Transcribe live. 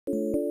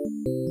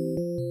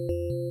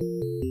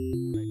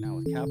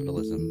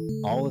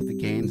capitalism, all of the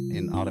gains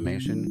in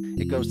automation,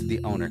 it goes to the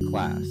owner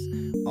class.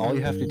 All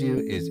you have to do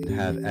is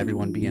have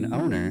everyone be an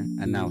owner,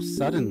 and now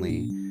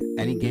suddenly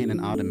any gain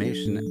in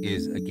automation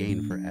is a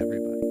gain for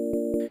everybody.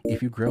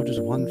 If you grow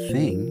just one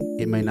thing,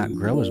 it may not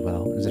grow as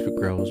well as if it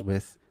grows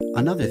with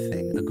another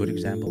thing. A good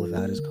example of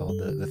that is called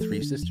the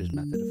Three Sisters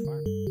method of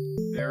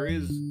farming. There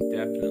is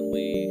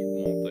definitely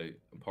multi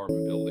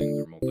apartment buildings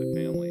or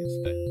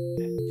multifamilies that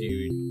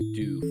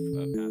do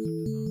passive design.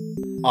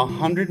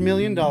 $100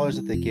 million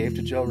that they gave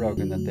to Joe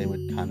Rogan that they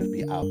would kind of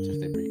be out if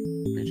they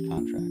breach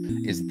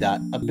contract. Is that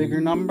a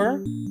bigger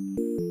number?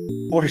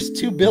 Or is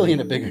 2 billion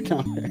a bigger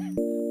number?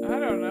 I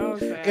don't know,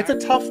 Zach. It's a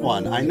tough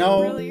one. I It's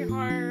know. really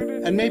hard.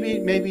 And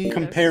maybe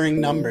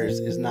comparing numbers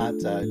is not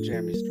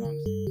Jeremy's strong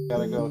suit.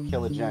 Gotta go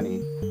kill a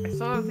Jenny. I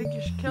still don't think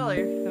you should kill her.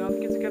 I don't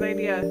think it's a good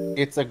idea.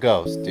 It's a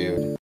ghost,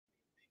 dude.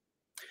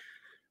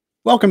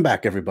 Welcome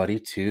back, everybody,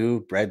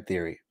 to Bread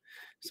Theory.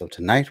 So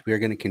tonight we are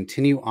going to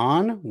continue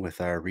on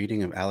with our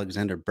reading of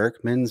Alexander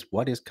Berkman's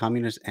What is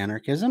Communist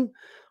Anarchism,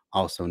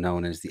 also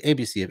known as the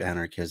ABC of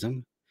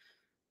Anarchism.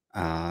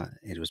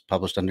 It was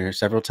published under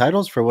several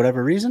titles for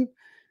whatever reason.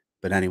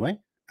 But anyway,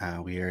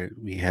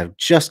 we have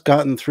just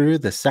gotten through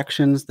the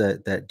sections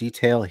that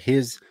detail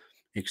his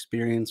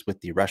experience with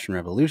the Russian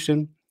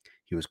Revolution.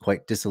 He was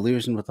quite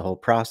disillusioned with the whole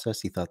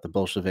process. He thought the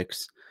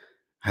Bolsheviks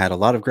had a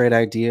lot of great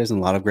ideas and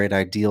a lot of great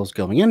ideals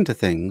going into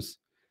things.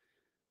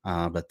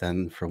 But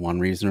then for one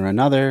reason or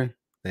another,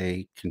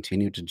 they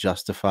continued to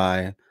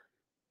justify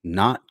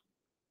not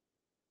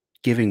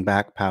giving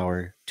back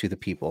power to the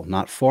people,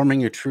 not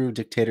forming a true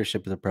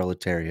dictatorship of the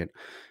proletariat,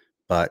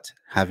 but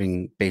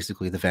having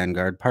basically the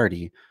vanguard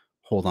party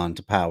hold on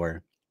to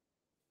power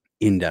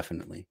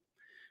indefinitely.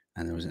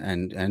 And there was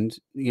and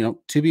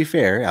to be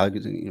fair,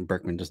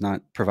 Berkman does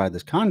not provide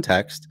this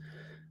context,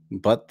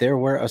 but there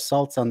were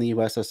assaults on the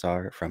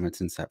USSR from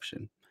its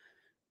inception.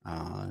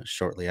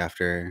 Shortly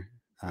after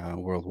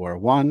World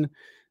War I,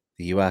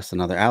 the U.S.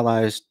 and other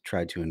allies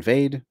tried to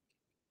invade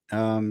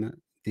the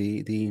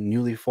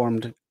newly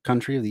formed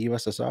country of the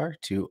USSR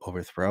to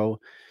overthrow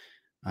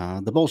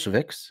the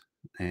Bolsheviks,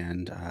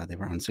 and they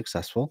were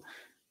unsuccessful.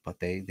 But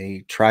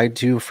they tried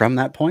to from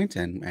that point,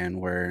 and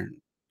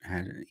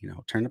had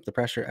turned up the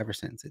pressure ever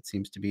since. It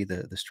seems to be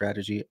the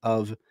strategy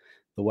of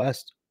the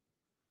West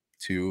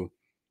to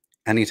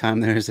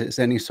anytime there's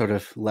any sort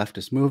of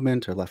leftist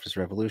movement or leftist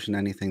revolution,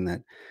 anything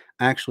that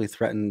actually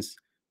threatens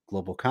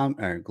global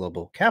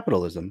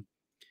capitalism,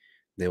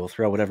 they will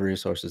throw whatever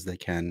resources they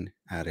can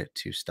at it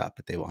to stop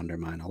it. They will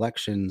undermine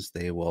elections.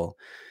 They will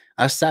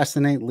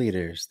assassinate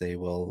leaders. They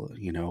will,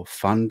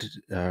 fund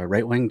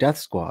right-wing death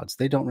squads.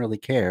 They don't really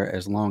care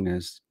as long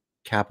as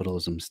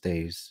capitalism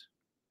stays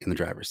in the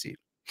driver's seat.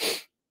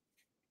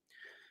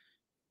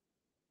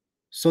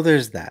 So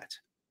there's that.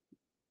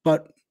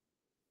 But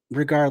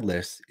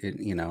regardless,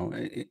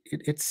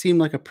 it seemed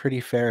like a pretty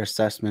fair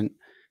assessment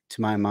to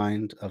my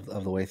mind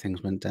of the way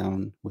things went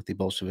down with the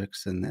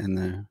Bolsheviks and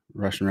the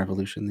Russian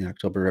Revolution, the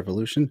October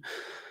Revolution.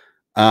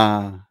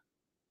 Yeah,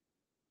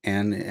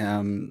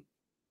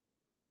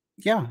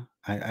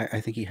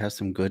 I think he has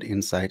some good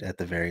insight at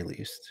the very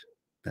least,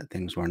 that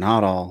things were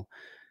not all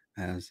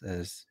as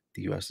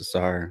the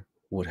USSR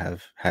would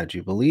have had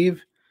you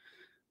believe,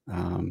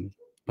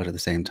 but at the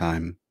same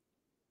time,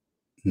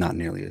 not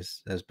nearly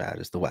as bad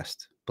as the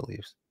West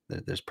believes.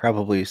 There's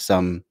probably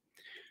some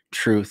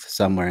truth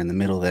somewhere in the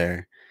middle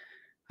there.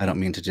 I don't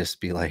mean to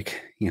just be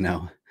like,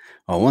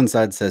 one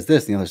side says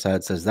this, the other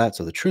side says that,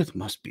 so the truth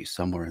must be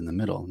somewhere in the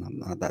middle.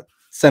 Not that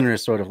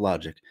centrist sort of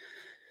logic.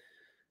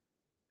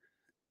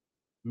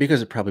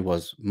 Because it probably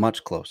was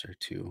much closer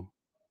to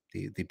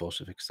the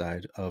Bolshevik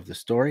side of the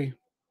story.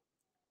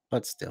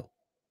 But still,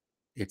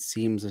 it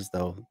seems as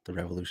though the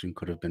revolution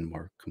could have been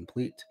more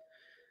complete,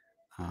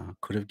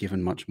 could have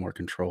given much more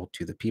control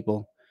to the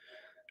people,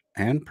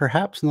 and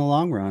perhaps in the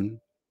long run,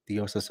 the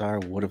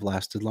USSR would have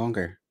lasted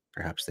longer.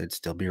 Perhaps they'd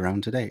still be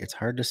around today. It's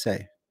hard to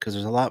say because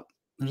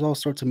there's all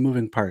sorts of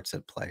moving parts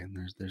at play, and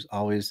there's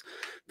always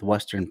the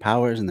Western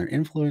powers and their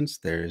influence.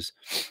 There's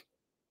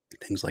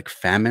things like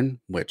famine,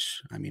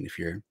 which, I mean, if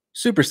you're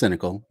super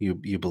cynical,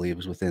 you believe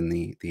is within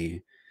the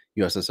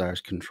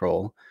USSR's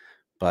control,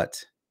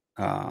 but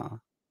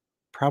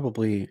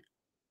probably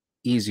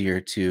easier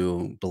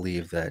to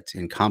believe that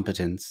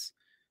incompetence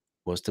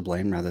was to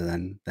blame rather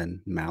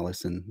than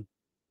malice and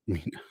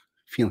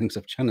feelings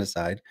of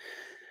genocide.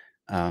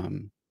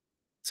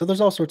 So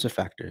there's all sorts of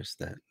factors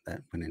that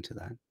went into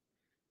that.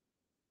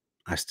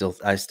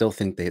 I still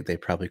think they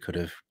probably could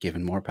have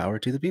given more power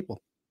to the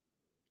people,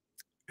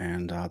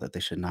 and that they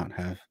should not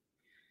have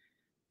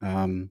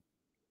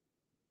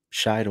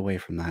shied away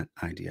from that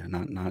idea,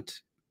 not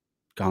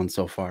gone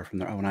so far from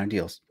their own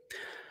ideals.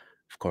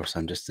 Of course,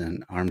 I'm just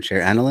an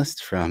armchair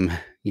analyst from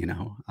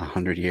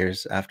 100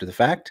 years after the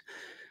fact.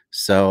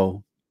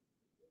 So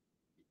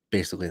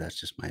basically, that's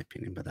just my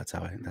opinion, but that's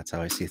how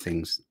I see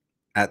things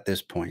at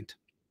this point.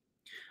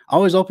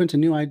 Always open to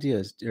new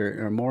ideas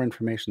or more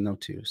information though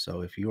too.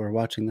 So if you are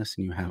watching this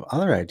and you have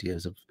other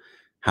ideas of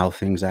how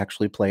things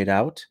actually played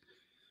out,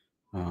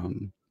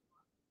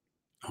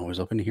 Always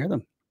open to hear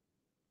them.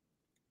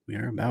 We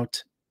are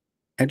about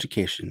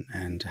education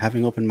and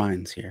having open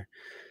minds here.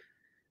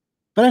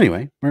 But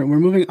anyway, we're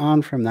moving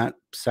on from that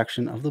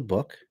section of the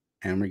book,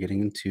 and we're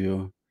getting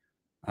into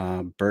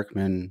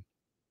Berkman.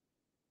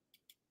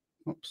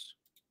 Oops.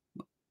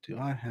 Do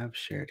I have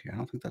shared here? I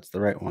don't think that's the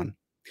right one.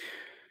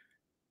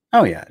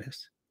 Oh, yeah, it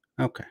is.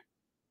 Okay.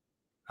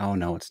 Oh,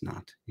 no, it's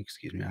not.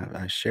 Excuse me.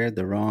 I shared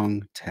the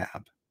wrong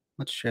tab.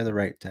 Let's share the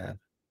right tab.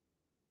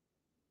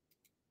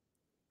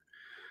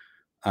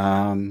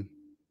 Um,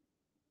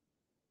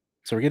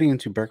 so we're getting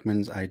into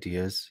Berkman's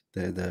ideas.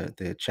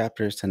 The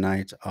chapters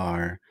tonight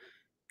are: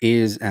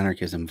 Is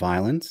anarchism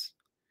violence?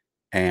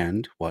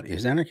 And what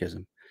is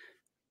anarchism?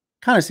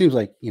 Kind of seems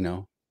like,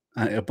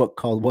 a book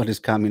called What is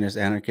Communist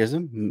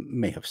Anarchism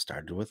may have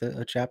started with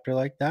a chapter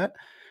like that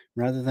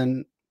rather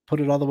than put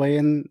it all the way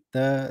in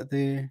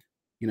the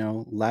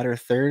latter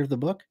third of the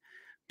book.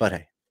 But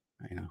hey,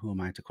 who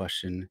am I to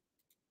question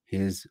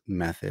his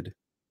method?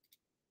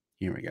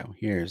 Here we go.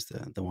 Here's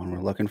the one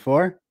we're looking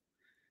for.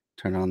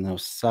 Turn on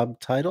those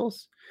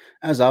subtitles.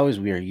 As always,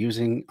 we are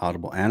using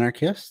Audible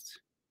Anarchist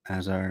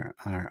as our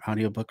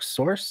audiobook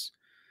source.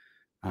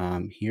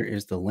 Here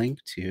is the link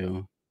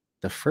to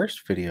the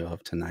first video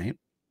of tonight.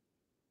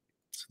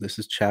 So this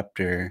is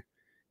chapter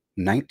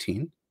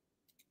 19.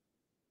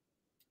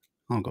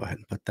 I'll go ahead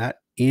and put that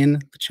in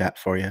the chat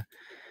for you,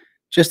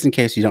 just in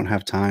case you don't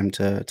have time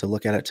to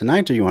look at it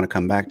tonight or you want to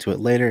come back to it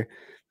later.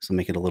 This will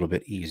make it a little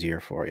bit easier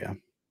for you.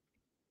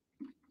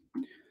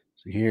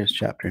 So here's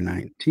chapter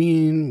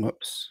 19.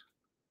 Whoops.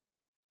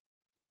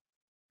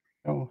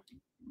 Oh,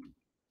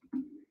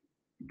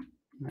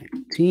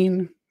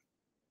 19.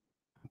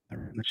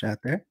 In the chat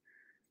there.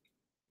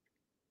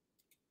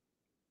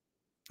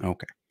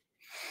 Okay.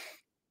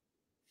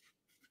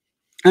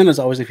 And as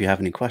always, if you have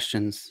any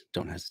questions,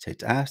 don't hesitate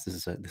to ask.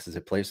 This is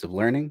a place of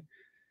learning.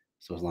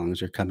 So as long as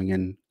you're coming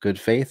in good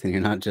faith and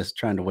you're not just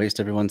trying to waste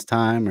everyone's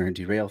time or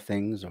derail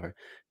things or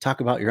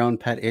talk about your own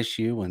pet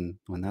issue when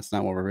that's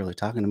not what we're really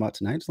talking about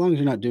tonight, as long as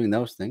you're not doing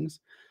those things,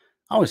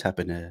 always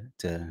happy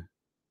to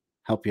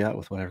help you out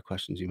with whatever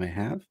questions you may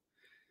have.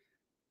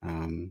 But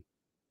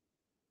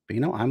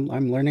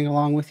I'm learning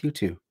along with you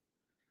too.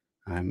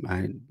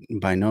 I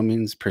by no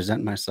means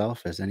present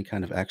myself as any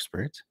kind of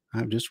expert.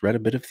 I've just read a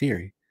bit of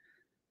theory,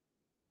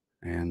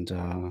 and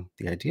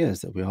the idea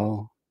is that we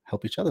all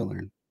help each other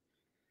learn.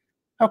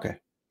 Okay.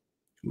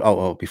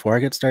 Oh, before I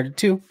get started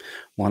too,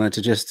 wanted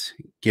to just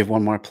give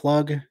one more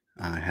plug.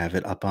 I have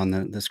it up on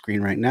the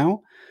screen right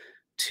now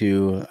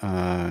to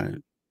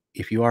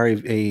if you are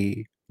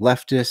a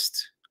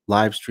leftist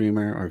live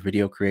streamer or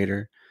video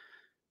creator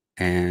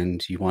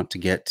and you want to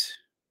get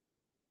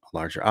a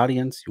larger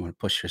audience, you want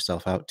to push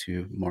yourself out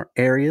to more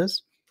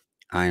areas.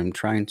 I am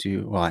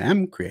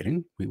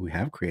creating, we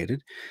have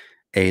created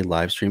a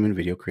live stream and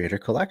video creator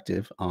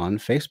collective on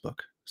Facebook.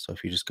 So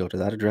if you just go to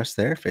that address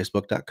there,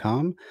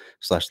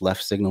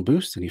 facebook.com/left signal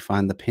boost, and you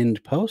find the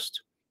pinned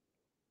post,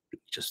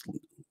 just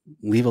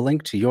leave a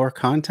link to your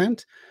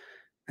content.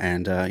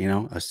 And,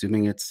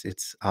 assuming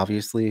it's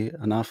obviously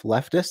enough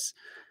leftists,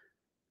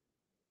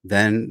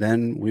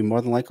 then we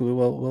more than likely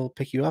will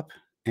pick you up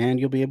and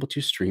you'll be able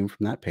to stream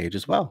from that page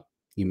as well.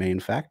 You may in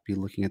fact be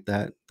looking at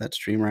that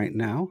stream right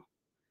now.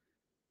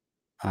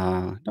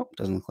 Nope,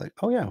 doesn't look like.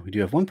 Oh yeah, we do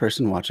have one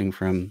person watching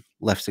from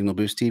Left Signal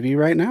Boost TV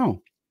right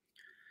now.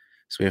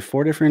 So we have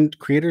 4 different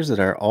creators that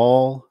are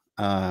all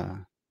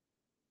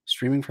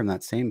streaming from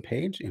that same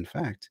page. In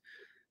fact,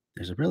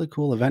 there's a really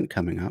cool event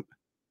coming up,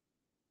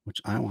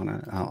 which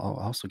I'll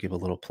also give a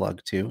little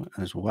plug to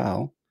as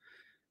well.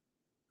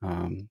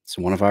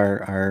 So one of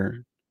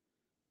our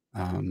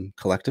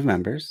collective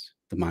members,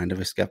 the Mind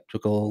of a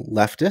Skeptical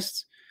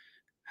Leftist,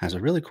 has a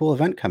really cool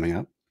event coming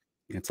up.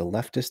 It's a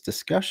leftist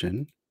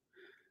discussion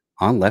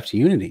on left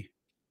unity.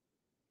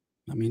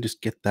 Let me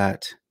just get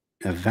that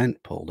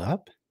event pulled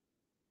up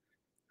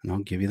and I'll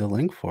give you the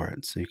link for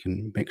it so you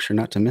can make sure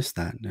not to miss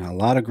that. Now, a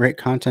lot of great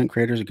content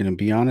creators are going to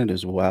be on it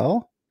as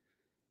well.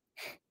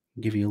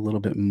 I'll give you a little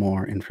bit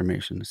more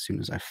information as soon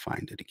as I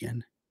find it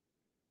again.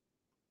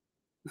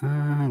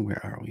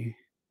 Where are we?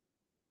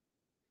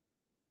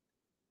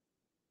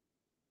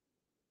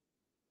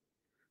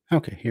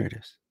 Okay, here it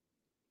is.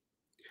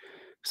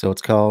 So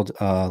it's called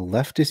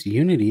Leftist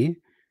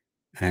Unity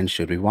and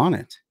Should We Want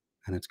It?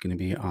 And it's going to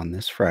be on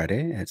this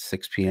Friday at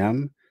 6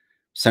 p.m.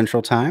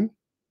 Central Time.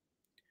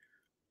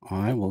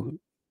 I will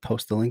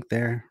post the link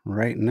there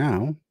right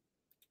now.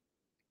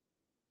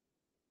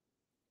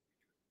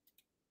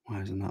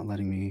 Why is it not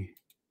letting me?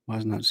 Why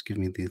is it not just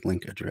giving me the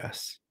link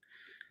address?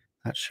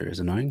 That sure is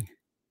annoying.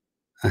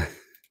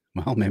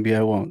 Well, maybe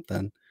I won't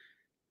then.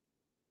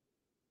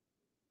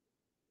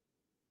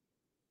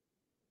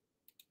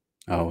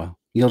 Oh, well.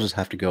 You'll just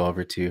have to go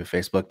over to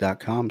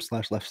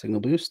facebook.com/left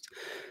signal boost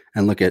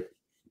and look at,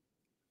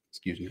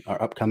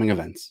 our upcoming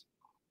events.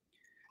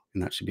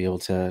 And that should be able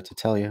to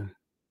tell you.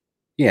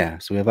 Yeah,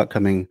 so we have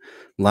upcoming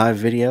live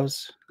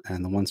videos,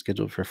 and the one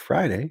scheduled for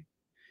Friday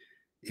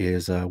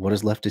is What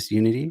is Leftist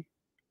Unity?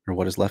 Or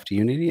What is Left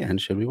Unity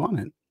and Should We Want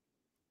It?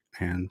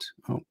 And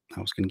I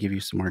was going to give you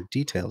some more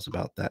details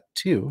about that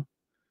too.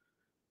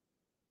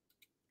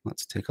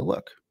 Let's take a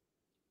look.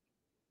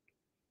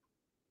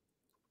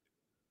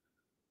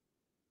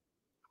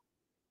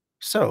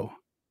 So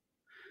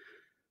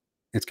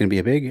it's going to be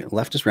a big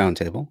leftist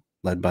roundtable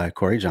led by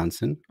Corey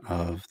Johnson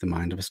of The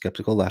Mind of a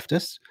Skeptical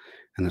Leftist.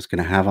 And it's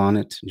going to have on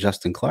it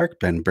Justin Clark,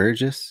 Ben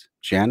Burgess,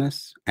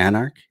 Janice,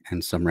 Anarch,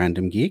 and some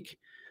random geek.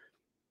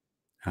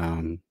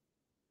 The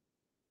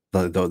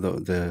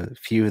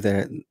few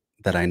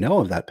that I know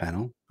of that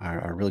panel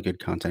are really good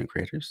content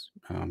creators,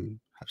 have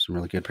some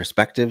really good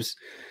perspectives,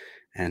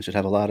 and should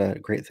have a lot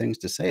of great things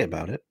to say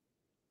about it.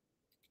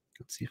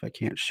 Let's see if I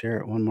can't share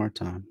it one more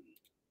time.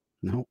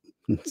 Nope,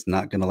 it's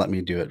not going to let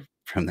me do it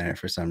from there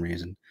for some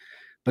reason.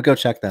 But go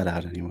check that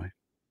out anyway.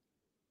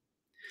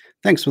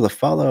 Thanks for the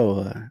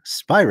follow,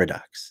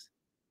 Spyrodux.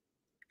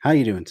 How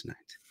you doing tonight?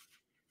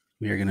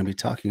 We are going to be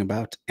talking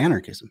about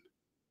anarchism.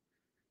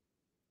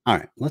 All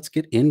right, let's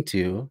get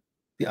into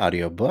the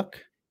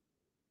audiobook.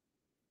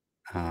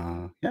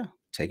 Yeah,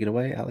 take it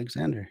away,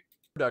 Alexander.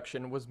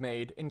 Production was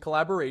made in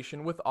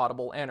collaboration with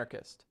Audible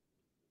Anarchist.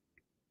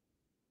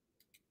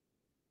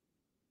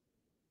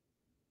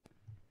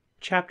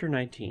 Chapter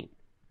 19.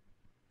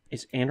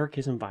 Is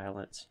anarchism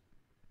violence?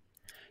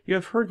 You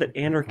have heard that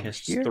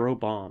anarchists here. throw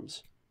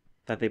bombs,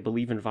 that they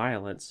believe in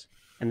violence,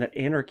 and that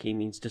anarchy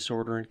means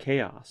disorder and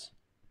chaos.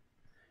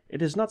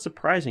 It is not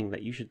surprising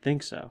that you should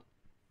think so.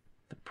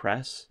 The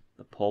press,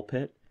 the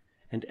pulpit,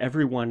 and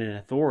everyone in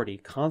authority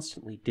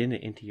constantly din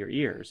it into your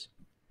ears.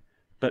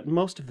 But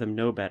most of them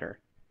know better,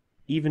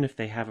 even if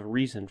they have a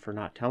reason for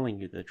not telling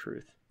you the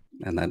truth.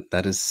 And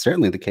that is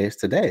certainly the case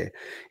today.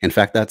 In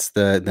fact, that's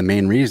the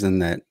main reason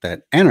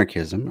that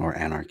anarchism or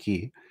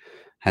anarchy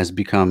has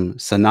become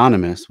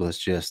synonymous with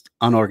just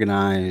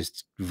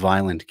unorganized,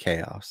 violent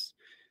chaos.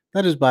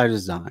 That is by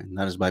design.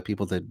 That is by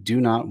people that do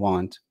not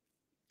want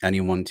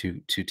anyone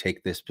to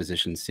take this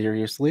position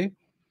seriously.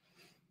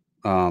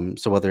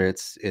 So whether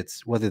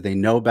it's whether they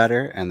know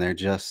better and they're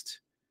just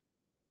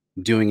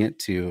doing it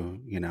to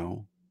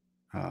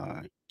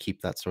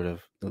keep that sort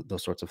of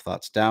those sorts of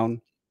thoughts down,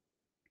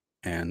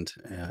 and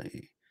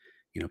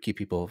keep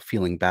people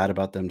feeling bad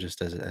about them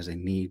just as a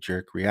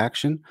knee-jerk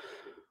reaction,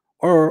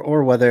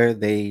 or whether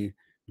they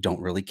don't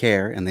really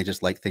care and they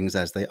just like things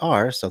as they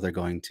are, so they're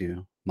going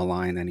to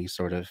malign any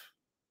sort of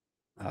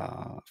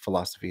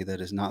philosophy that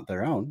is not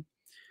their own.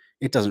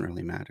 It doesn't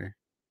really matter.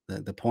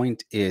 The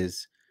point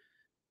is,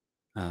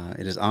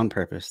 it is on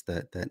purpose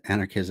that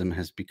anarchism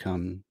has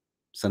become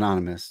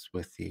synonymous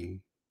with the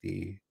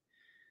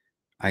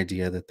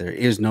idea that there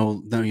is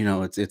no,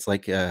 it's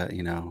like a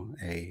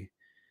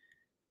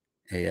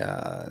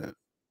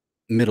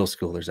middle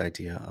schooler's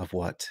idea of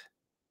what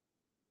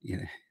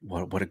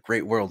what a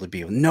great world would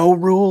be with no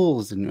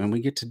rules, and we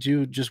get to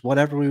do just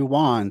whatever we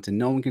want, and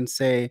no one can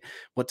say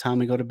what time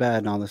we go to bed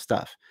and all this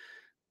stuff.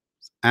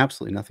 It's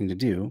absolutely nothing to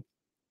do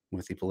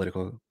with the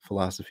political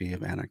philosophy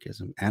of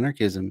anarchism.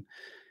 Anarchism,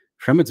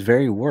 from its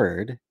very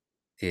word,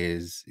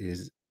 is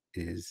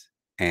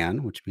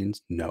an, which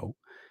means no,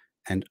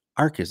 and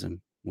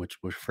archism, which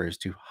refers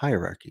to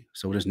hierarchy.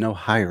 So it is no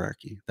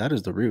hierarchy. That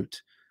is the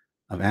root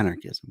of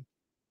anarchism.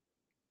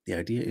 The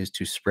idea is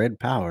to spread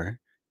power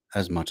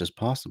as much as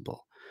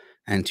possible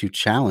and to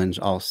challenge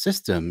all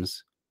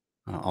systems,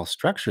 all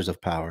structures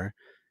of power,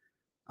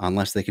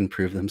 unless they can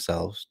prove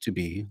themselves to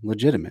be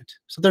legitimate.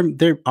 So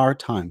there are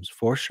times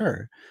for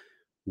sure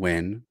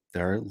when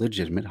there are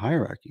legitimate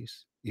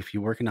hierarchies. If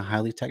you work in a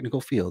highly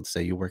technical field,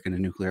 say you work in a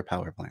nuclear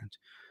power plant,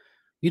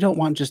 you don't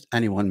want just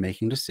anyone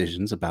making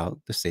decisions about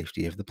the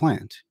safety of the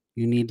plant.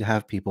 You need to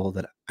have people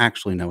that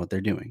actually know what they're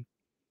doing.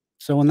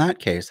 So in that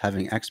case,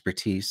 having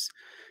expertise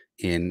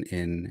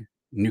in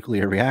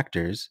nuclear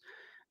reactors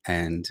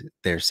and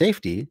their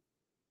safety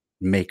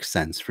makes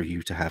sense for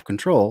you to have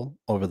control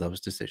over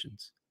those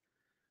decisions.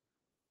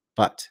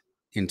 But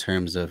in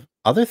terms of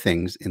other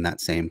things in that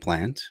same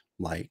plant,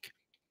 like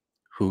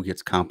who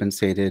gets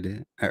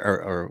compensated,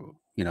 or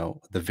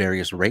the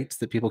various rates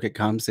that people get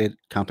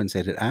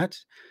compensated at,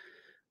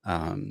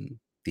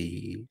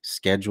 the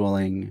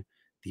scheduling,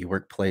 the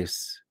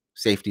workplace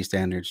safety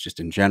standards, just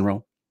in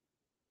general,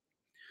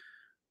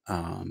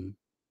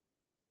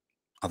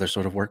 other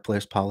sort of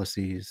workplace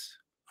policies,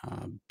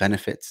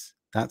 benefits,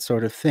 that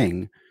sort of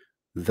thing,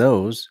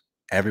 those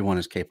everyone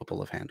is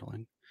capable of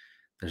handling.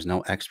 There's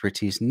no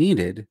expertise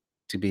needed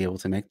to be able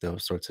to make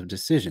those sorts of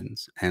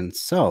decisions. And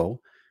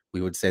so we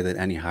would say that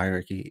any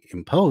hierarchy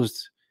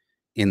imposed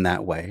in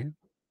that way,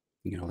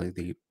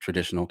 the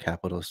traditional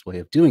capitalist way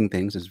of doing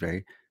things, is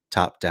very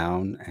top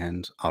down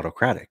and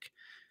autocratic.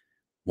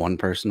 One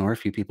person or a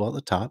few people at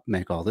the top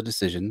make all the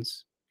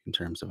decisions in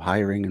terms of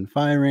hiring and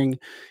firing,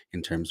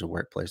 in terms of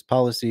workplace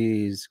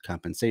policies,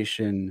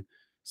 compensation,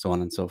 so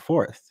on and so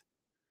forth.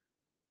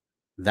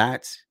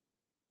 That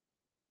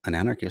an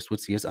anarchist would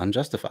see as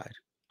unjustified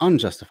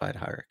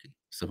hierarchy.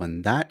 So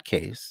in that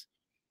case,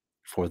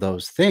 for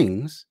those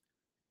things,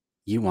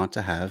 you want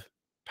to have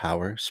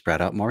power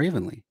spread out more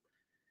evenly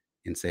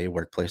in, say,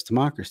 workplace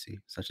democracy,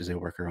 such as a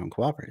worker-owned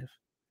cooperative.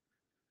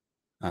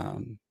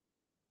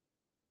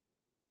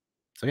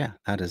 So yeah,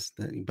 that is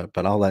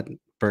but I'll let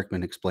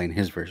Berkman explain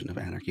his version of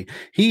anarchy.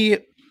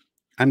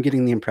 I'm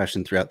getting the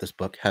impression throughout this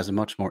book has a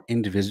much more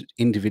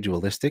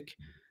individualistic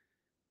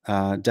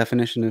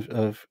definition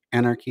of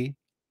anarchy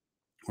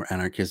or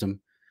anarchism.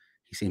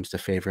 He seems to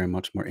favor a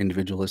much more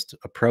individualist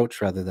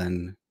approach rather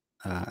than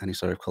any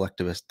sort of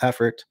collectivist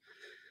effort.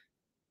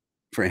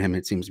 For him,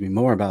 it seems to be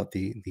more about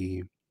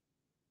the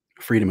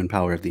freedom and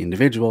power of the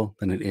individual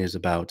than it is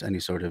about any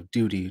sort of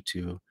duty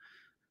to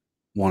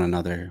one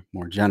another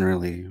more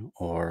generally,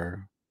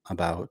 or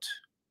about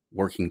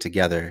working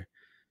together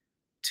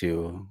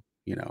to,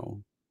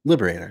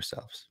 liberate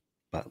ourselves.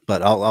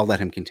 But I'll let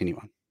him continue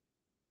on.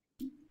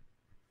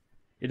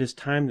 It is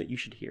time that you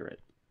should hear it.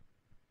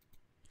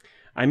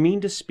 I mean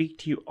to speak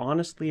to you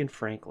honestly and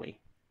frankly,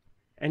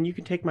 and you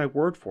can take my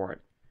word for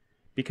it,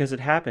 because it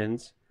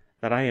happens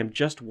that I am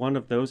just one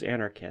of those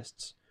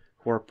anarchists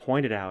who are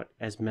pointed out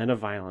as men of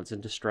violence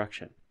and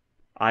destruction.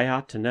 I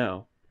ought to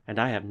know, and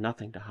I have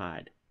nothing to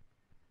hide.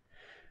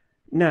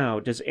 Now,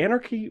 does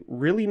anarchy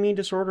really mean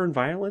disorder and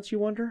violence, you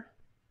wonder?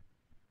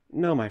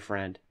 No, my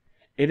friend.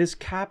 It is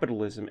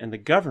capitalism and the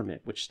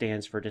government which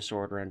stands for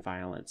disorder and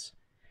violence.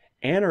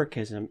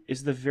 Anarchism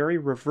is the very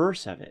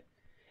reverse of it.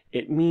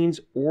 It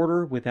means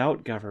order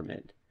without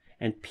government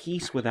and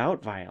peace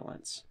without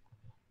violence.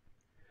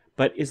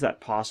 But is that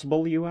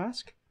possible, you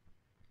ask?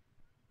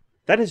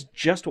 That is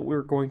just what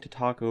we're going to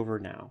talk over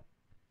now.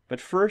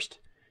 But first,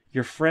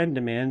 your friend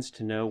demands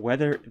to know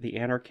whether the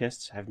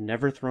anarchists have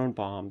never thrown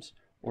bombs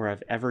or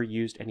have ever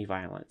used any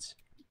violence.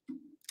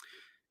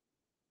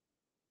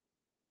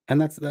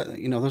 And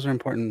those are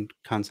important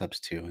concepts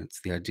too. It's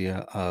the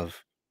idea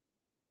of,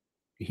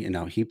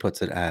 he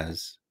puts it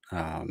as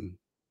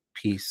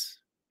peace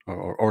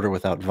or order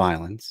without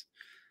violence.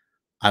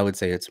 I would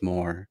say it's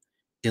more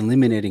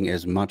eliminating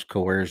as much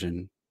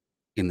coercion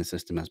in the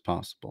system as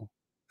possible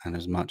and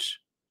as much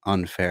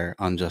unfair,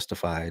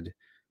 unjustified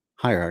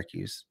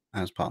hierarchies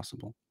as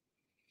possible.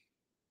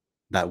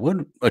 That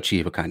would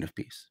achieve a kind of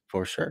peace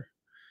for sure.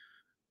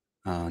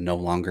 No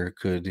longer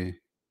could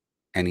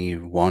any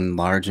one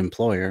large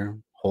employer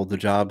hold the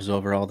jobs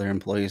over all their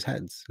employees'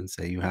 heads and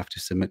say, you have to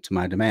submit to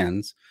my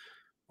demands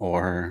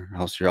or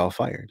else you're all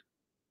fired.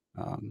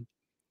 Um,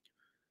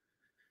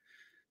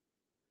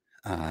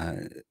 uh,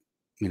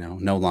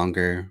 no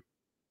longer,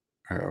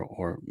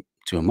 or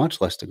to a much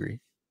less degree,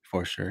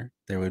 for sure,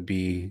 there would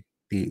be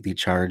the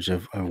charge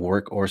of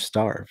work or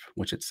starve,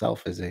 which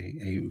itself is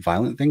a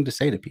violent thing to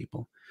say to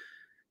people.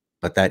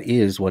 But that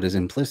is what is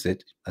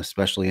implicit,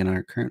 especially in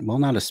our current, well,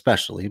 not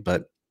especially,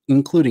 but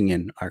including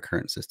in our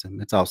current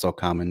system. It's also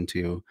common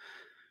to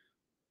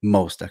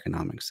most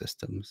economic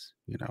systems,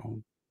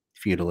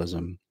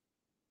 feudalism,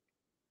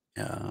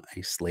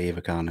 a slave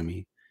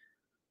economy.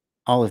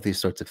 All of these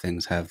sorts of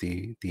things have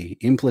the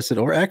implicit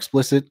or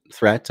explicit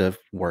threat of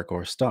work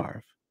or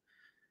starve.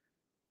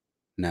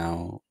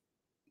 Now,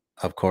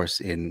 of course,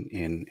 in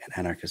an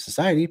anarchist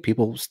society,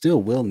 people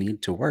still will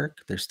need to work.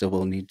 There still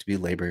will need to be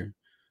labor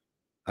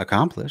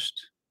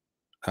accomplished,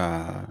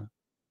 uh,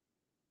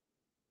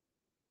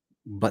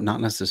 but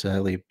not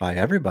necessarily by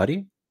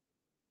everybody.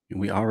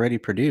 We already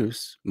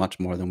produce much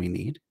more than we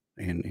need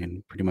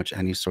in pretty much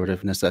any sort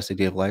of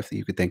necessity of life that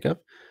you could think of.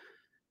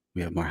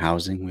 We have more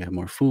housing, we have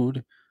more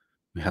food,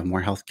 we have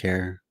more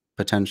healthcare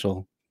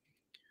potential,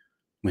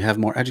 we have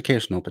more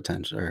educational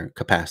potential or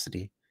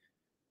capacity.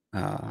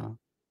 Uh,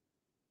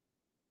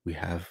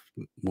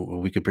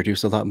 we could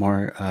produce a lot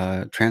more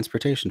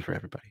transportation for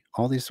everybody.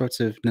 All these sorts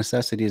of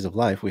necessities of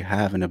life we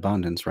have in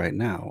abundance right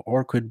now,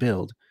 or could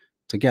build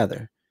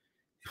together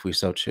if we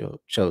so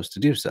chose to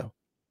do so.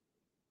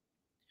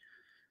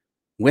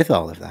 With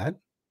all of that,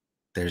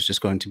 there's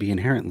just going to be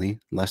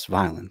inherently less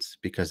violence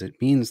because it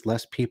means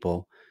less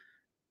people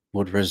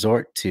would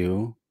resort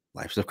to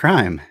lives of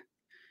crime.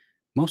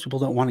 Most people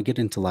don't want to get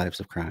into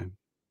lives of crime.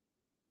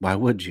 Why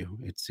would you?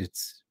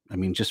 I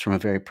mean, just from a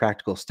very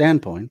practical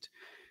standpoint,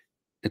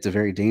 it's a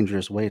very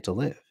dangerous way to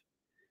live.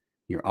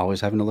 You're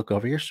always having to look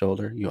over your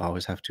shoulder. You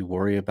always have to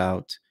worry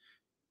about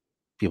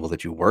people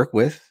that you work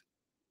with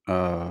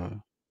uh,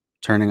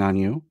 turning on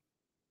you.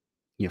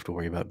 You have to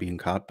worry about being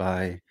caught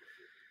by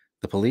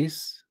the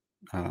police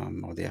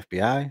or the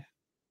FBI.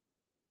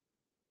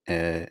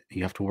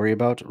 You have to worry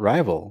about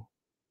rival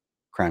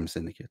crime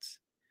syndicates.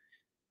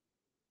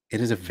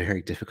 It is a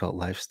very difficult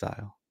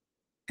lifestyle.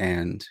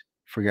 And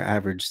for your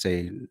average,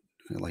 say,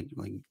 like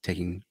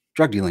taking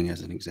drug dealing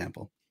as an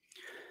example,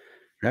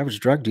 your average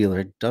drug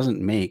dealer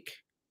doesn't make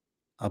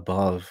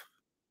above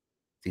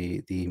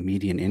the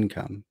median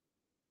income.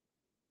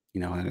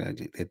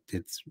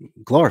 It's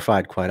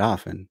glorified quite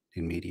often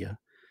in media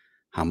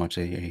how much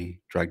a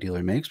drug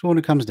dealer makes, but when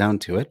it comes down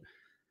to it,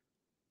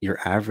 your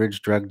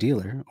average drug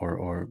dealer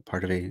or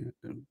part of a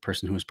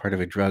person who is part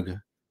of a drug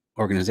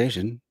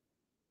organization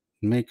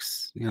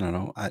makes, I don't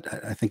know,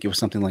 I think it was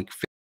something like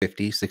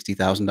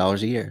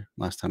 $60,000 a year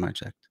last time I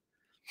checked.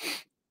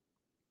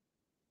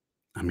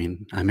 I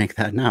mean, I make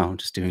that now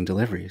just doing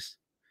deliveries.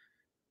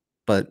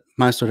 But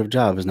my sort of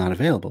job is not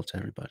available to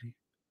everybody.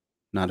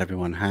 Not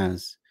everyone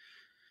has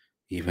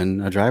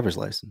even a driver's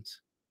license.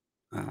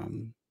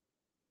 Um,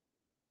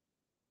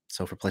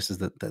 so for places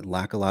that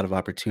lack a lot of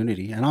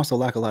opportunity and also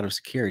lack a lot of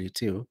security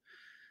too,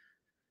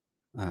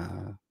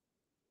 uh,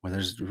 where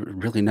there's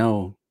really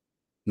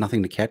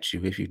nothing to catch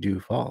you if you do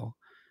fall,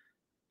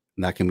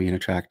 that can be an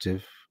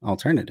attractive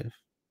alternative.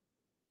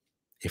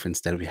 If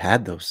instead we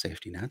had those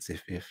safety nets,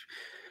 if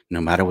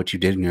no matter what you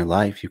did in your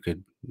life, you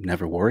could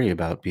never worry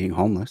about being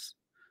homeless,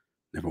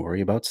 never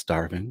worry about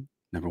starving,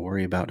 never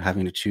worry about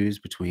having to choose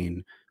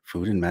between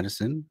food and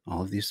medicine,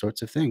 all of these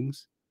sorts of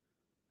things.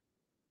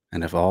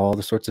 And if all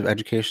the sorts of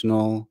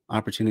educational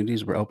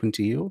opportunities were open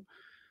to you,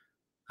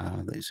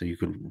 so you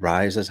could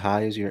rise as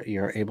high as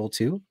you're able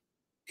to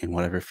in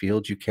whatever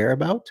field you care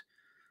about,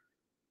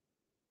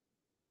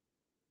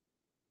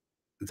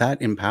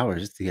 that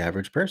empowers the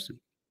average person.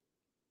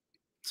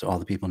 So all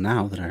the people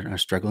now that are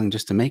struggling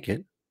just to make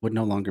it would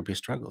no longer be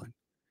struggling.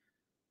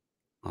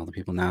 All the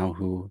people now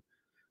who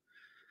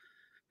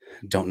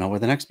don't know where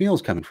the next meal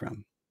is coming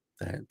from,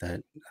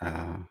 that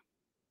uh,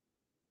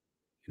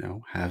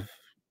 have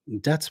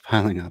debts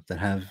piling up, that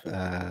have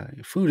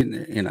food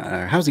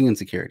housing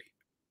insecurity.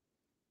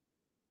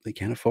 They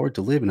can't afford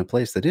to live in a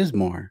place that is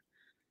more,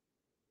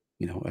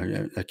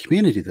 a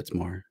community that's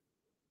more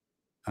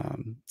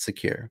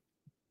secure.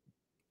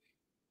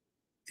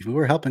 If we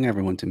were helping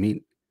everyone to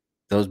meet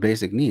those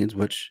basic needs,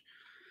 which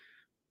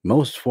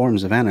most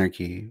forms of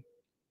anarchy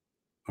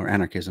or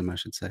anarchism, I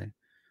should say,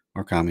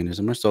 or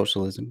communism or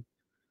socialism,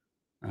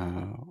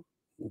 uh,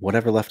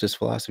 whatever leftist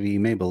philosophy you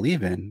may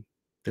believe in,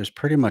 there's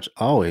pretty much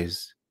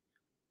always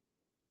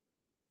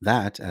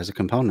that as a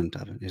component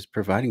of it, is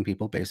providing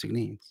people basic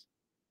needs.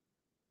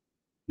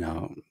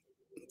 Now,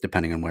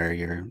 depending on where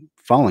you're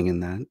falling in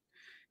that,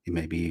 it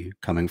may be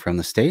coming from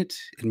the state,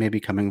 it may be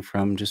coming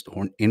from just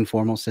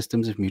informal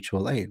systems of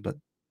mutual aid, but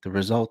the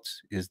result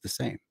is the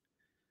same.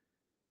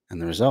 And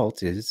the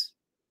result is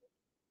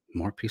a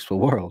more peaceful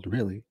world,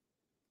 really.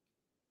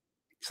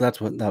 So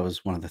that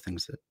was one of the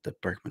things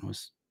that Berkman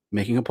was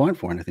making a point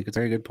for, and I think it's a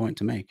very good point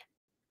to make.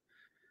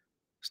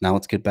 So now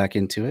let's get back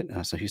into it.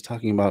 So he's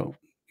talking about,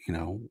 you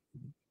know,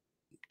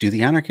 do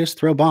the anarchists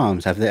throw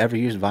bombs? Have they ever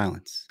used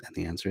violence? And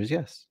the answer is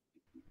yes.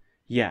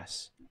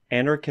 Yes,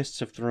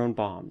 anarchists have thrown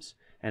bombs,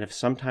 and have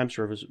sometimes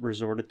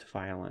resorted to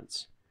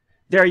violence.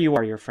 There you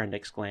are, your friend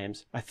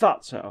exclaims. I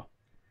thought so.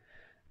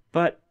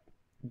 But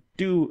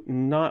do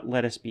not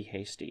let us be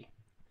hasty.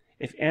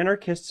 If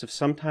anarchists have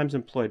sometimes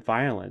employed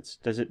violence,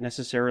 does it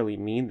necessarily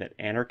mean that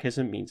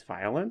anarchism means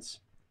violence?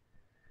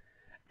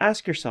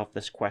 Ask yourself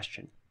this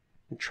question,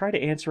 and try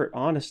to answer it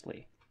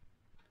honestly.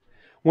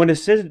 When a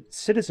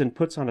citizen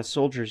puts on a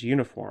soldier's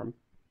uniform,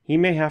 he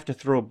may have to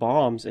throw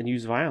bombs and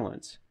use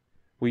violence.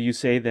 Will you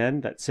say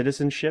then that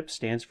citizenship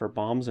stands for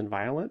bombs and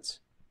violence?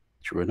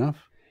 True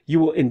enough. You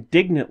will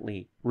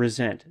indignantly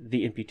resent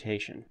the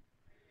imputation.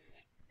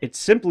 It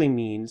simply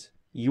means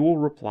you will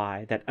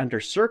reply that under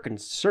certain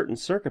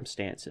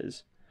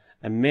circumstances,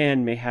 a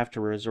man may have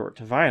to resort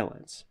to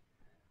violence.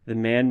 The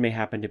man may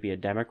happen to be a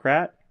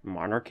Democrat, a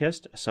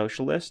monarchist, a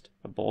socialist,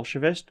 a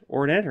Bolshevist,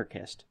 or an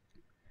anarchist.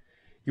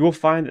 You will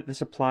find that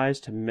this applies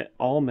to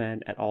all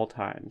men at all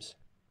times.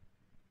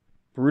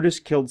 Brutus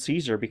killed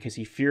Caesar because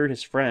he feared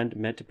his friend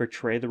meant to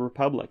betray the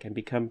Republic and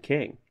become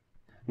king.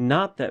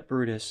 Not that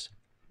Brutus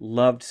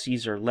loved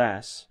Caesar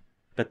less,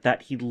 but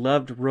that he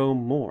loved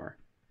Rome more.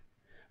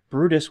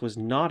 Brutus was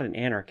not an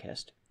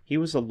anarchist. He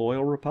was a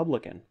loyal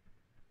Republican.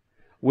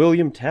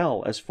 William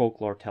Tell, as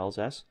folklore tells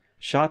us,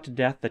 shot to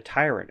death the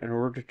tyrant in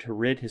order to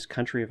rid his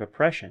country of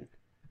oppression.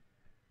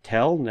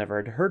 Tell never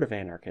had heard of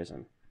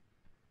anarchism.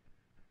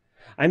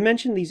 I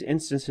mention these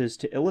instances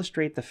to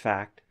illustrate the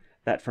fact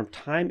that from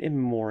time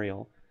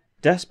immemorial,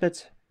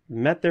 despots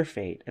met their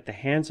fate at the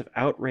hands of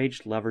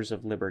outraged lovers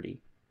of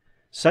liberty.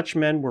 Such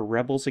men were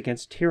rebels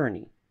against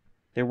tyranny.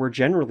 They were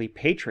generally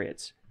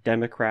patriots,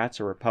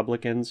 Democrats or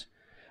Republicans,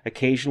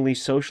 occasionally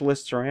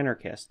socialists or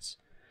anarchists.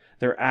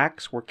 Their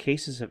acts were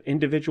cases of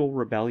individual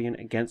rebellion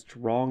against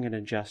wrong and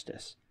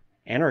injustice.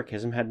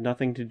 Anarchism had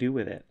nothing to do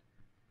with it.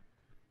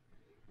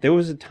 There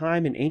was a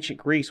time in ancient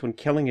Greece when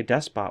killing a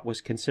despot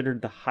was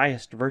considered the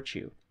highest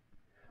virtue.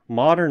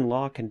 Modern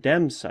law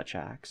condemns such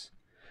acts,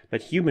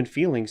 but human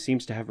feeling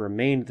seems to have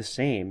remained the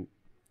same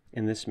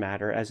in this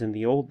matter as in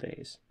the old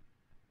days.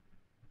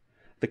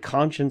 The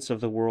conscience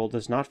of the world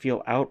does not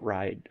feel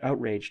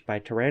outraged by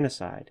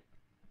tyrannicide.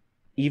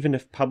 Even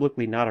if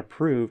publicly not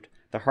approved,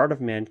 the heart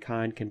of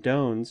mankind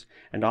condones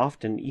and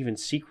often even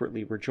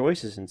secretly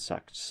rejoices in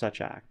such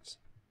acts.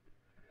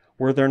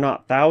 Were there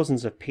not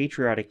thousands of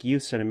patriotic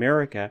youths in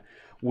America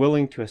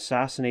willing to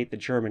assassinate the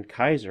German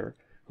Kaiser,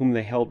 whom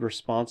they held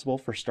responsible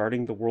for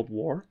starting the World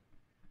War?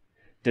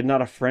 Did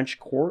not a French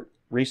court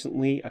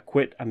recently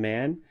acquit a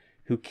man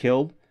who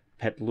killed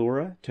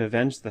Petlura to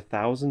avenge the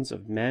thousands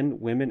of men,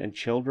 women, and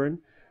children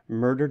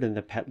murdered in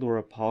the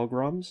Petlura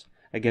pogroms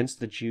against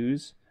the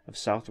Jews of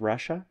South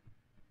Russia?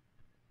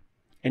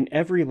 In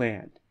every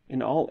land,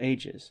 in all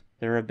ages,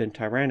 there have been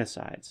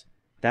tyrannicides,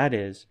 that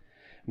is,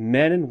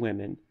 men and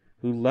women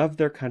who loved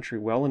their country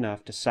well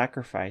enough to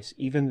sacrifice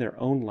even their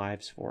own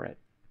lives for it.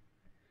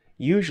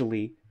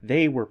 Usually,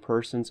 They were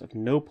persons of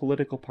no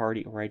political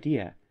party or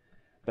idea,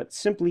 but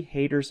simply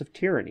haters of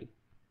tyranny.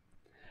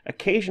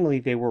 Occasionally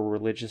they were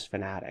religious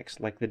fanatics,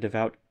 like the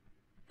devout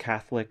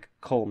Catholic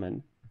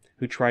Cullmann,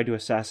 who tried to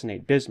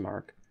assassinate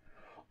Bismarck,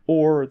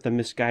 or the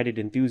misguided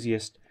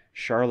enthusiast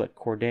Charlotte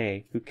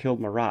Corday, who killed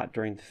Marat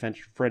during the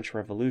French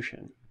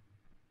Revolution.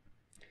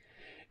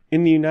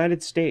 In the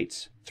United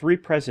States, 3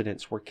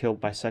 presidents were killed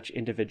by such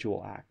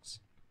individual acts.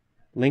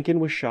 Lincoln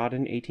was shot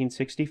in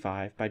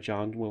 1865 by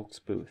John Wilkes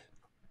Booth,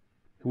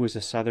 who was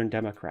a Southern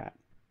Democrat.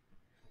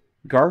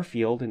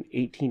 Garfield in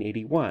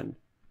 1881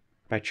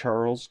 by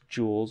Charles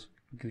Jules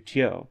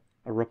Gutiot,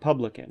 a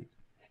Republican,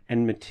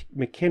 and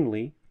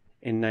McKinley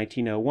in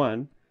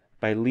 1901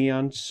 by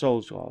Leon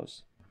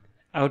Czolgosz.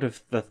 Out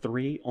of the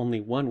 3, only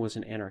one was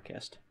an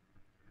anarchist.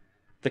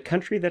 The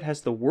country that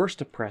has the worst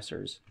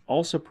oppressors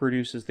also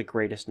produces the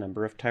greatest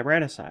number of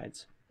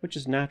tyrannicides, which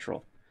is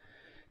natural.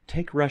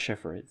 Take Russia,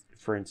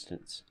 for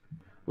instance.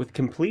 With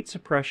complete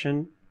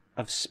suppression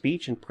of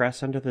speech and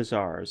press under the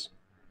czars,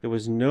 there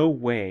was no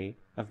way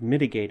of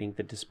mitigating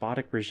the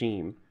despotic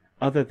regime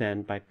other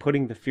than by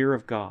putting the fear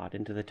of God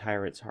into the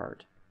tyrant's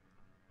heart.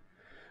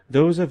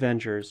 Those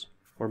avengers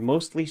were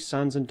mostly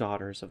sons and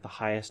daughters of the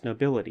highest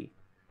nobility,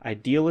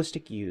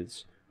 idealistic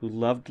youths who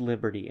loved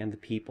liberty and the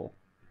people.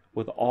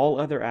 With all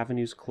other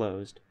avenues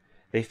closed,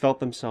 they felt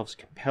themselves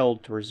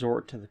compelled to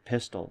resort to the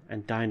pistol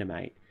and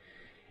dynamite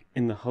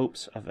in the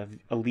hopes of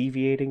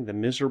alleviating the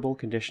miserable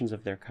conditions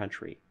of their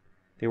country.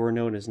 They were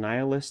known as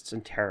nihilists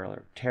and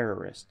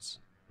terrorists.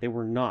 They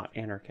were not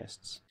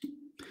anarchists.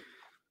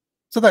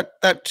 So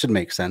that should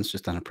make sense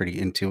just on a pretty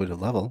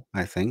intuitive level,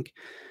 I think.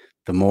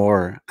 The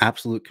more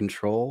absolute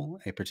control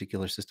a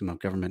particular system of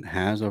government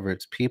has over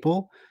its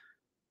people,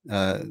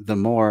 the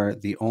more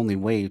the only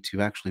way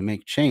to actually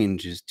make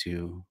change is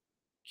to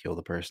kill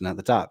the person at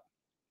the top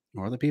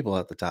or the people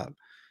at the top.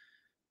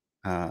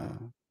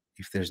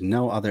 If there's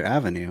no other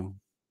avenue,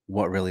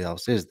 what really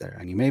else is there?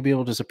 And you may be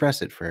able to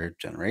suppress it for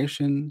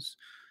generations,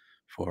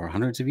 for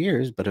hundreds of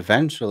years, but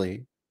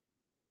eventually,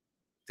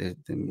 there's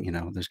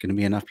going to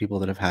be enough people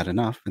that have had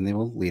enough, and they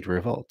will lead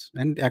revolts.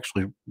 And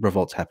actually,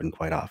 revolts happen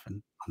quite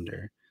often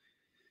under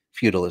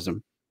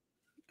feudalism.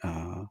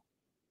 And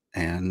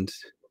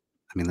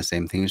I mean, the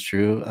same thing is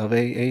true of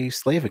a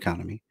slave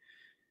economy.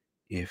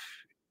 If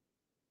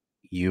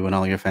you and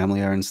all your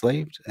family are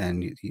enslaved,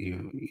 and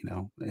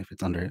if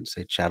it's under,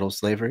 say, chattel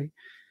slavery,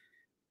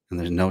 and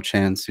there's no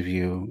chance of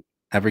you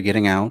ever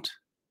getting out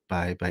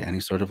by any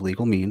sort of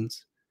legal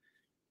means,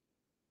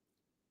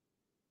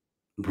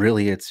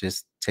 really, it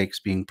just takes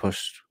being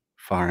pushed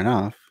far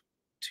enough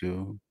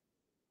to,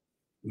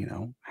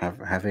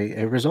 have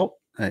a result,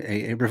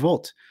 a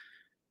revolt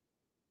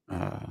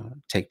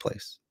take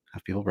place.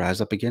 Have people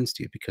rise up against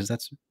you because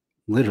that's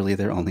literally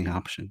their only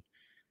option.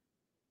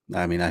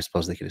 I mean, I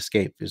suppose they could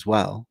escape as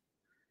well,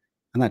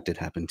 and that did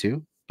happen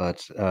too.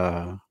 But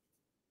there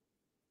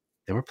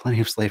were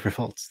plenty of slave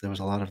revolts. There was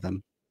a lot of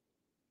them.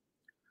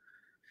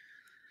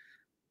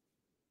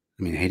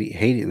 I mean,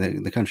 Haiti,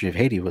 the country of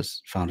Haiti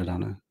was founded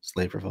on a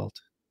slave revolt.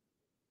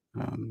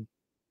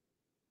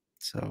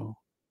 So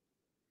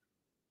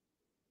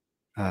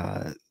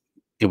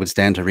it would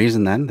stand to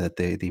reason then that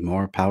the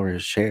more power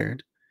is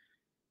shared,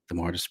 the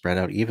more it is spread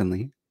out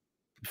evenly.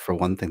 For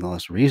one thing, the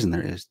less reason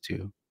there is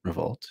to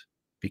revolt,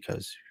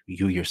 because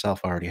you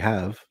yourself already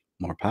have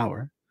more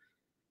power.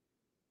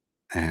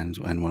 And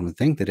one would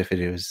think that if it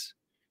is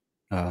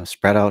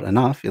spread out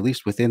enough, at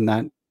least within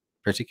that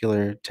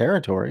particular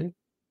territory,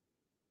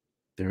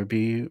 there would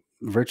be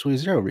virtually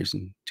zero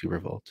reason to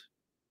revolt,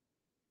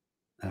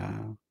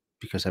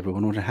 because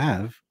everyone would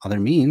have other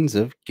means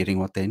of getting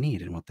what they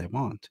need and what they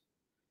want.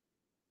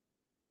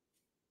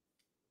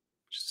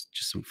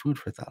 Just some food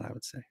for thought, I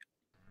would say.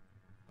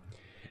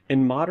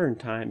 In modern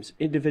times,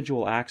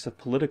 individual acts of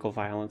political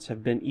violence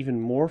have been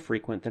even more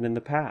frequent than in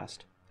the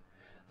past.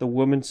 The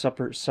women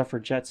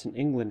suffragettes in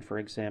England, for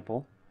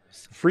example,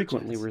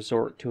 frequently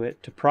resort to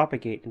it to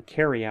propagate and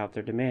carry out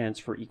their demands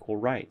for equal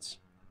rights.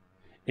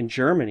 In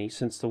Germany,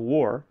 since the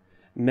war,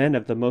 men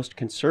of the most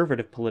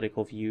conservative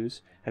political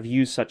views have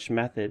used such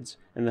methods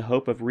in the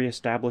hope of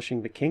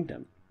re-establishing the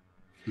kingdom.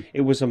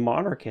 It was a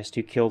monarchist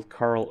who killed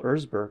Karl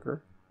Erzberger,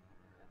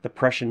 the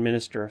Prussian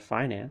Minister of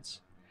Finance,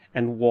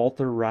 and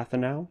Walter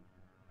Rathenau,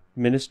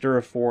 Minister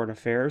of Foreign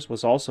Affairs,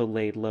 was also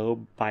laid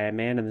low by a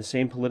man in the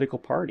same political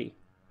party.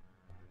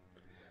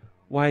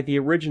 Why, the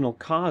original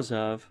cause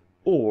of,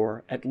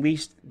 or at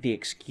least the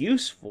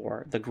excuse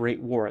for, the Great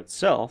War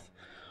itself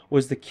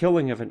was the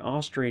killing of an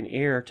Austrian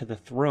heir to the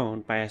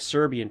throne by a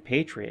Serbian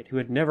patriot who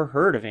had never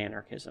heard of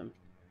anarchism.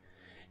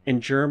 In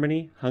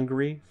Germany,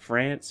 Hungary,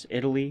 France,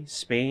 Italy,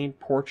 Spain,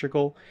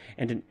 Portugal,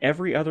 and in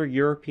every other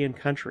European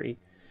country,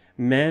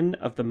 men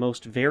of the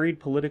most varied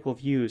political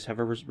views have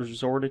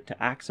resorted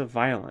to acts of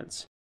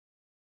violence,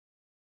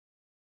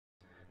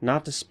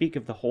 not to speak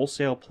of the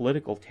wholesale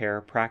political terror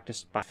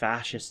practiced by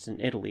fascists in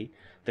Italy,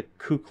 the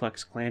Ku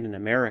Klux Klan in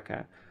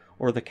America,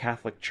 or the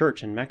Catholic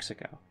Church in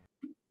Mexico.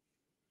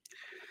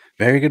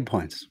 Very good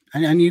points.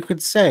 And you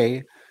could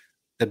say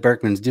that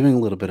Berkman's doing a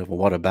little bit of a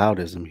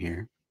whataboutism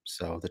here,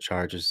 So the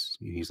charge is,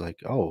 he's like,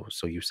 oh,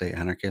 so you say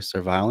anarchists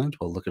are violent?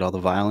 Well, look at all the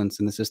violence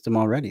in the system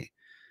already.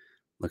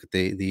 Look at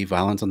the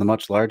violence on the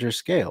much larger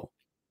scale.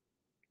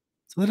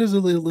 So that is a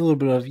little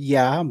bit of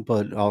yeah,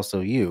 but also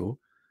you.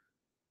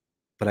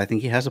 But I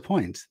think he has a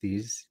point.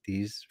 These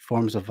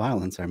forms of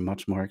violence are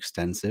much more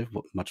extensive,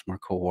 much more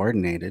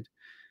coordinated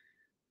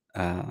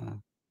uh,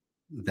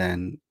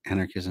 than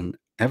anarchism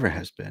ever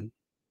has been.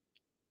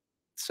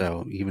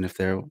 So even if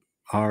there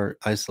are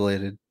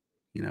isolated,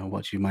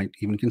 what you might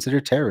even consider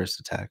terrorist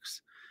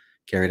attacks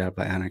carried out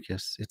by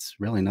anarchists, it's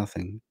really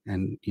nothing.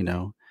 And in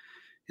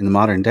the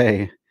modern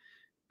day,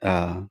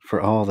 for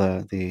all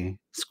the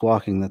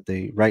squawking that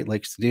the right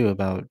likes to do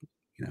about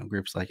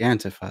groups like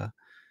Antifa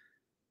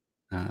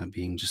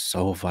being just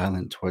so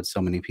violent towards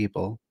so many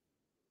people,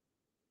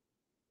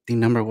 the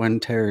number one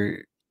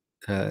terror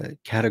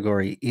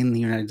category in the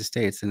United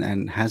States,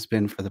 and has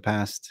been for the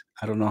past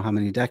I don't know how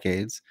many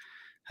decades,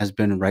 has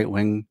been right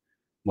wing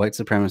white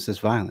supremacist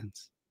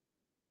violence.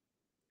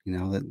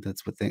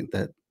 That's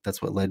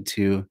what led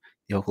to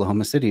the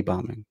Oklahoma City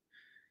bombing.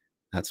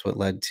 That's what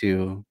led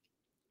to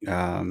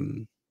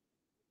um,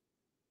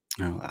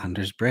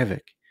 Anders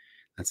Breivik.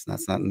 That's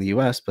not in the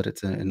U.S., but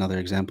it's another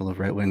example of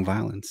right wing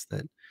violence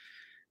that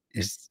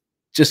is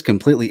just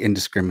completely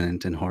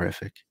indiscriminate and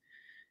horrific.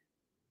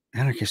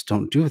 Anarchists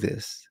don't do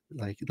this.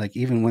 Like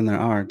even when there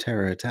are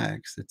terror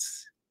attacks,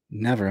 it's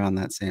never on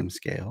that same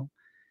scale,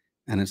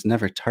 and it's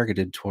never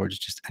targeted towards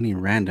just any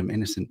random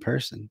innocent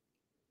person,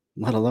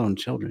 let alone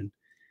children.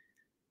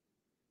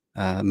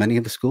 Many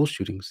of the school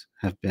shootings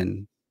have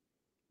been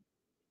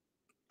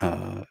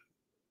uh,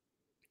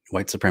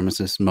 white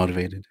supremacists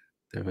motivated.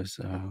 There was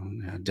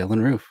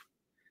Dylan Roof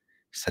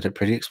said it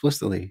pretty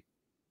explicitly,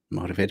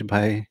 motivated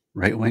by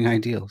right wing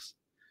ideals.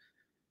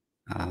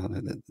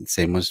 The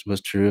same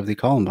was true of the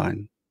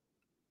Columbine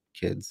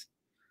kids.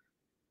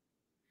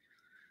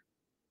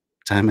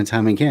 Time and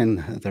time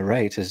again, the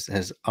right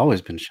has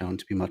always been shown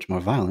to be much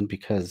more violent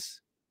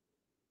because,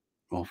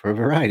 well, for a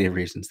variety of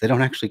reasons. They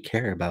don't actually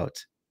care about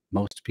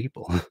most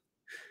people.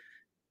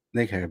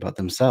 They care about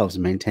themselves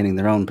and maintaining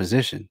their own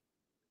position,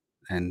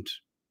 and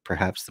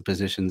perhaps the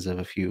positions of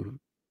a few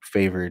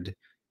favored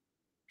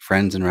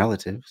friends and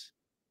relatives.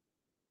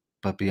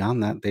 But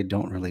beyond that, they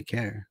don't really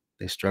care.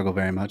 They struggle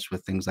very much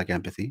with things like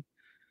empathy,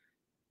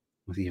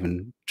 with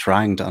even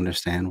trying to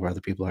understand where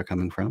other people are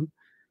coming from.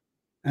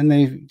 And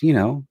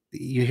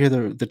you hear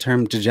the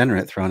term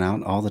degenerate thrown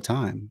out all the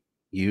time,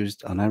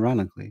 used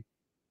unironically.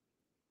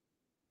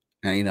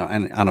 And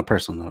on a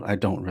personal note, I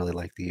don't really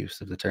like the use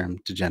of the term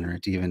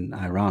degenerate, even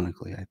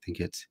ironically. I think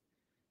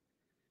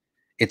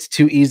it's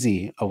too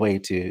easy a way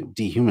to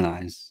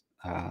dehumanize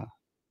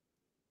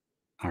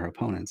our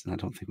opponents, and I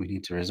don't think we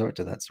need to resort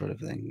to that sort of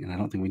thing. And I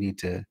don't think we need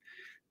to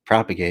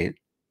propagate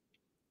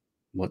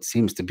what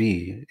seems to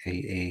be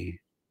a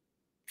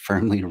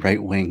firmly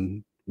right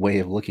wing way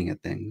of looking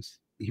at things,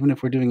 even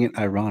if we're doing it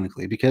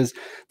ironically, because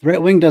the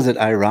right wing does it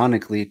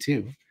ironically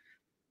too.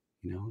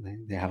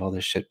 They have all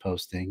this shit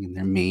posting and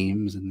their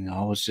memes, and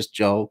it's just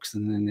jokes,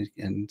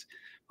 and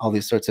all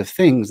these sorts of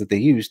things that they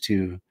use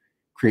to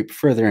creep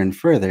further and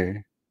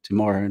further to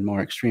more and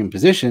more extreme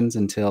positions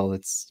until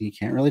you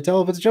can't really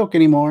tell if it's a joke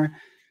anymore.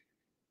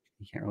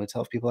 You can't really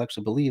tell if people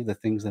actually believe the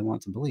things they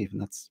want to believe,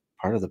 and that's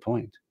part of the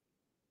point.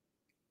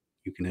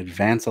 You can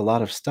advance a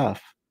lot of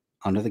stuff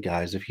under the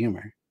guise of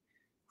humor,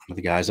 under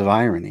the guise of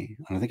irony,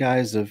 under the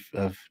guise of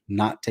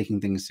not taking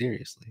things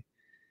seriously.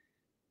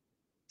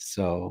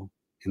 So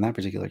in that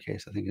particular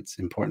case, I think it's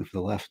important for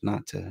the left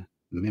not to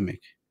mimic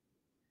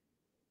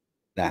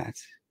that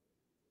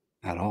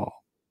at all.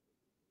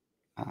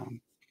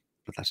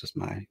 But that's just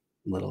my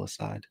little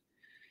aside.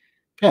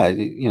 Yeah,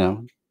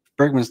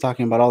 Bergman's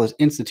talking about all this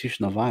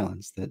institutional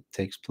violence that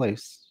takes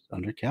place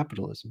under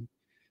capitalism.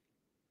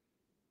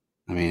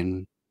 I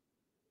mean,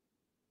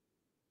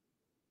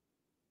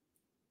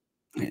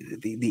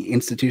 the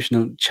institution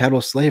of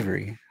chattel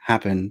slavery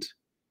happened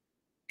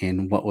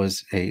in what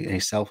was a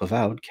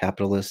self-avowed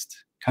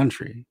capitalist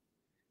country.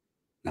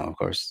 Now, of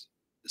course,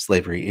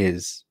 slavery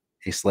is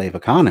a slave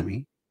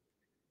economy,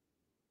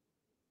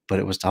 but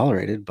it was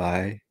tolerated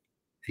by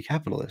a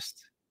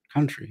capitalist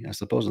country, a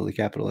supposedly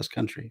capitalist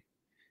country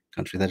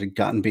that had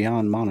gotten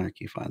beyond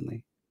monarchy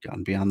finally,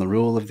 gotten beyond the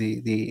rule of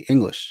the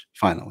English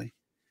finally.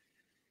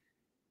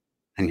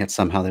 And yet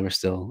somehow they were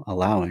still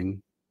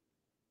allowing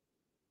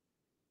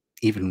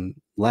even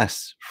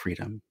less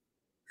freedom,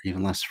 or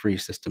even less free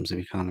systems of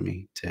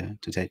economy to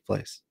take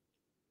place.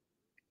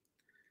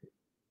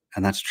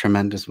 And that's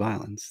tremendous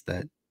violence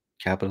that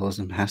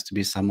capitalism has to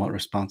be somewhat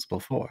responsible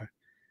for.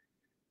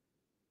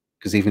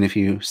 Because even if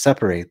you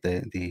separate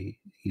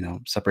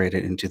separate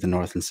it into the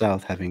North and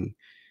South, having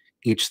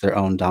each their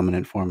own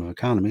dominant form of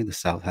economy, the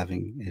South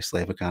having a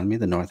slave economy,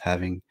 the North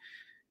having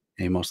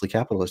a mostly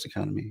capitalist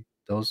economy,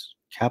 those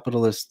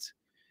capitalist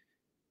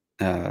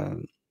uh,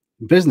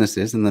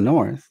 businesses in the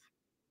North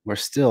were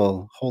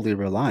still wholly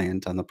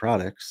reliant on the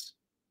products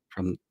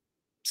from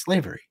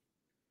slavery,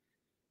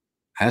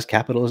 as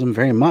capitalism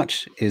very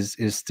much is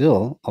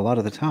still a lot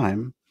of the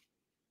time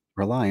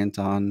reliant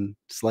on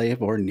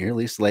slave or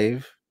nearly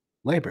slave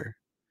labor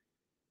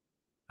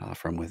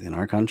from within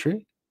our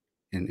country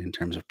in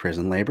terms of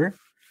prison labor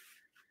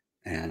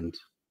and,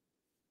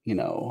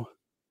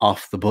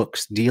 off the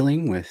books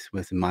dealing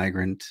with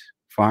migrant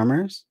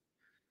farmers,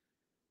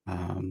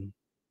 um,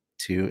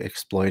 to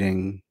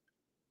exploiting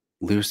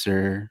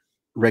looser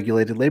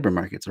regulated labor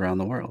markets around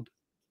the world.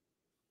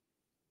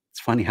 It's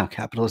funny how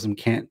capitalism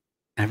can't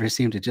ever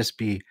seem to just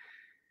be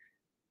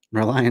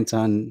reliant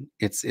on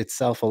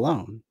itself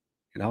alone.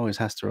 It always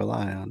has to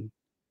rely on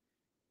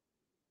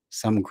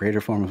some greater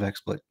form of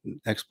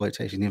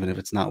exploitation, even if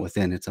it's not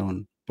within its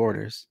own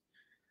borders.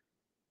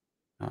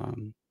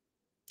 Um,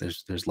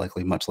 there's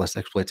likely much less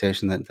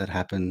exploitation that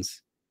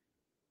happens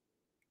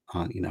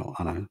on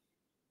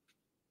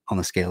on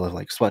the scale of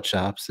like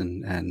sweatshops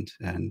and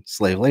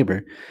slave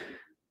labor.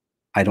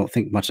 I don't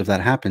think much of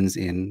that happens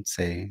in,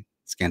 say,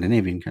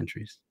 Scandinavian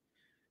countries,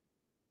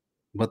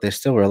 but they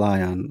still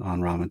rely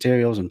on raw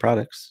materials and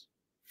products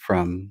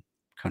from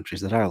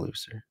countries that are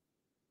looser.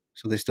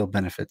 So they still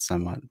benefit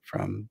somewhat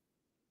from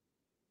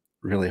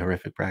really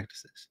horrific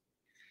practices.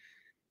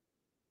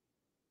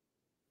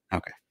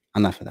 Okay,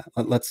 enough of that.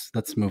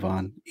 Let's move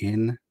on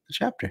in the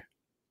chapter.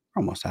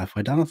 We're almost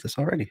halfway done with this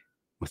already.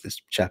 With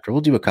this chapter,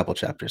 we'll do a couple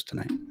chapters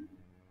tonight.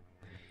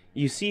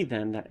 You see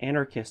then that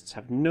anarchists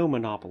have no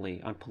monopoly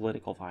on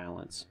political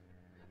violence.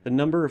 The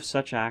number of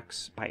such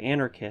acts by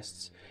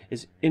anarchists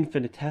is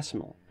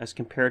infinitesimal as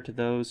compared to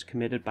those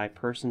committed by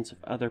persons of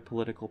other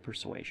political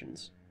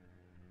persuasions.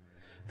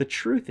 The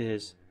truth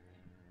is,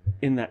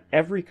 in that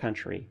every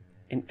country,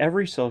 in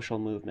every social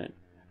movement,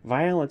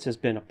 violence has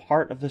been a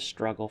part of the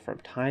struggle from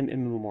time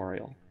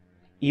immemorial.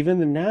 Even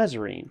the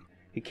Nazarene,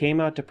 who came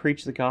out to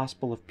preach the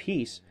gospel of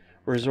peace,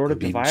 resorted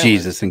to violence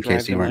Jesus, in to drive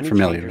case you the weren't money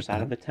familiar changers with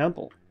out of that. the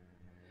temple.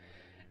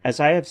 As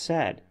I have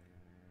said,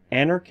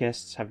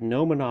 anarchists have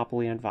no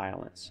monopoly on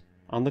violence.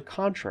 On the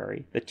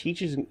contrary, the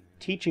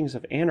teachings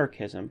of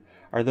anarchism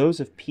are those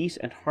of peace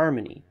and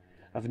harmony,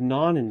 of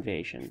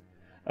non-invasion,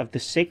 of the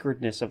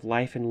sacredness of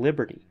life and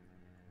liberty.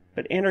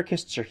 But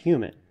anarchists are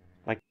human.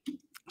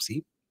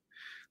 See,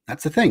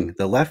 that's the thing.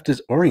 The left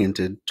is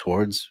oriented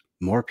towards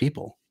more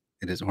people.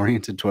 It is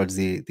oriented towards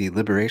the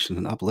liberation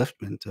and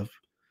upliftment of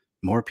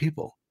more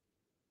people.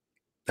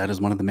 That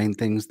is one of the main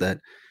things that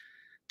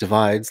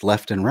divides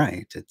left and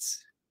right.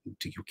 It's,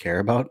 do you care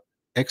about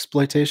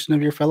exploitation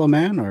of your fellow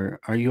man, or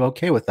are you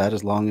okay with that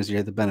as long as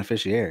you're the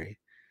beneficiary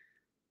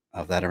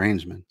of that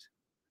arrangement?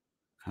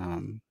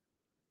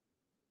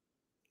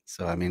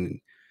 So, I mean,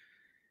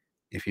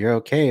 if you're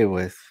okay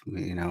with,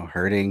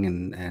 hurting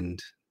and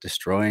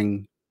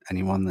destroying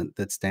anyone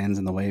that stands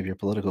in the way of your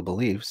political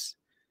beliefs,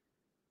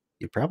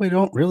 you probably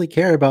don't really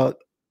care about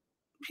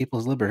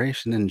people's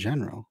liberation in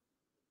general.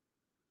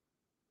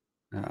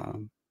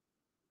 Um,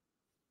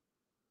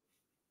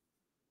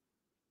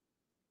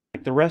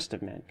 Like the rest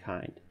of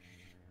mankind,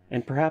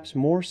 and perhaps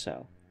more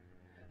so.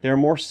 They are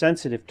more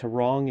sensitive to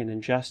wrong and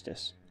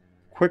injustice,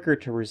 quicker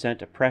to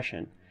resent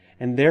oppression,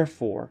 and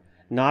therefore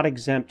not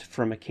exempt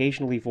from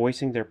occasionally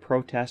voicing their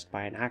protest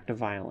by an act of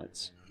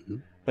violence.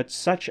 Mhm. But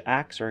such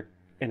acts are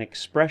an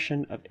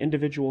expression of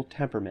individual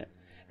temperament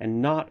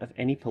and not of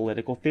any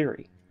political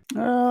theory.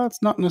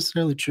 it's not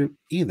necessarily true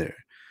either.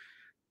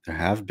 There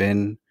have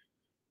been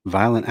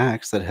violent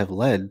acts that have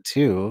led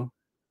to,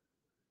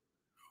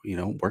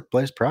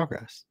 workplace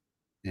progress.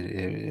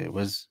 It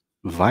was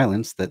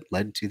violence that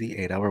led to the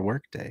 8-hour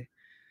workday.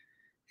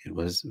 It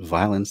was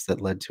violence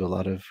that led to a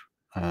lot of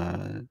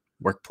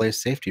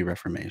workplace safety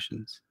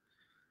reformations.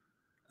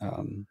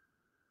 Um,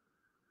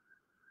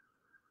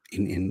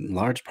 in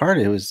large part,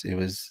 it was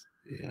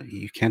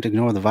you can't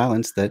ignore the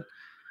violence that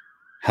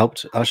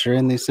helped usher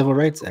in the civil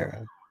rights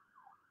era,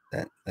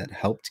 that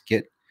helped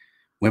get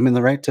women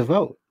the right to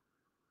vote.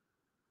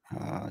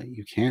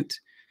 You can't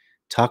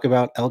talk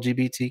about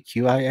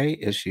LGBTQIA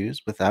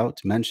issues without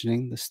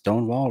mentioning the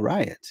Stonewall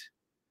riot.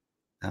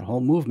 That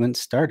whole movement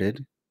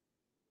started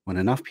when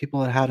enough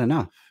people had had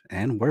enough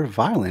and were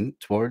violent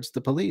towards the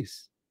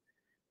police,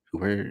 who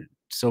were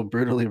so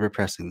brutally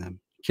repressing them,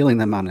 killing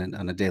them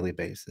on a daily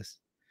basis.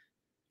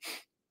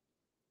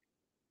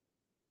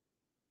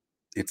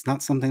 It's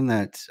not something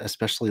that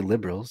especially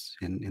liberals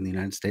in the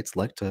United States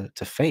like to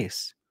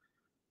face,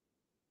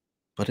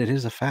 but it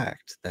is a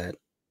fact that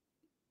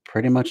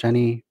pretty much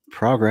any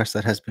progress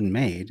that has been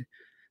made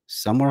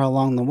somewhere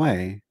along the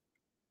way,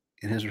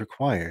 it has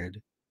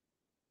required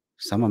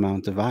some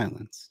amount of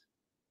violence.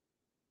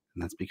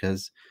 And that's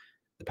because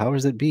the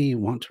powers that be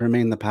want to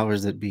remain the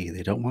powers that be.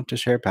 They don't want to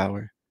share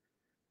power.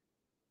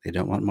 They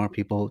don't want more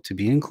people to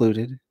be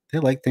included. They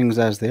like things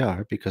as they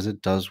are because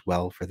it does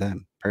well for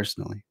them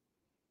personally.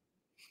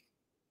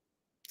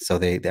 So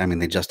I mean,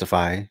 they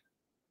justify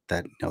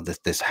that,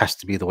 this has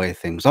to be the way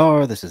things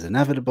are. This is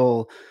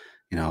inevitable.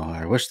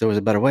 I wish there was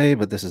a better way,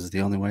 but this is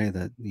the only way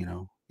that,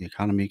 the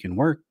economy can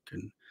work.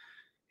 And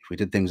if we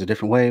did things a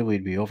different way,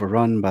 we'd be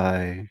overrun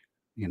by,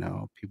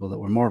 people that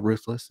were more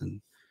ruthless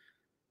and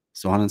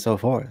so on and so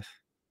forth.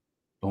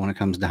 But when it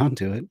comes down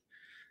to it,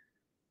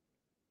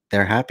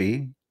 they're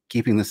happy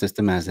keeping the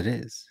system as it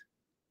is.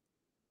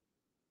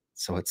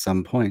 So at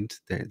some point,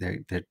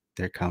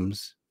 there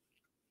comes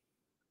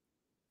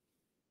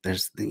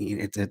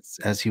it's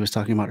as he was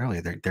talking about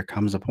earlier. There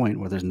comes a point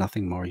where there's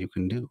nothing more you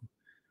can do.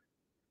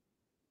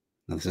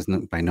 Now, this is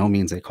by no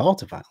means a call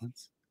to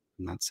violence.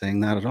 I'm not saying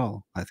that at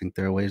all. I think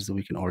there are ways that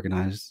we can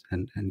organize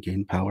and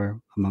gain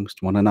power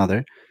amongst one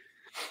another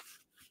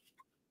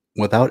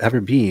without ever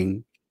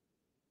being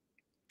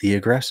the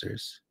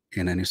aggressors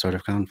in any sort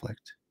of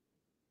conflict.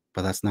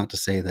 But that's not to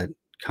say that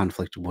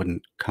conflict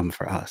wouldn't come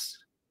for us.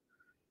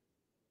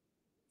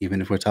 Even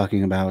if we're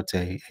talking about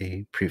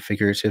a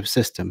prefigurative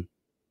system,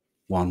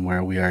 one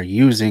where we are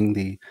using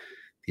the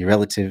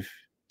relative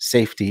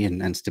safety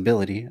and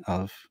stability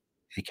of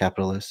a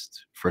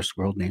capitalist first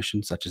world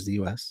nation such as the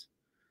US,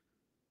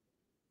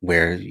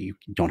 where you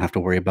don't have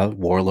to worry about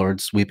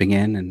warlords sweeping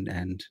in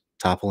and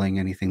toppling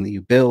anything that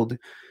you build.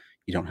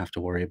 You don't have to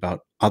worry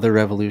about other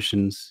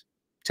revolutions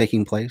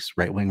taking place,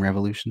 right wing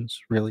revolutions,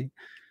 really.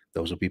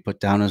 Those will be put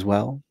down as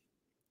well.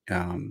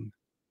 Um,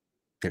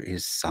 there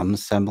is some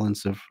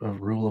semblance of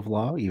rule of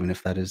law, even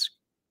if that is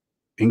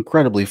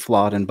incredibly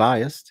flawed and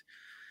biased.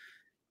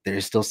 There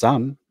is still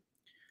some.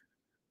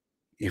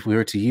 If we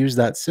were to use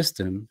that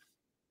system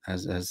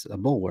as a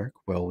bulwark,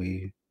 where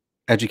we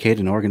educate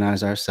and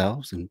organize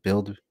ourselves and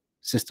build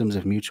systems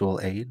of mutual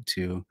aid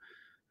to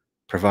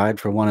provide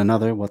for one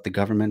another what the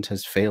government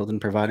has failed in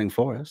providing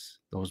for us,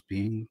 those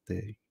being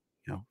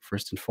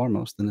first and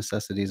foremost, the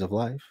necessities of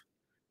life,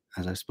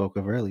 as I spoke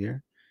of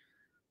earlier.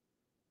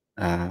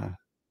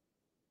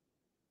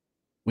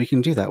 We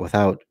can do that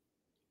without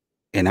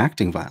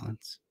enacting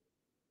violence.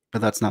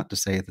 But that's not to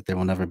say that there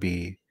will never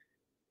be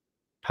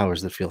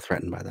powers that feel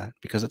threatened by that,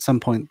 because at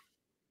some point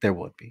there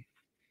would be.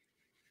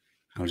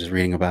 I was just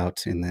reading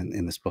about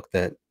in this book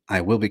that I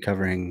will be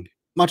covering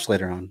much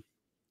later on,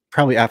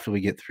 probably after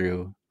we get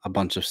through a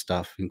bunch of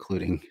stuff,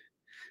 including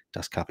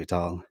Das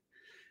Kapital.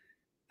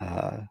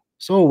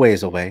 So a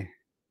ways away.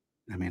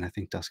 I mean, I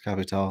think Das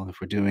Kapital,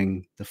 if we're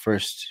doing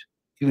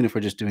even if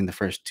we're just doing the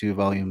first 2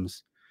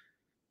 volumes,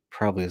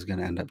 probably is going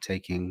to end up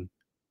taking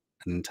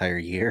an entire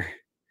year.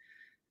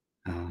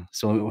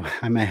 So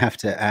I may have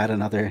to add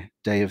another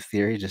day of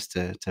theory just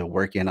to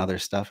work in other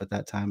stuff at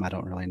that time. I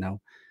don't really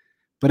know.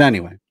 But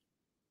anyway,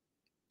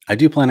 I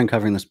do plan on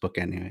covering this book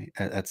anyway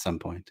at some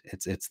point.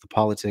 It's the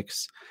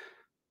politics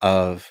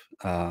of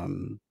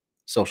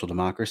social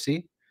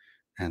democracy,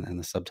 and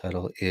the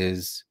subtitle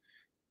is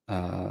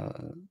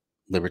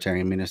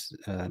libertarian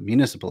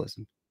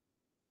municipalism.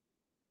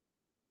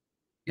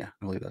 Yeah,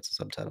 I believe that's the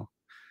subtitle.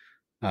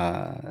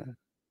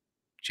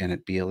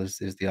 Janet Beale is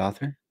the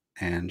author,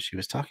 and she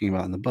was talking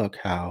about in the book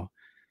how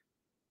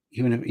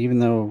even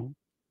though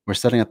we're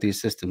setting up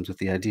these systems with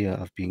the idea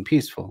of being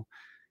peaceful,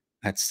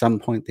 at some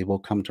point they will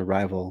come to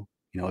rival.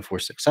 If we're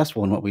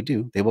successful in what we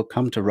do, they will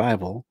come to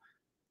rival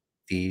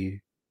the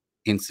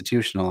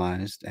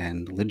institutionalized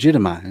and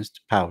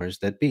legitimized powers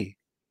that be.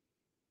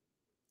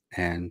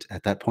 And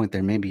at that point,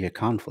 there may be a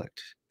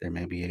conflict. There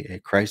may be a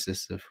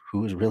crisis of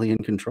who is really in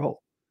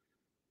control.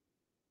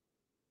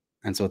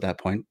 And so at that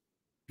point,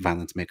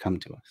 violence may come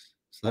to us.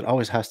 So that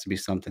always has to be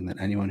something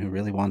that anyone who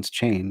really wants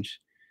change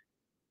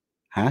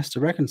has to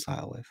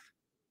reconcile with.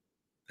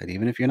 That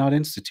even if you're not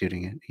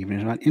instituting it, even if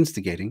you're not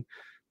instigating,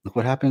 look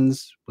what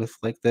happens with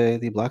like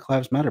the Black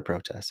Lives Matter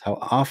protests, how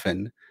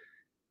often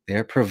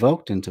they're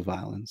provoked into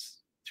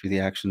violence through the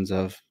actions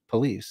of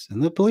police.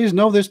 And the police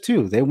know this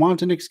too. They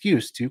want an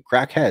excuse to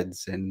crack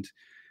heads and,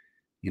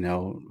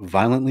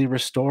 violently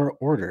restore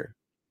order.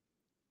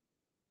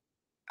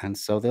 And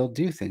so they'll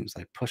do things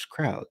like push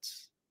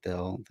crowds.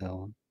 They'll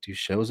do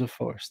shows of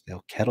force.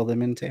 They'll kettle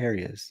them into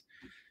areas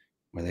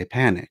where they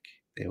panic.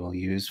 They will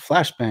use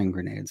flashbang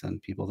grenades on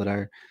people that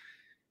are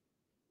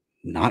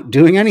not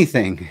doing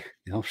anything.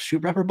 They'll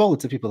shoot rubber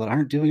bullets at people that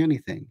aren't doing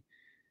anything.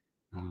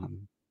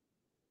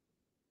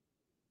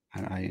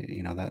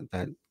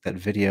 That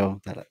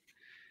video that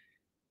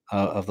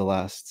of the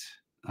last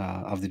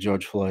of the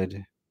George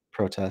Floyd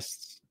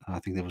protests. I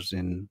think it was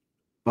in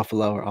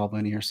Buffalo or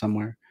Albany or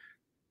somewhere,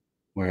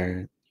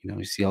 where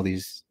you see all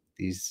these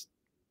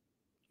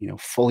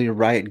fully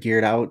riot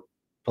geared out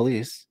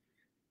police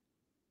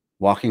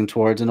walking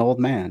towards an old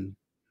man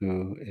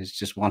who is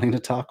just wanting to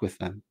talk with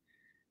them,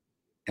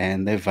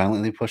 and they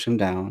violently push him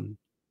down.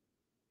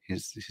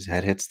 His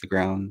head hits the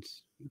ground,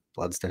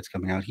 blood starts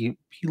coming out. He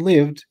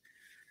lived,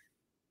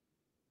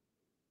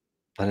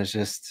 but it's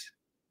just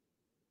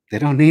they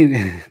don't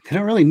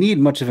really need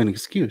much of an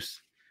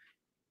excuse.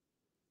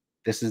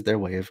 This is their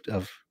way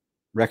of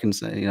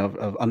reconciling,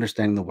 of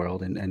understanding the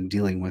world and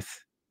dealing with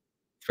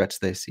threats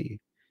they see.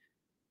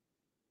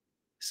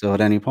 So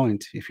at any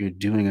point, if you're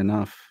doing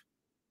enough,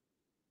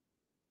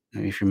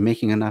 if you're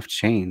making enough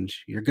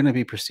change, you're going to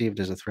be perceived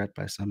as a threat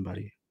by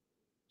somebody.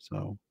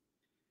 So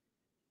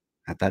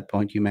at that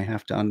point, you may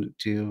have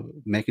to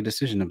make a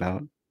decision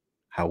about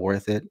how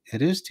worth it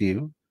is to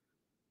you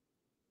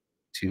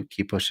to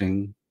keep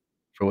pushing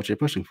for what you're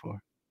pushing for.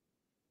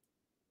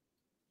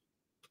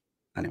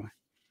 Anyway,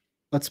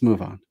 let's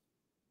move on.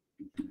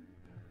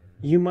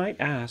 You might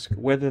ask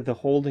whether the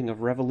holding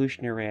of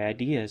revolutionary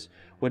ideas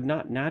would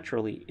not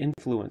naturally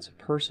influence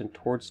a person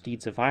towards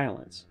deeds of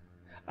violence.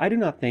 I do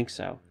not think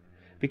so,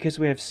 because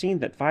we have seen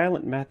that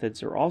violent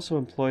methods are also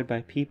employed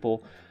by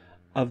people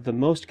of the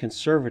most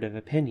conservative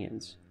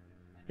opinions.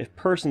 If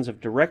persons of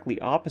directly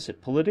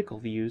opposite political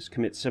views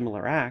commit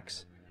similar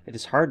acts, it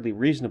is hardly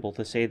reasonable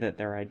to say that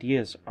their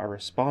ideas are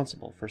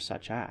responsible for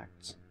such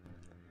acts.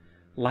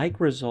 Like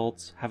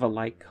results have a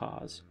like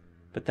cause,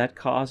 but that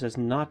cause is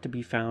not to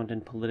be found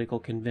in political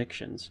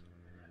convictions,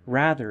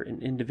 rather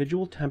in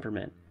individual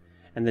temperament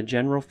and the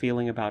general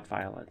feeling about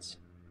violence.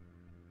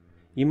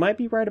 You might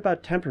be right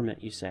about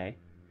temperament, you say.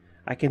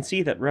 I can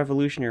see that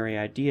revolutionary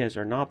ideas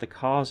are not the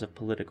cause of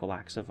political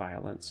acts of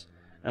violence,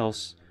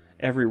 else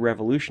every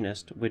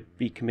revolutionist would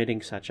be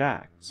committing such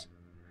acts.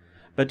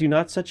 But do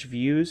not such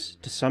views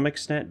to some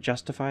extent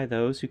justify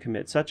those who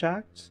commit such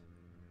acts?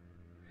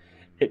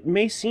 It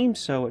may seem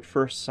so at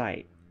first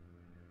sight,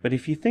 but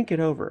if you think it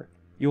over,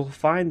 you will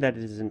find that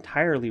it is an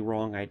entirely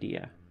wrong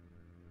idea.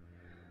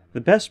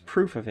 The best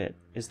proof of it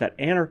is that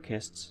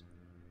anarchists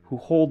who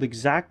hold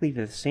exactly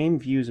the same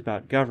views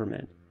about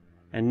government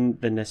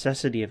and the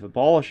necessity of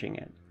abolishing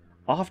it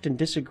often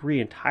disagree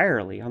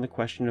entirely on the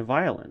question of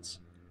violence.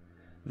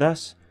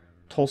 Thus,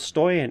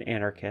 Tolstoyan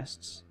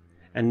anarchists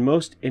and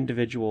most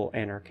individual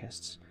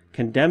anarchists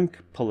condemn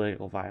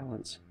political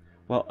violence,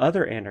 while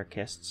other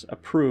anarchists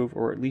approve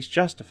or at least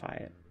justify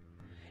it.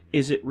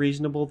 Is it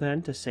reasonable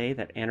then to say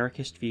that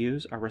anarchist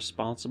views are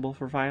responsible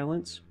for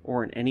violence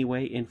or in any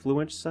way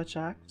influence such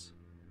acts?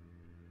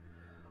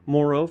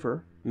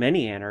 Moreover,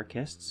 many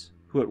anarchists,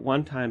 who at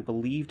one time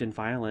believed in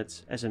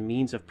violence as a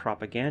means of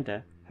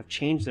propaganda, have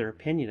changed their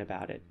opinion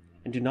about it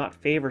and do not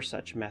favor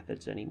such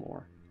methods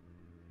anymore.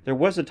 There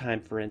was a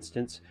time, for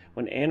instance,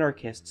 when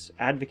anarchists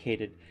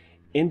advocated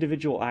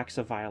individual acts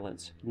of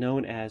violence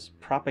known as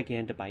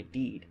propaganda by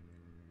deed.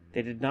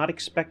 They did not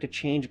expect to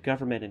change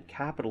government and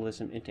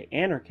capitalism into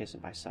anarchism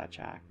by such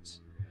acts,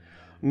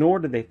 nor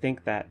did they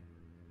think that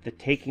the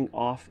taking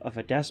off of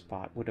a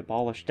despot would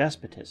abolish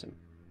despotism.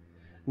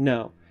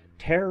 No,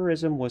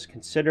 terrorism was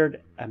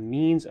considered a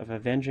means of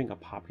avenging a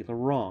popular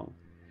wrong,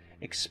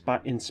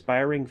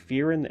 inspiring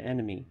fear in the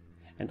enemy,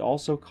 and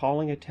also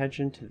calling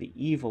attention to the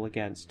evil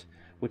against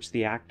which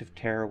the act of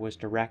terror was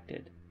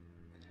directed.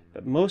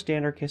 But most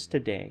anarchists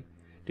today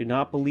do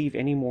not believe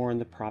any more in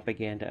the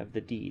propaganda of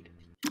the deed.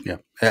 Yeah,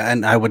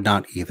 and I would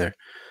not either.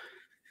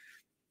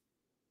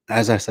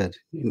 As I said,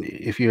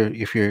 if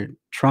you're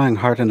trying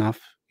hard enough,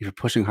 if you're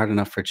pushing hard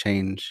enough for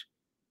change,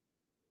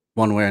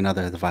 one way or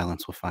another, the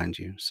violence will find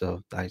you.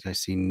 So I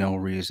see no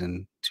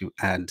reason to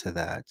add to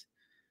that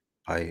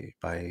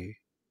by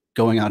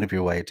going out of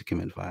your way to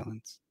commit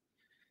violence.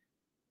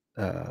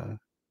 Uh,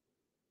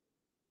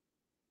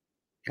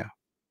 yeah,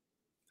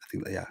 I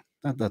think that, yeah,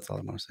 that's all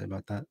I want to say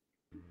about that.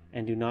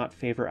 And do not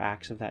favor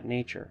acts of that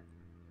nature.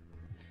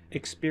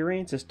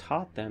 Experience has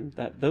taught them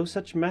that though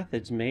such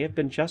methods may have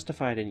been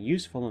justified and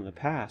useful in the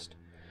past,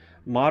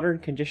 modern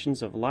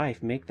conditions of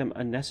life make them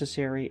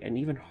unnecessary and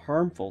even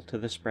harmful to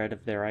the spread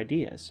of their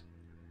ideas.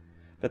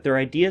 But their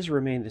ideas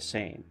remain the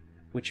same,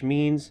 which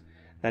means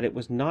that it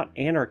was not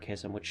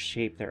anarchism which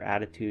shaped their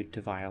attitude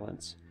to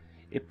violence.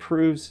 It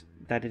proves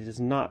that it is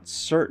not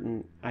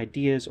certain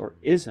ideas or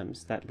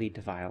isms that lead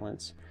to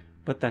violence,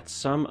 but that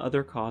some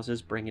other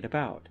causes bring it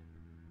about.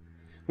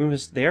 We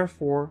must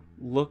therefore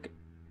look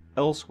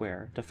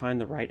elsewhere to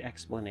find the right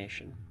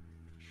explanation.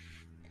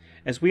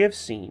 As we have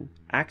seen,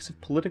 acts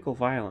of political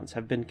violence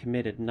have been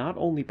committed not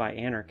only by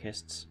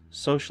anarchists,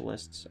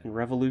 socialists, and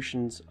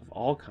revolutions of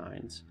all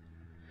kinds,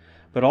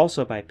 but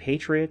also by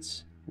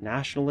patriots,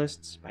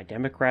 nationalists, by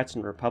Democrats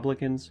and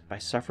Republicans, by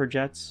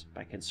suffragettes,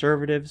 by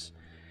conservatives,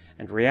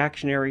 and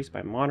reactionaries,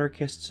 by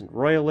monarchists and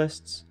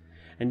royalists,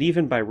 and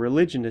even by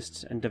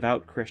religionists and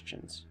devout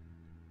Christians.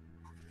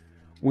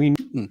 We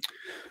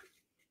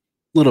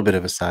Little bit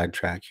of a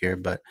sidetrack here,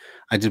 but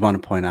I did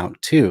want to point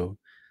out too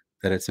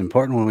that it's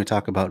important when we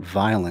talk about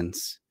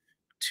violence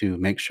to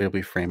make sure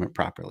we frame it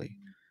properly.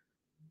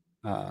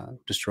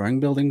 Destroying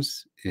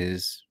buildings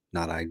is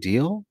not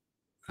ideal.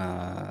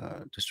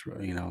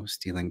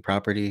 Stealing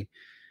property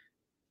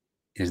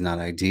is not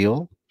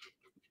ideal,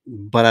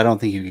 but I don't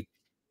think you could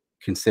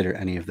consider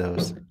any of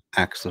those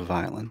acts of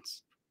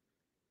violence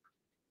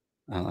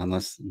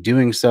unless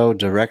doing so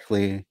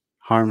directly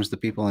harms the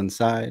people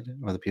inside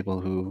or the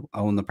people who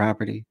own the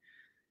property.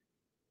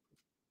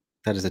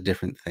 That is a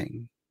different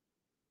thing.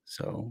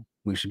 So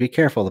we should be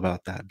careful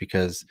about that,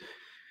 because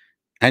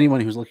anyone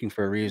who's looking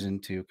for a reason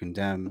to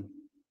condemn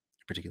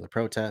a particular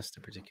protest,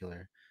 a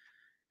particular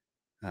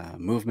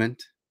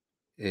movement,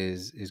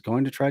 is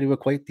going to try to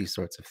equate these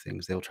sorts of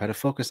things. They'll try to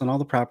focus on all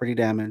the property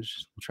damage.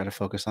 They'll try to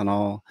focus on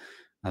all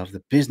of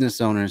the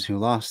business owners who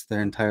lost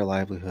their entire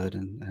livelihood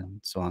and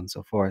so on and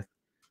so forth.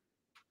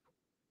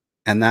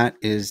 And that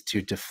is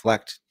to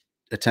deflect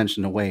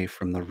attention away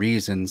from the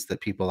reasons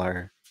that people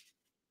are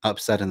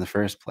upset in the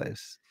first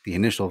place. The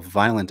initial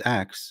violent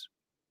acts,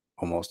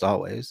 almost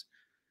always,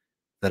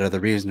 that are the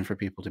reason for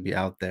people to be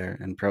out there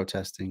and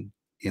protesting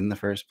in the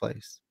first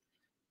place.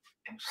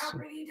 And So-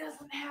 property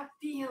doesn't have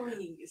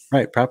feelings.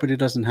 Right. Property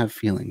doesn't have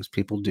feelings.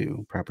 People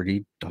do.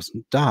 Property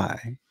doesn't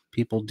die.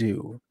 People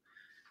do.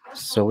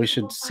 That's So what we people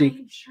should buy seek,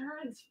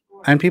 insurance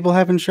for. and people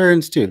have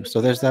insurance too. And if So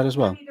you there's that have as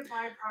well. money to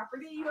buy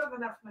property, you have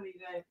enough money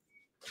to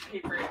pay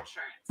for insurance.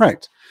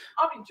 Right.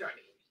 I'll be joining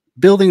you.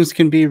 Buildings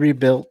can be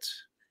rebuilt.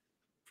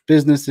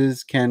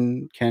 Businesses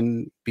can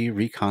be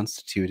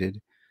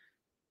reconstituted.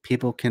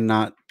 People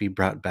cannot be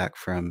brought back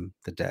from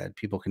the dead.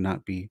 People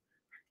cannot be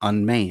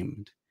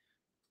unmaimed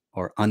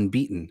or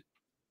unbeaten.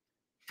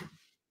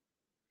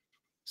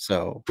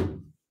 So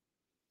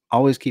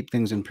always keep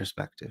things in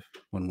perspective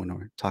when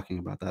we're talking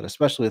about that,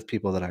 especially with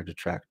people that are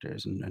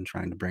detractors and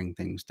trying to bring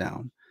things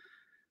down.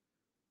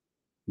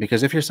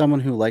 Because if you're someone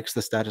who likes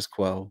the status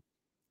quo,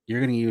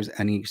 you're going to use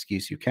any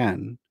excuse you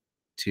can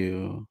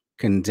to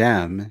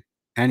condemn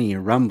any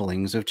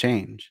rumblings of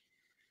change.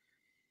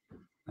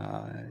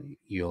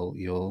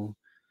 You'll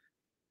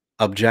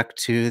object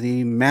to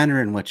the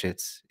manner in which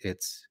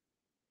it's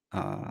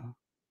uh,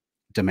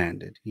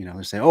 demanded. You know,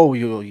 they say, "Oh,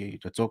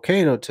 it's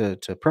okay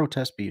to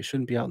protest, but you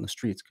shouldn't be out in the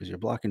streets because you're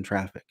blocking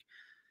traffic."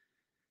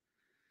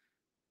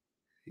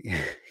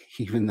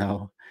 Even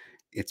though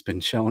it's been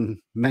shown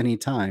many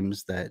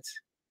times that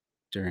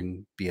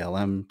during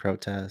BLM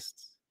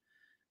protests,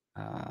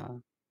 uh,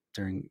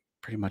 during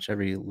pretty much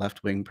every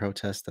left-wing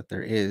protest that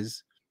there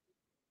is,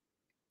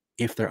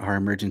 if there are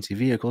emergency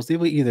vehicles, they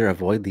will either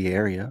avoid the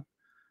area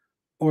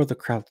or the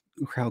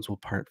crowds will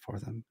part for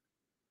them.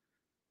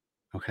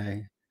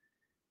 Okay.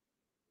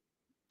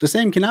 The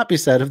same cannot be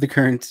said of the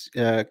current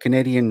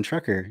Canadian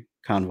trucker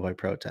convoy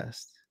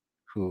protest,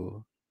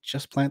 who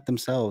just plant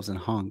themselves and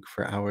honk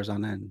for hours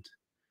on end,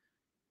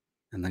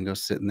 and then go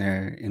sit in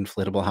their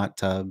inflatable hot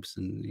tubs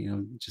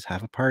and just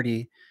have a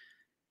party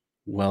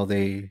while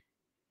they.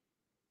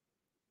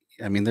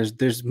 I mean,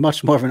 there's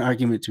much more of an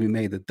argument to be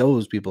made that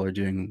those people are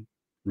doing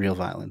real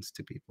violence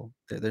to people.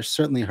 They're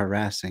certainly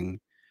harassing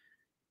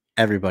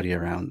everybody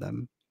around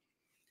them.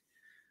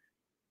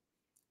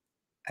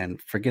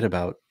 And forget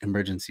about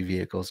emergency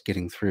vehicles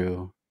getting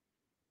through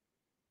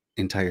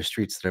entire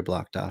streets that are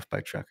blocked off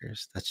by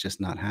truckers. That's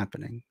just not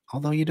happening.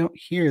 Although you don't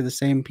hear the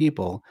same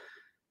people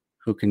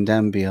who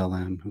condemn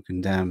BLM, who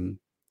condemn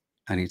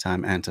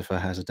anytime Antifa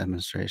has a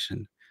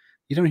demonstration.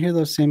 You don't hear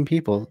those same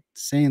people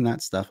saying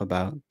that stuff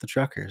about the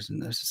truckers. And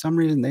there's some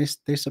reason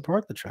they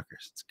support the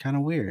truckers. It's kind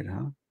of weird,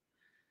 huh?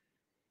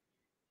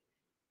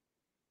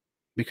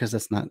 Because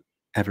that's not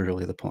ever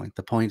really the point.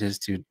 The point is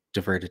to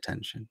divert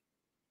attention.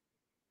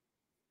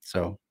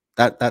 So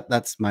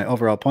that's my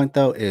overall point,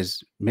 though,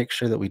 is make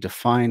sure that we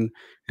define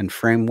and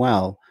frame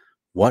well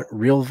what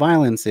real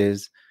violence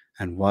is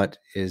and what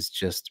is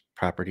just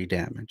property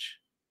damage,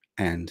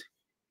 and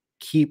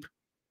keep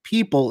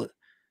people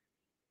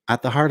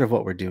at the heart of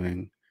what we're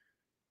doing.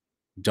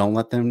 Don't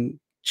let them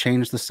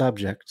change the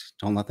subject.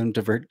 Don't let them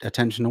divert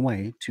attention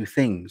away to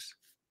things.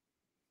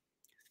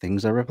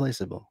 Things are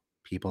replaceable.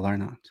 People are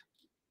not.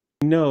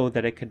 Know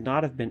that it could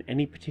not have been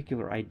any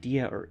particular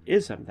idea or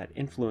ism that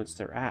influenced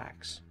their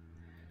acts,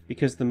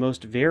 because the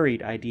most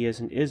varied ideas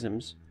and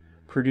isms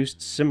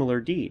produced similar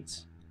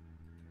deeds.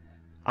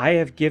 I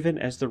have given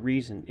as the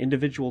reason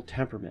individual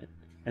temperament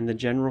and the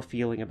general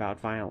feeling about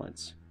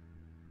violence.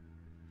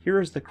 Here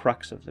is the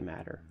crux of the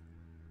matter.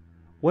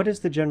 What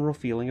is the general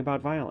feeling about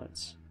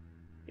violence?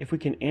 If we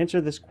can answer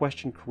this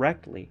question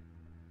correctly,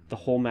 the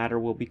whole matter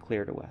will be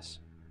clear to us.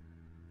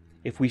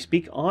 If we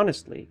speak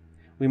honestly,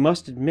 we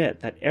must admit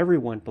that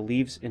everyone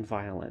believes in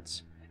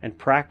violence and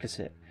practice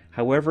it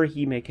however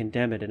he may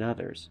condemn it in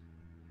others.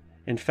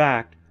 In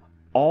fact,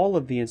 all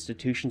of the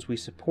institutions we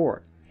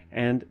support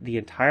and the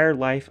entire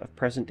life of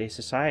present-day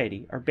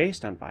society are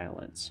based on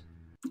violence.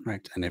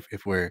 Right. And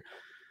if we're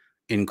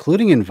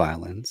including in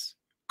violence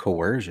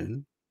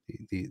coercion,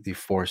 the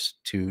force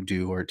to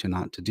do or to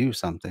not to do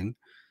something,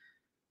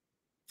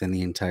 then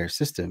the entire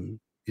system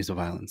is a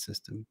violent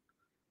system.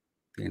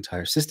 The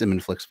entire system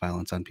inflicts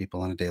violence on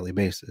people on a daily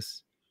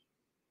basis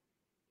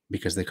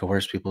because they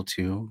coerce people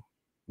to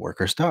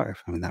work or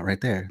starve. I mean, that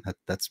right there,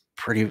 that's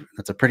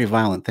a pretty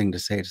violent thing to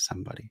say to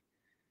somebody.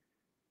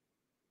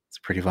 It's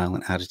a pretty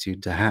violent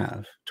attitude to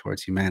have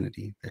towards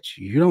humanity, that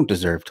you don't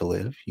deserve to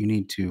live. You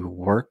need to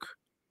work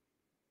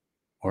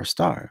or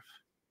starve.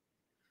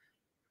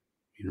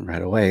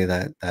 Right away,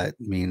 that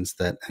means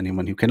that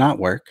anyone who cannot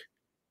work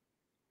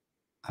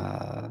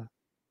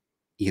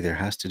either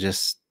has to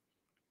just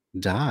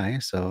die.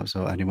 So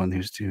anyone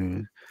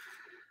who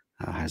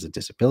has a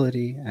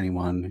disability,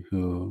 anyone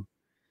who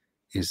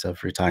is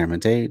of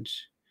retirement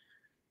age,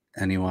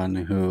 anyone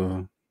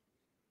who,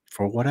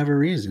 for whatever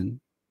reason,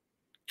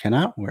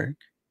 cannot work,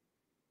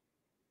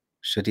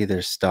 should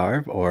either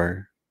starve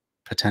or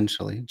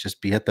potentially just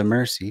be at the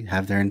mercy,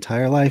 have their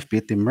entire life be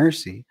at the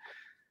mercy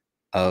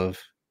of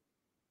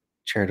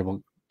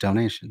charitable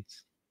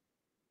donations,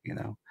 you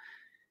know.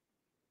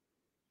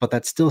 But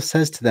that still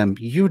says to them,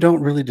 you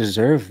don't really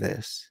deserve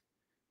this.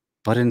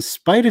 But in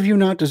spite of you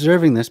not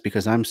deserving this,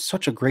 because I'm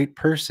such a great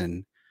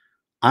person,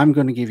 I'm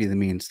going to give you the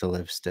means to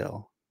live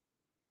still.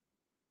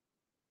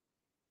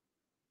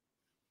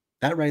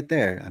 that right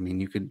there, I mean,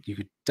 you could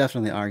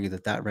definitely argue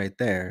that that right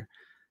there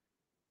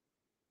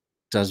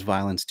does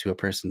violence to a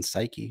person's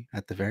psyche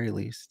at the very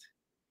least.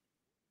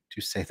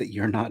 To say that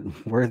you're not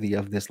worthy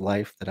of this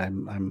life that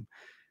I'm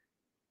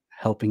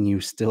helping you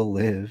still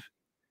live.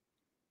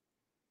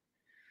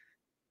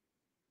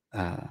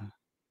 Uh,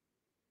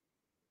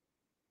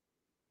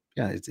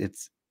 yeah,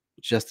 it's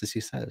just as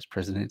he says,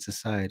 president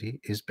society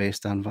is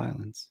based on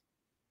violence.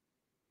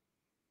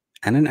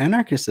 And an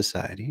anarchist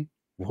society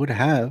would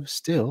have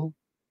still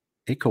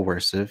a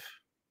coercive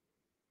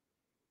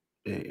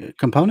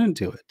component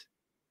to it.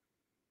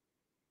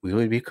 We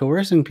would be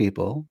coercing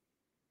people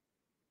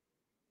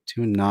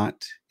to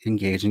not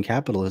engage in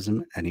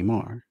capitalism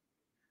anymore.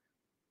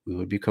 We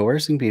would be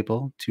coercing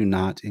people to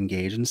not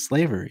engage in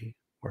slavery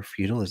or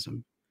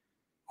feudalism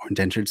or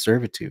indentured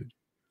servitude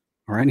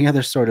or any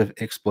other sort of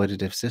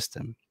exploitative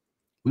system.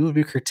 We would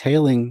be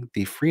curtailing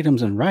the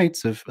freedoms and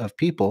rights of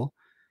people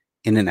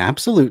in an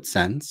absolute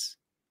sense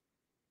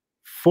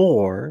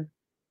for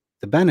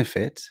the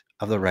benefit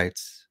of the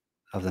rights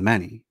of the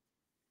many,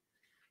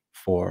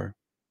 for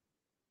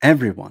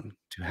everyone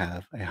to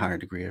have a higher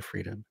degree of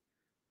freedom,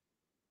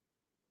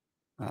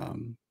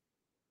 um,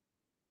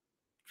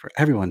 for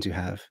everyone to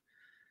have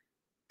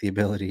the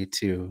ability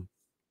to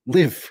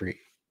live free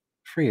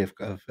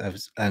of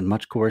as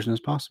much coercion as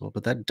possible.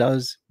 But that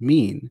does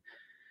mean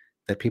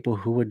that people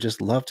who would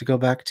just love to go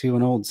back to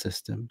an old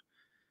system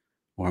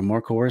or a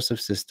more coercive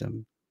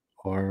system,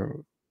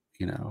 or,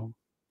 you know,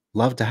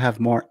 love to have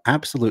more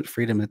absolute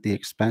freedom at the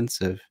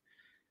expense of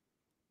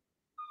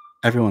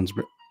everyone's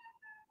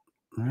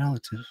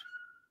relative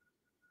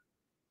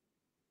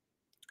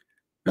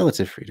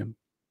relative freedom,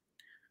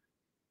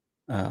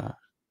 uh,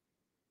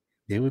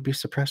 they would be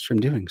suppressed from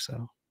doing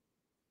so.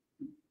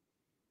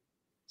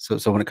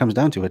 So when it comes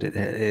down to it,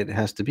 it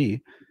has to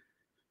be,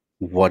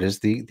 what is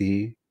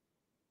the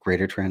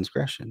greater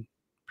transgression?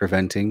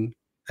 Preventing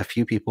a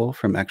few people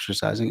from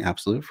exercising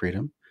absolute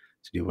freedom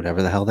to do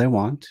whatever the hell they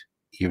want,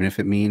 even if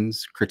it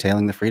means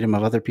curtailing the freedom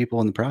of other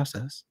people in the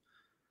process?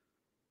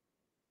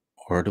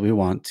 Or do we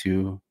want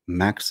to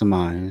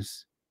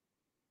maximize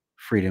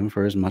freedom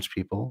for as much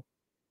people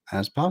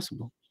as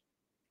possible?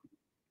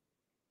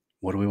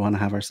 What do we want to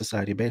have our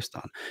society based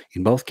on?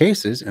 In both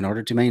cases, in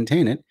order to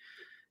maintain it,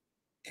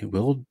 it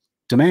will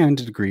demand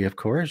a degree of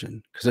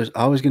coercion, because there's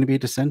always going to be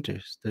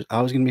dissenters. There's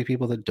always going to be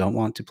people that don't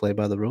want to play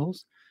by the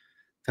rules.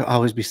 There'll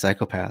always be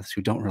psychopaths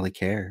who don't really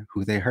care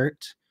who they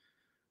hurt,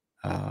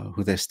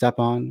 who they step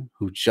on,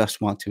 who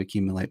just want to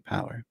accumulate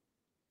power.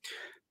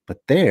 But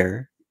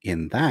there,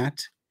 in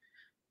that,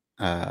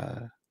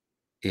 uh,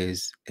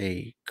 is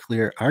a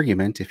clear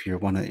argument. If you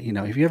want to,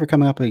 if you ever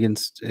come up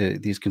against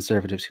these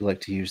conservatives who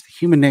like to use the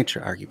human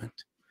nature argument,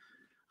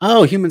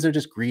 oh, humans are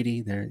just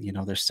greedy. They're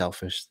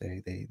selfish.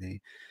 They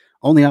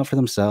only out for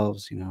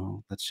themselves.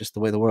 That's just the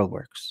way the world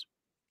works.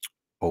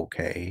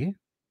 Okay,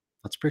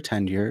 let's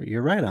pretend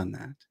you're right on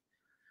that.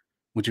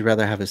 Would you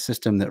rather have a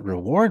system that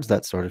rewards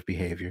that sort of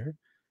behavior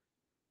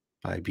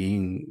by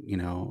being,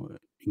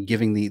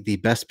 giving the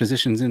best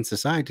positions in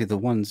society, the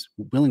ones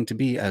willing to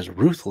be as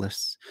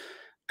ruthless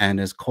and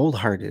as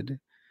cold-hearted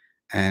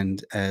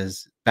and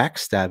as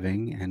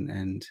backstabbing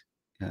and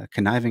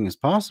conniving as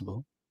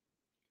possible?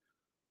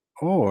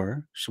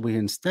 Or should we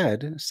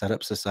instead set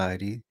up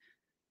society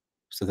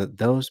so that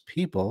those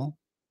people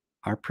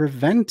are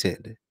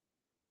prevented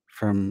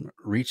from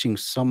reaching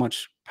so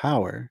much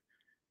power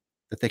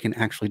that they can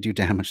actually do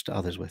damage to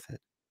others with it?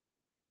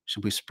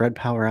 Should we spread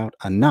power out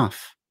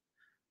enough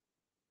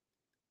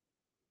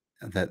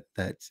that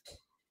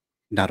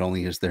not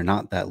only is there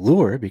not that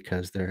lure,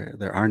 because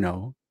there are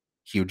no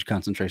huge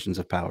concentrations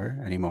of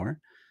power anymore,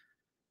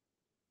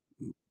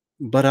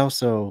 but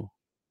also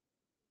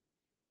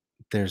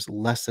there's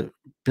less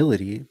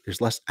ability,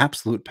 there's less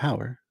absolute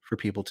power for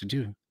people to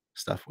do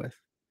stuff with.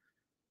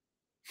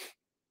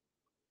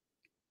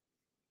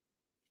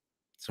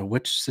 So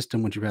which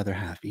system would you rather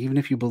have? Even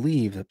if you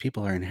believe that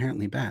people are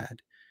inherently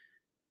bad,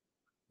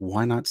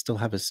 why not still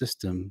have a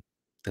system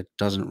that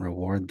doesn't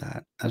reward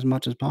that as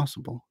much as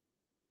possible?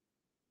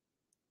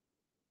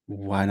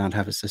 Why not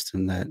have a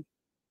system that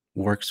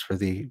works for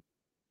the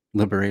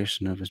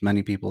liberation of as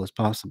many people as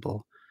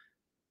possible,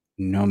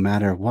 no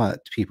matter what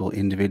people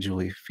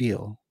individually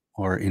feel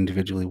or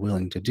individually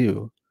willing to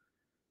do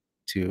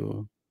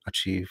to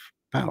achieve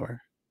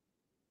power?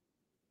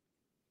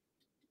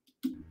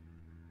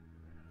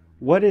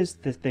 What is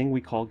the thing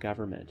we call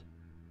government?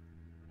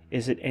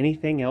 Is it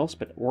anything else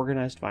but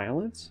organized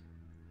violence?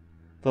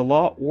 The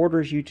law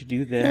orders you to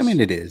do I this mean,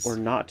 it is. or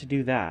not to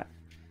do that,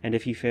 and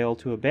if you fail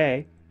to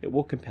obey, it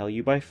will compel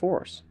you by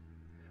force.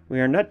 We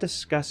are not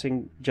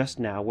discussing just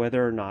now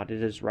whether or not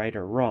it is right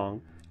or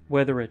wrong,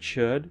 whether it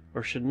should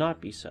or should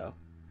not be so.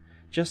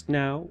 Just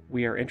now,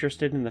 we are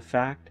interested in the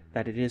fact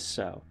that it is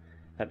so,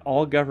 that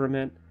all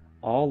government,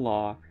 all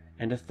law,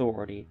 and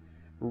authority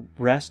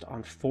rest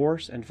on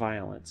force and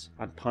violence,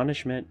 on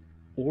punishment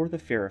or the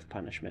fear of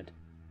punishment.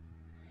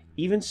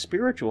 Even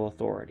spiritual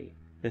authority,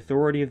 the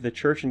authority of the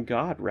Church and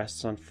God,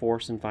 rests on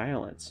force and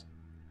violence.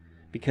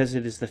 because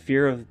it is the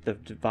fear of the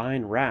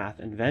divine wrath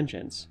and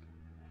vengeance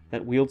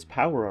that wields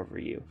power over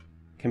you,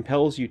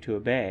 compels you to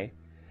obey,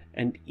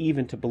 and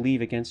even to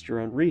believe against your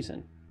own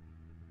reason.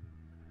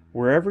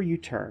 Wherever you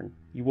turn,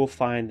 you will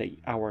find that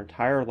our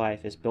entire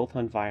life is built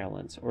on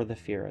violence or the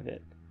fear of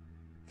it.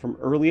 From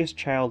earliest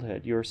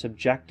childhood, you are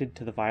subjected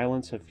to the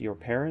violence of your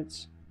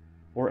parents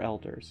or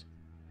elders.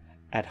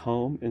 At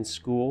home, in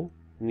school,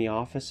 in the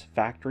office,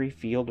 factory,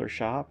 field, or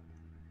shop,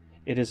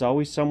 it is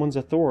always someone's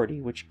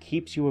authority which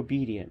keeps you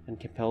obedient and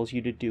compels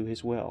you to do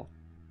his will.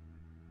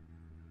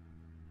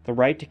 The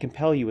right to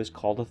compel you is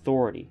called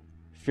authority.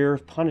 Fear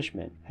of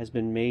punishment has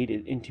been made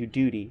into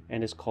duty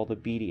and is called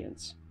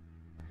obedience.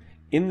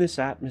 In this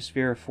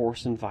atmosphere of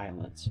force and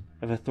violence,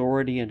 of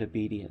authority and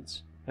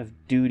obedience,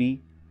 of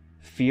duty,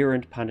 fear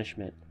and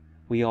punishment,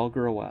 we all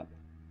grow up.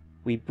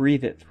 We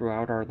breathe it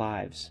throughout our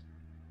lives.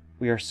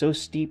 We are so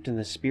steeped in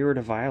the spirit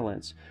of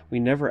violence, we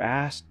never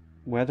ask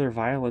whether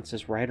violence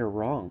is right or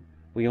wrong.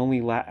 We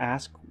only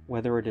ask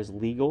whether it is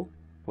legal,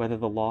 whether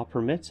the law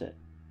permits it.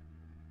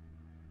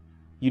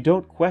 You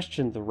don't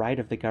question the right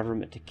of the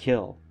government to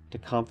kill, to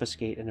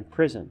confiscate, and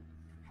imprison.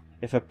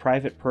 If a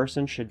private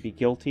person should be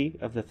guilty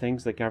of the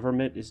things the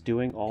government is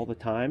doing all the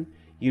time,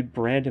 you'd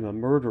brand him a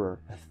murderer,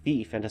 a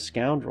thief, and a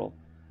scoundrel.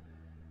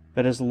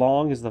 But as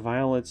long as the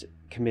violence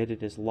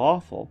committed is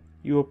lawful,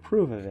 you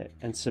approve of it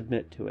and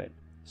submit to it.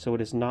 So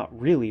it is not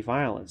really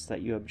violence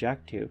that you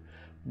object to,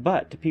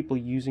 but to people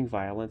using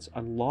violence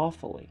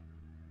unlawfully.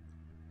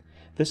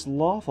 This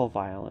lawful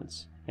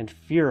violence and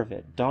fear of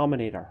it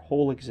dominate our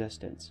whole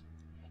existence,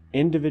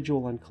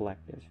 individual and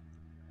collective.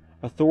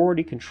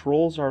 Authority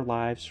controls our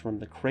lives from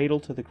the cradle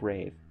to the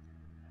grave.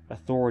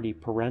 Authority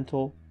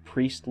parental,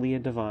 priestly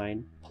and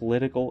divine,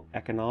 political,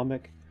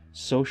 economic,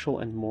 social,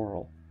 and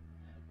moral.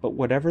 But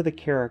whatever the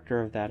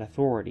character of that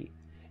authority,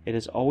 it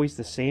is always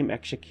the same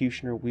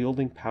executioner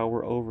wielding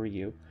power over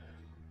you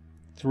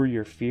through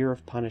your fear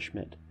of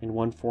punishment in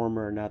one form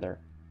or another.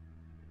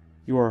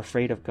 You are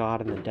afraid of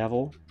God and the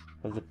devil,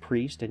 of the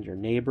priest and your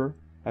neighbor,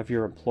 of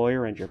your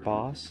employer and your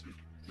boss,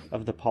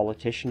 of the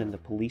politician and the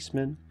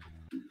policeman.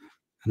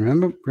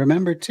 And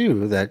remember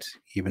too that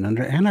even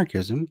under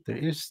anarchism, there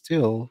is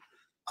still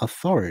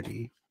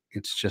authority.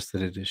 It's just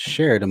that it is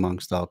shared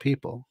amongst all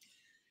people.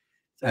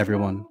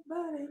 Everyone.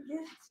 Nobody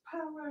gets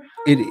power.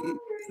 It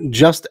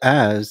just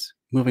as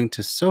moving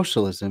to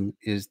socialism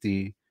is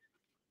the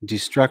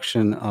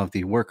destruction of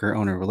the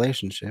worker-owner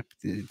relationship,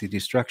 the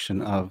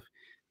destruction of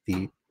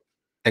the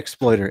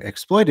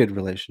exploiter-exploited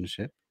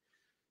relationship.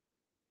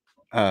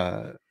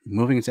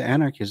 Moving to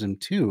anarchism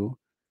too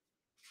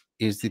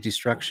is the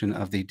destruction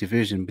of the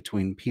division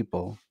between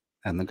people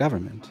and the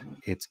government.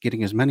 It's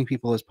getting as many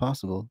people as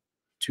possible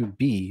to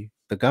be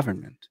the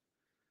government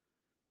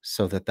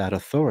so that that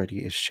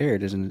authority is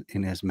shared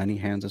in as many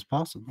hands as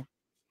possible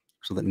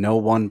so that no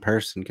one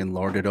person can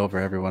lord it over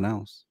everyone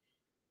else.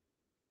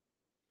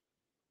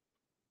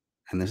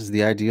 And this is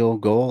the ideal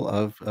goal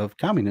of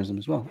communism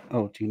as well.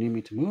 Oh, do you need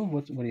me to move?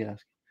 What do you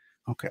ask?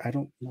 Okay, I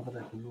don't know that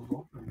I can move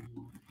over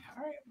anymore.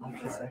 All right, well,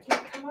 I'll guess I try.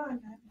 can't come on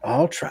then.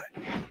 I'll try.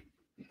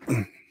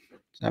 Is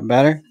that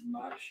better?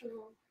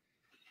 Marshall.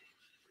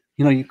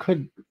 You know, you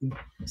could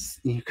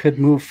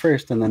move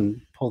first and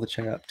then pull the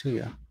chair up to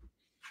you.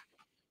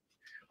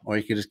 Or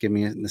you could just give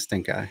me the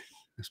stink eye.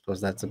 I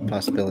suppose that's a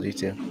possibility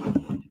too.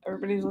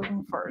 Everybody's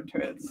looking forward to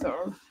it,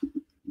 so.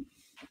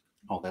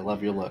 Oh, they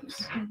love your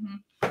looks. Mhm.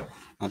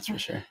 That's for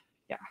sure.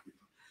 Yeah.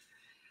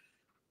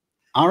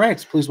 All right,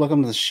 so please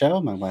welcome to the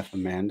show my wife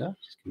Amanda.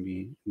 She's going to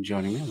be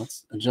joining me.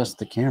 Let's adjust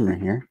the camera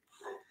here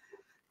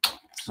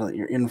so that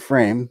you're in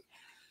frame.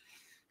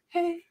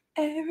 Hey,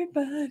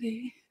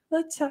 everybody,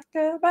 let's talk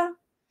about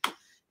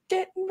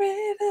getting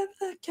rid of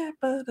the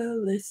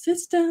capitalist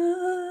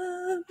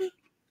system.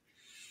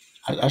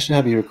 I should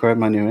have you record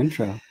my new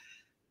intro.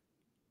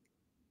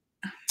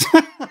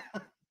 I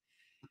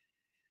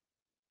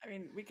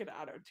mean, we could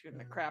auto-tune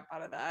the crap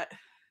out of that.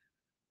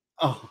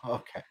 Oh,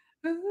 okay.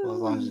 Well, as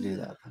long as you do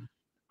that, then.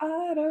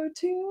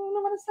 Auto-tune,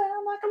 I want to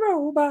sound like a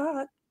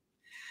robot.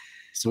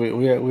 So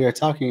we are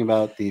talking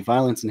about the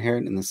violence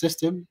inherent in the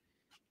system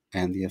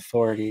and the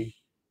authority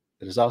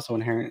that is also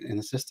inherent in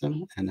the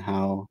system, and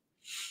how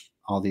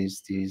all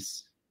these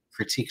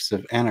critiques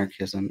of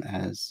anarchism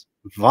as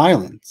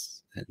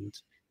violence and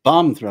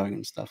bomb throwing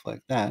and stuff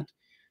like that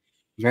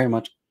very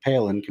much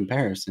pale in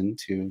comparison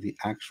to the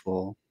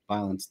actual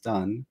violence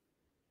done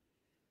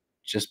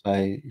just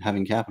by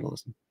having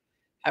capitalism.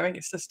 Having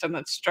a system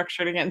that's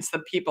structured against the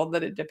people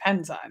that it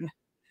depends on.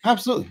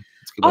 Absolutely.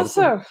 That's a good way to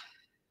put it. Also,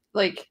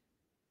 like,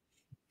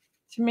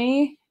 to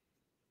me,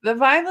 the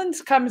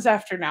violence comes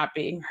after not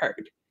being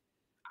heard.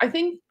 I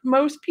think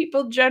most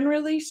people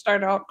generally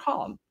start out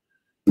calm.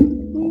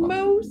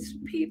 Most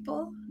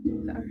people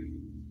are.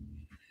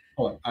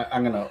 Hold on,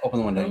 I'm going to open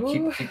the window.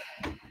 You keep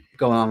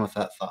going on with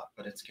that thought,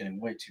 but it's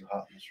getting way too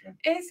hot in this room.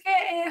 It's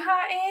getting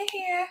hot in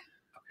here.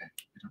 Okay,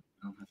 we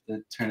don't have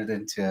to turn it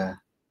into...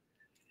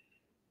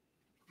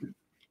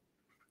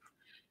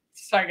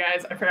 Sorry,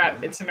 guys, I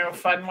forgot. It's a No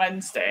Fun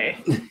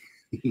Wednesday.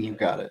 You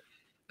got it.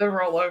 the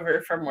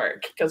rollover from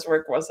work because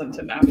work wasn't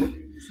enough. So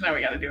now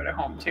we got to do it at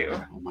home too.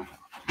 Oh my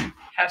God.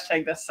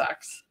 Hashtag this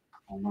sucks.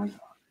 Oh my God.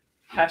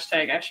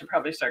 Hashtag I should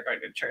probably start going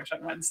to church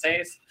on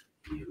Wednesdays.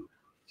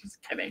 Just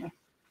kidding.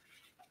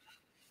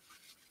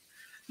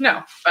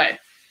 No, but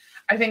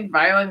I think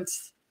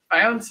violence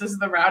is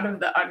the route of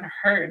the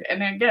unheard.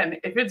 And again,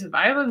 if it's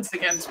violence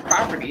against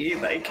property,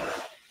 like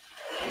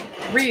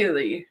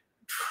really,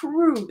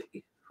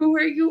 truly, who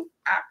are you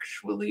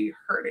actually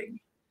hurting?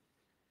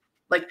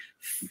 Like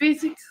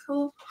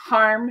physical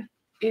harm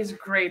is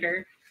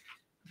greater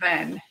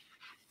than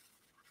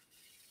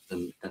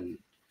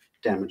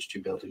damage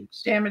to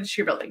buildings. Damage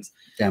to buildings.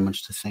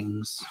 Damage to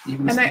things.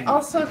 And I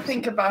also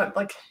think about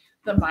like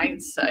the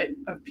mindset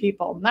of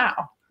people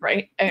now,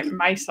 right? And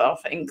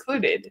myself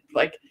included.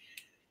 Like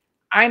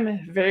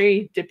I'm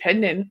very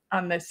dependent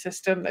on this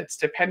system that's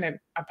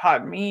dependent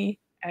upon me,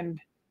 and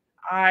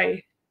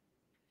I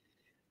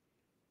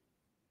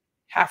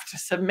have to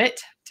submit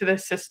to the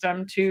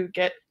system to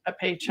get a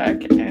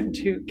paycheck and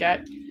to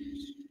get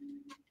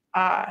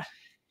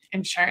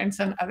insurance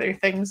and other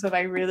things that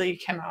I really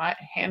cannot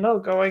handle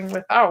going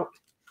without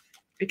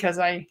because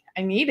I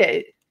need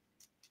it.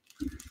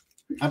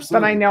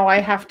 Absolutely. But I know I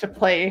have to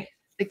play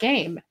the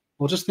game.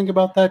 Well, just think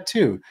about that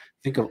too.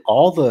 Think of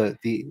all the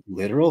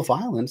literal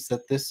violence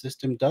that this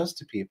system does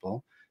to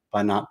people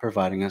by not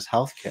providing us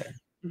health care.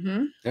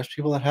 Mm-hmm. There's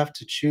people that have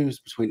to choose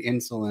between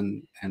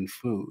insulin and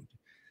food.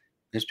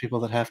 There's people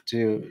that have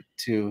to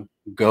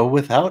go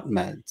without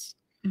meds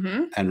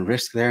Mm-hmm. and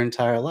risk their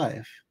entire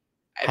life.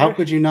 How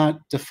could you not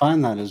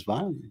define that as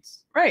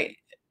violence? Right.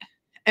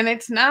 And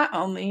it's not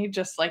only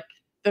just like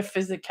the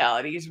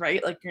physicalities,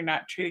 right? Like you're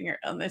not treating your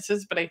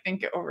illnesses, but I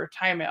think over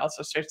time it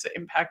also starts to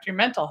impact your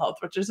mental health,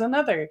 which is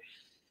another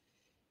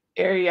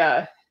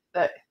area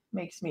that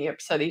makes me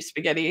upsetty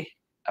spaghetti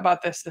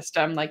about this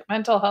system. Like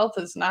mental health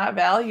is not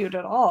valued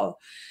at all.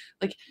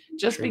 Like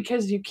just True.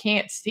 because you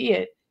can't see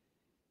it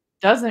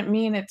doesn't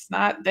mean it's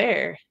not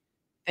there.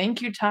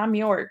 Thank you, Tom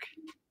York.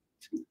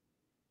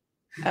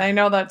 And I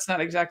know that's not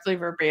exactly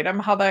verbatim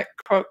how that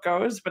quote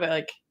goes, but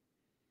I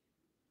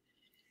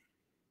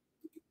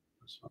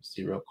just want to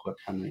see real quick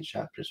how many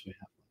chapters we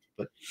have left.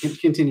 But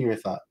continue your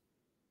thought.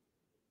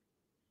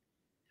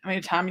 I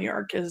mean, Tom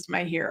York is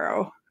my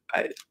hero,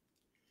 but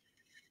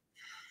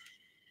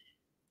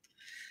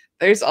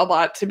there's a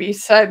lot to be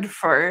said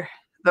for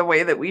the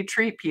way that we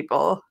treat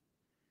people.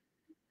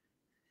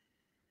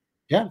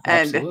 Yeah,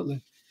 and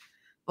absolutely.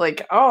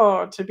 Like,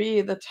 oh, to be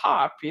the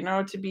top,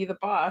 to be the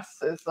boss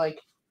is like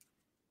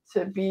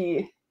to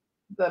be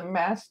the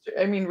master.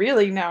 I mean,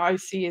 really now I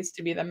see is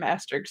to be the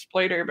master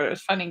exploiter, but it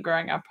was funny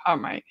growing up how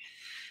my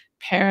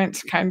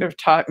parents kind of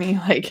taught me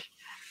like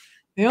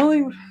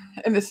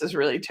and this is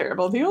really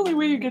terrible, the only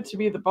way you get to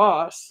be the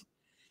boss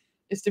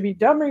is to be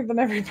dumber than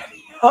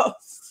everybody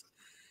else.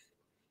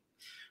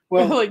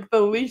 Well, like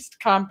the least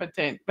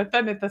competent, but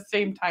then at the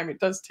same time it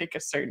does take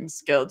a certain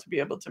skill to be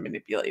able to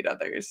manipulate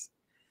others.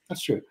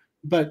 That's true.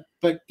 But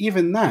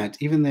even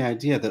the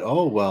idea that,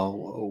 oh, well,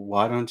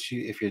 why don't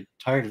you, if you're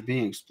tired of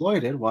being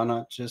exploited, why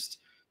not just,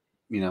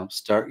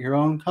 start your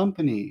own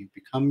company,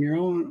 become your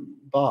own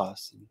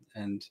boss?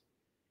 And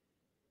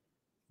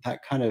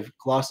that kind of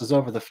glosses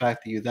over the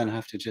fact that you then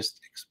have to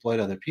just exploit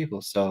other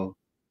people. So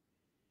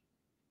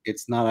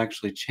it's not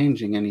actually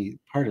changing any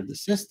part of the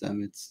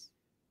system. It's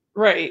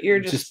right. You're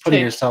just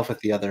putting yourself at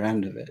the other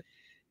end of it.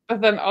 But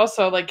then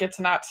also, like,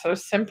 it's not so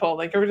simple.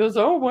 Like, everybody's,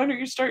 oh, why don't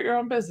you start your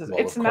own business? Well,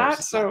 it's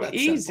not so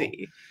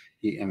easy.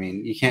 I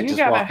mean, you can't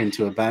just walk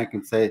into a bank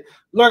and say,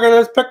 look at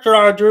this picture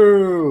I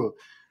drew.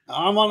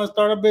 I want to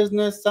start a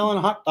business selling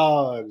hot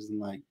dogs. And,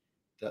 like,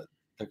 they're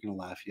going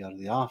to laugh you out of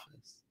the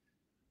office.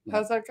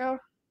 How's that go?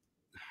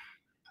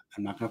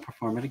 I'm not going to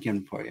perform it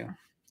again for you.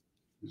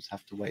 You just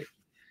have to wait.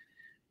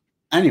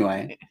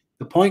 Anyway,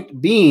 the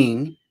point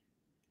being,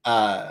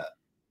 for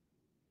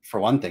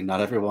one thing, not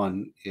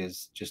everyone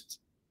is just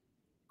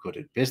good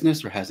at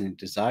business or has any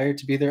desire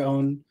to be their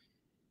own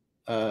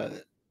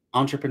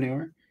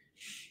entrepreneur.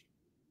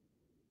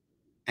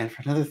 And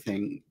for another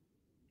thing,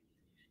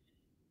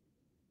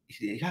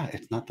 yeah,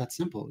 it's not that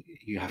simple.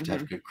 You have to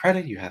have good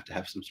credit. You have to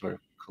have some sort of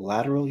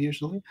collateral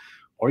usually,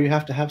 or you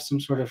have to have some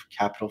sort of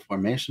capital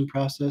formation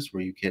process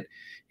where you get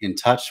in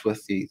touch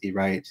with the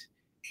right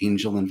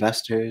angel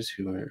investors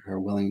who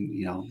are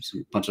willing,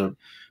 some bunch of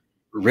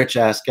rich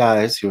ass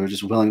guys who are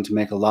just willing to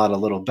make a lot of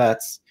little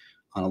bets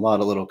on a lot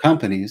of little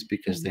companies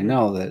because they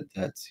know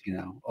that's,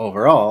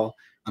 overall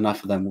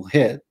enough of them will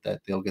hit that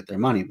they'll get their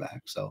money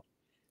back. So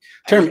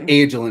term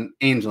angel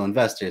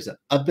investor is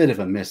a bit of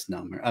a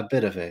misnomer, a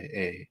bit of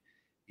a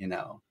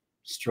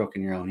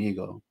stroking your own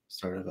ego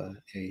sort of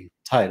a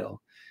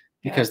title,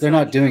 because they're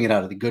not doing it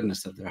out of the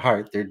goodness of their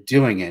heart. They're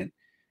doing it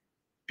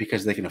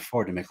because they can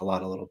afford to make a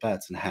lot of little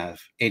bets and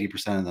have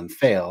 80% of them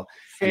fail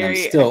and then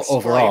still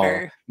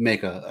overall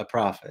make a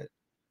profit.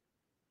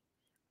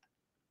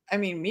 I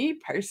mean, me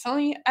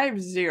personally, I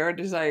have zero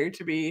desire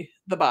to be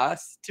the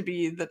boss, to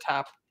be the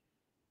top.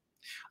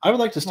 I would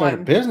like to start a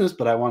business,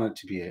 but I want it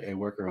to be a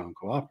worker-owned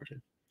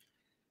cooperative.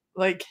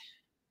 Like,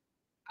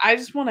 I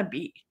just want to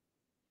be.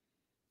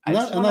 And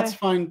that's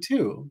fine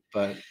too.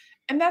 But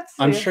and that's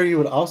I'm sure you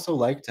would also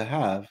like to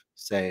have,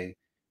 say,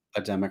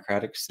 a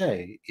democratic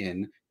say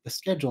in the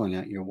scheduling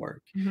at your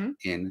work, Mhm.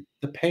 in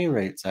the pay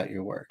rates at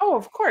your work, Oh,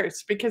 of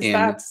course, because in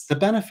that's the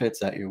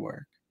benefits at your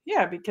work.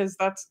 yeah, because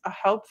that's a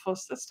helpful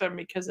system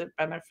because it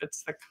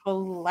benefits the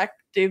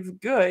collective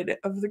good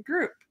of the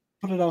group.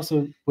 But it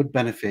also would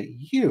benefit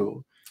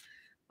you.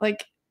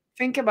 Like,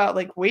 think about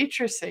like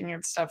waitressing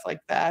and stuff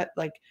like that.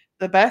 Like,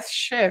 the best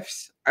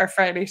shifts are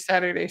Friday,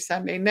 Saturday,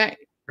 Sunday night,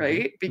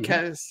 right?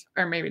 Because,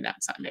 or maybe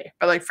not Sunday,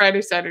 but like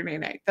Friday, Saturday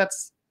night.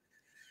 That's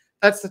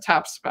the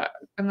top spot.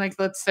 And like,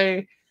 let's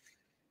say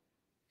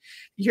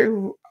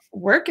you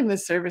work in the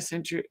service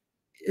industry.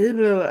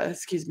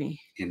 Excuse me.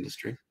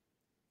 Industry.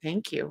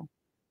 Thank you.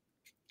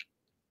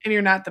 And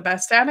you're not the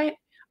best at it,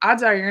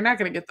 odds are you're not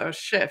going to get those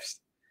shifts.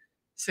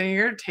 So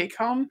your take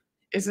home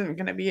isn't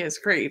going to be as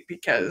great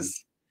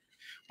because.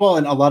 Well,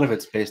 and a lot of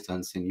it's based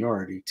on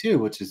seniority too,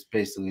 which is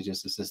basically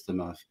just a system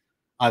of,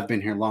 I've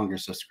been here longer,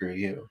 so screw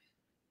you.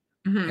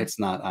 It's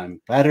not I'm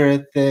better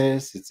at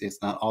this.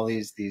 It's not all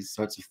these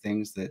sorts of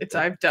things that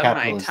I've done my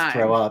capitalists time.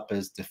 throw up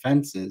as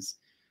defenses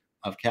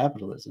of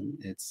capitalism.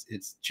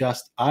 It's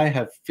just I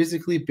have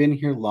physically been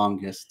here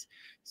longest,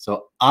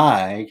 so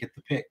I get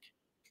the pick.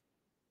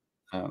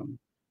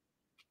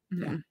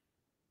 Yeah.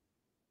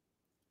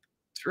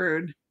 It's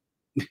rude.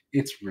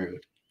 It's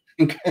rude.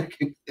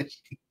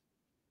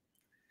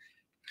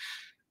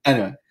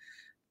 Anyway.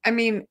 I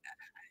mean,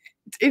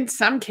 in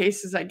some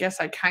cases, I guess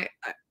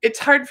it's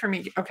hard for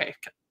me. Okay.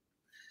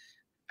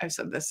 I've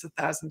said this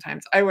 1,000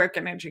 times. I work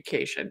in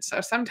education. So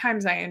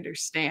sometimes I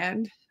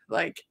understand,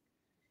 like,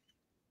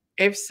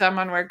 if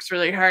someone works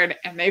really hard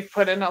and they've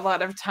put in a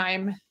lot of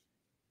time,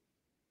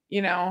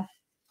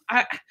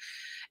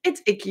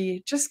 it's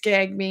icky. Just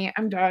gag me.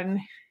 I'm done.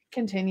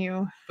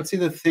 Continue. But see,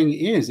 the thing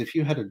is, if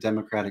you had a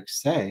democratic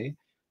say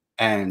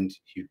and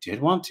you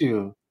did want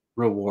to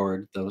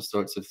reward those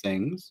sorts of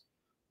things,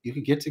 you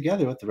could get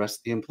together with the rest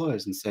of the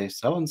employees and say,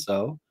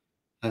 so-and-so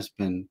has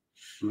been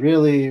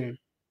really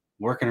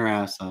working her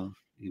ass off,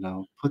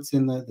 puts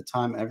in the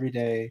time every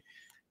day,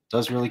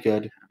 does really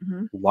good.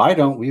 Why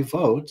don't we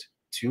vote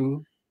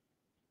to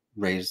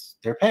raise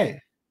their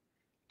pay?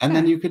 And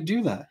then you could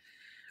do that.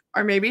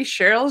 Or maybe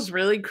Cheryl's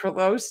really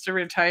close to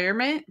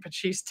retirement, but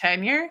she's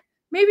tenure.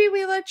 Maybe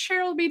we let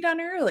Cheryl be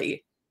done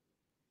early.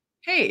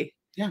 Hey,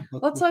 yeah,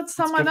 let's let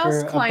someone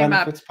else climb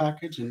up.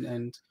 Package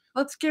and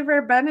let's give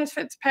her a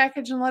benefits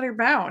package and let her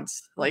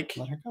bounce. Like,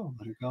 let her go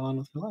on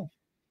with her life.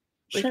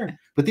 Sure,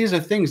 but these are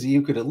things that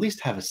you could at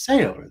least have a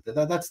say over.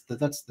 That's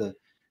the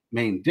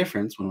main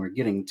difference when we're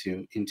getting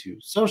into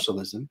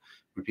socialism,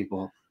 where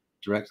people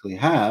directly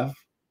have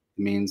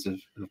the means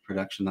of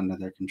production under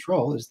their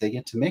control, is they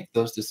get to make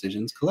those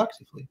decisions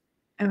collectively.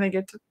 And they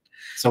get to.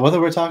 So whether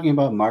we're talking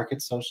about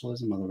market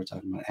socialism, whether we're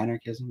talking about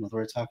anarchism, whether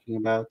we're talking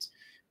about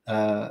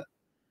a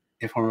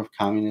form of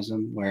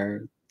communism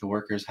where the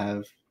workers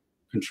have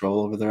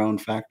control over their own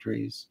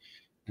factories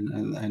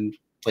and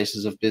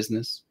places of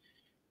business,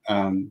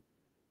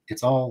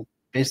 it's all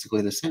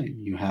basically the same.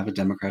 You have a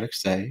democratic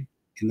say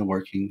in the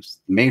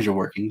workings, major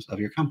workings of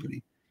your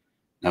company.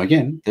 Now,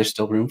 again, there's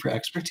still room for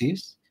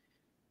expertise.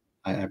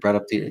 I brought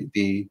up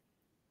the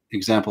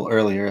example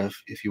earlier of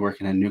if you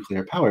work in a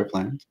nuclear power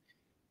plant,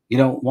 you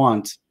don't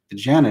want the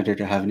janitor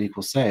to have an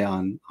equal say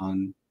on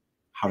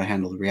how to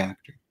handle the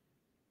reactor.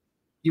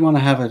 You want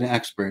to have an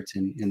expert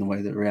in the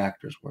way that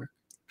reactors work.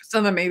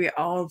 So then maybe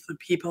all of the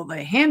people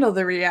that handle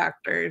the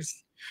reactors.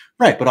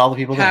 Right, but all the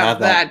people that have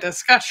that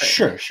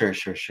discussion.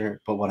 Sure.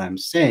 But what I'm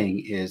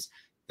saying is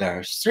there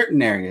are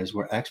certain areas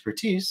where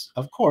expertise,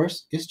 of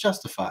course, is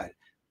justified.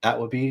 That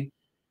would be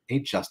a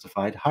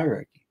justified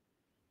hierarchy.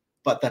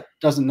 But that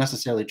doesn't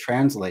necessarily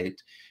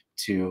translate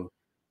to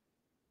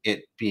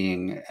it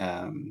being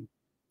a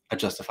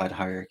justified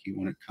hierarchy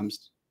when it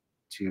comes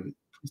to.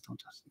 Please don't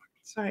touch the mic.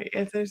 Sorry,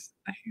 if there's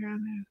a hair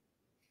on there.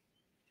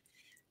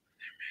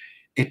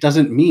 It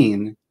doesn't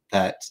mean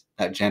that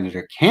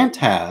janitor can't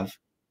have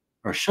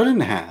or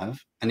shouldn't have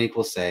an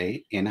equal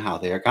say in how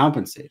they are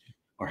compensated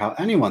or how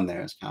anyone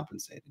there is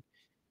compensated.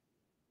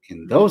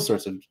 In those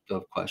sorts of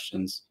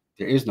questions,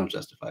 there is no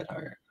justified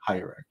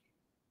hierarchy.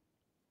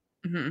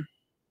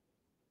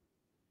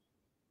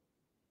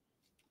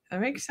 That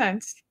makes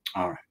sense.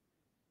 All right.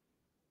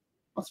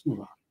 Let's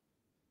move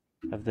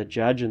on. Of the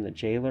judge and the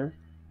jailer,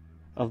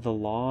 of the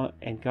law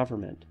and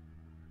government.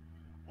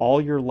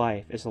 All your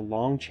life is a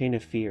long chain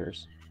of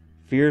fears,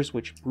 fears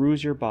which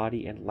bruise your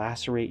body and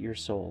lacerate your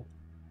soul.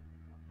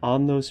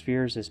 On those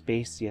fears is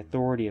based the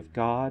authority of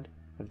God,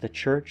 of the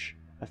church,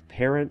 of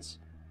parents,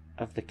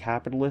 of the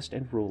capitalist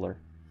and ruler.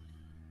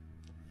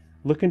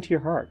 Look into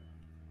your heart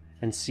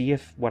and see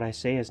if what I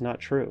say is not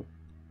true.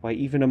 Why,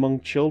 even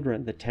among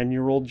children, the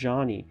 10-year-old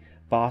Johnny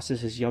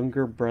bosses his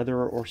younger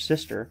brother or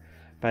sister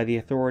by the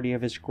authority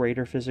of his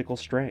greater physical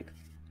strength,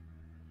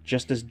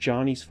 just as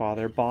Johnny's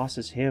father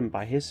bosses him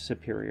by his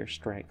superior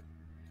strength,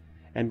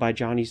 and by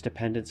Johnny's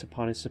dependence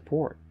upon his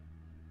support.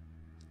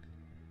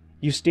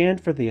 You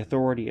stand for the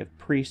authority of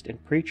priest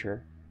and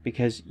preacher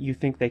because you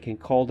think they can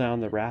call down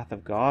the wrath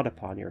of God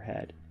upon your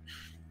head.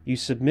 You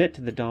submit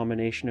to the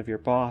domination of your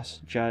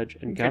boss, judge,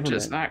 and You could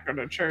just government not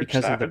go to church.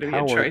 because That of the would be a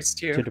power choice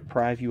too. to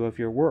deprive you of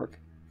your work,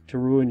 to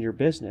ruin your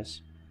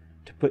business,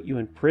 to put you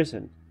in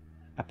prison.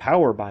 A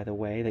power, by the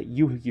way, that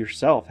you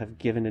yourself have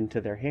given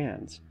into their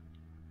hands.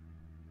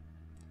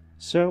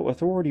 So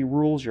authority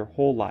rules your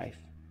whole life,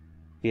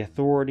 the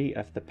authority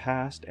of the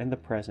past and the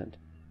present,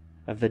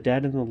 of the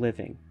dead and the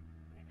living,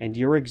 and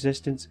your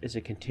existence is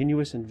a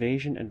continuous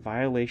invasion and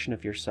violation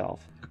of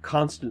yourself, a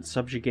constant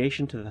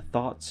subjugation to the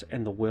thoughts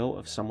and the will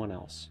of someone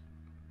else.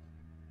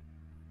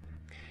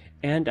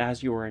 And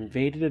as you are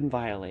invaded and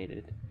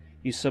violated,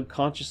 you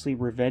subconsciously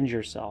revenge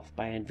yourself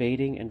by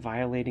invading and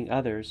violating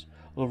others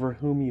over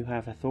whom you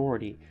have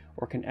authority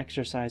or can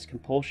exercise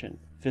compulsion,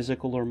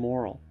 physical or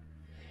moral.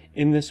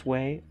 In this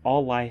way,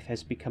 all life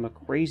has become a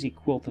crazy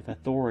quilt of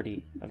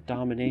authority, of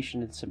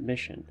domination and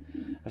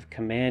submission, of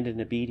command and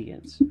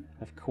obedience,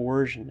 of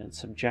coercion and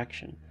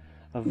subjection,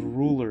 of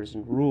rulers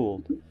and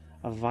ruled,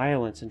 of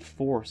violence and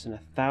force in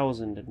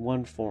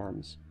 1,001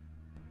 forms.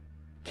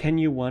 Can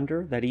you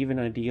wonder that even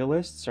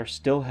idealists are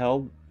still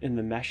held in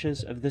the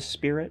meshes of this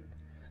spirit,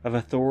 of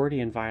authority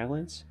and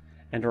violence,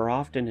 and are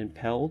often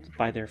impelled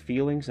by their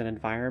feelings and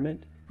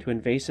environment to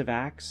invasive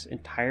acts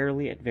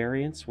entirely at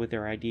variance with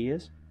their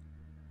ideas?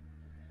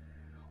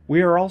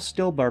 We are all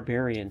still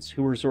barbarians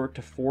who resort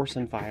to force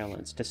and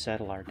violence to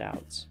settle our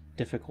doubts,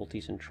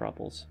 difficulties, and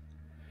troubles.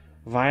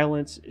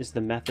 Violence is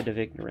the method of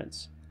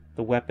ignorance,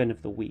 the weapon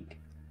of the weak.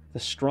 The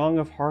strong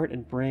of heart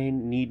and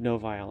brain need no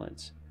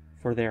violence,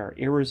 for they are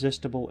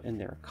irresistible in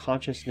their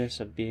consciousness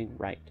of being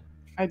right.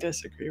 I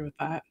disagree with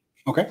that.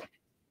 Okay.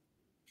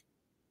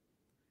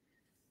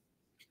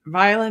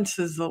 Violence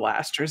is the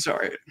last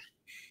resort.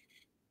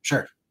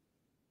 Sure.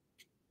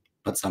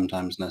 But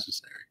sometimes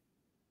necessary.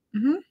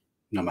 Mhm.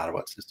 No matter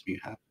what system you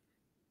have.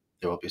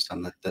 There will be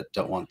some that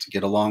don't want to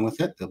get along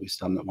with it. There'll be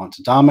some that want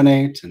to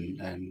dominate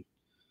and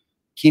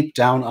keep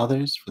down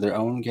others for their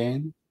own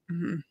gain.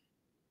 Mhm.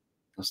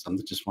 There's some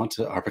that just want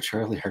to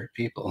arbitrarily hurt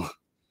people.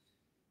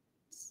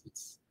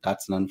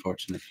 That's an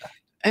unfortunate fact.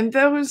 And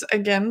those,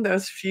 again,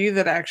 those few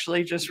that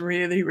actually just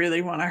really,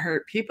 really want to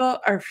hurt people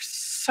are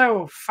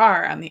so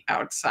far on the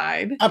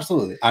outside.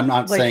 Absolutely. I'm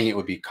not saying it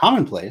would be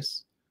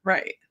commonplace.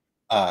 Right.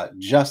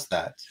 Just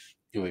that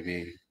it would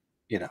be,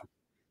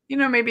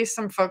 Maybe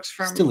some folks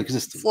from still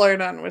existing.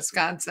 Florida and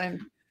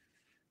Wisconsin.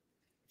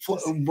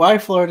 Why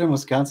Florida and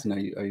Wisconsin are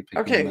you picking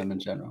Okay. them in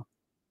general,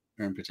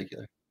 or in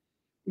particular?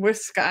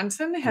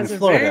 Wisconsin has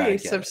Florida, a very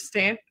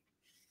substantial.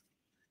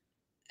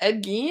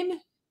 Ed Gein?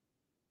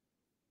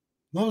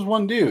 That was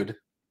one dude.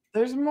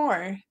 There's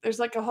more. There's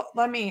like a whole.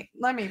 Let me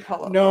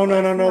pull up. No.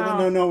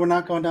 We're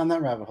not going down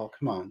that rabbit hole.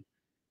 Come on,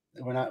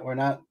 we're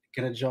not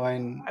gonna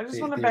join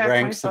the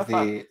ranks of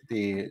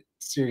the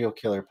serial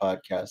killer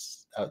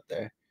podcasts out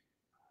there.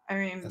 I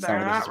mean, they're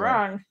not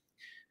wrong.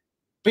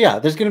 But yeah,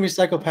 there's going to be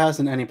psychopaths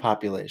in any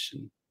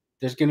population.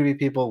 There's going to be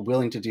people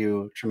willing to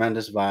do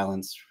tremendous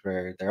violence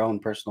for their own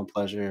personal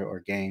pleasure or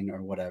gain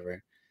or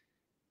whatever.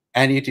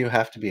 And you do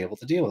have to be able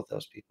to deal with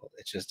those people.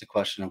 It's just a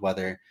question of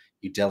whether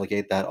you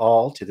delegate that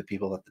all to the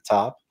people at the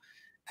top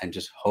and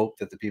just hope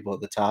that the people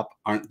at the top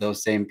aren't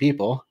those same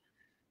people.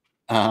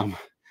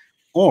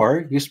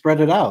 Or you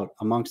spread it out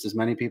amongst as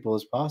many people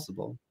as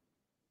possible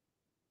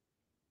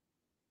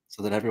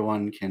so that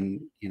everyone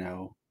can,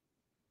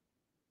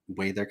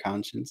 weigh their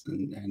conscience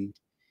and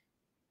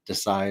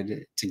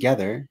decide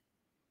together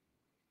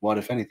what,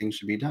 if anything,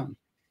 should be done.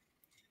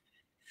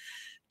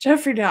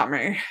 Jeffrey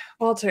Dahmer,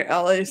 Walter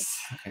Ellis.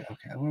 Okay.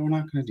 Well, we're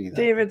not going to do that.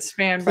 David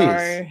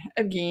Spanbar,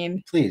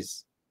 again.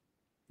 Please.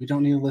 We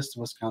don't need a list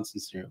of Wisconsin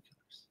serial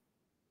killers.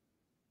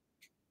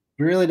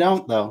 We really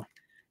don't, though.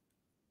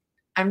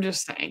 I'm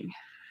just saying.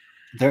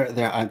 There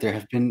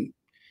have been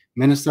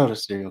Minnesota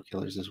serial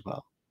killers as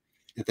well.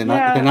 They're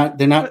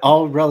not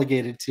all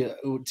relegated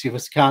to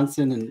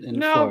Wisconsin and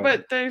no, Florida.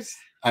 But there's.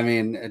 I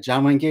mean,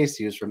 John Wayne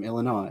Gacy was from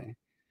Illinois.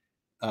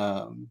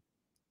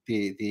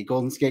 The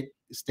Golden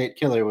State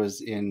Killer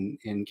was in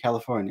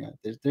California.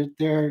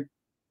 There are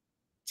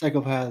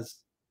psychopaths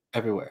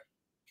everywhere.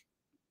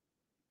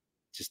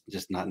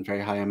 Just not in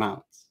very high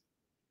amounts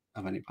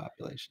of any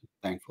population,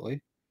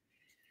 thankfully.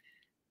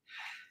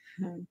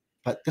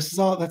 But that's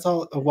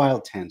all a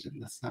wild tangent.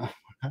 We're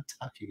not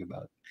talking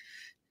about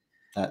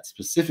that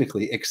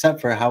specifically, except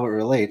for how it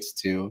relates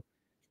to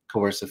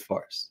coercive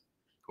force.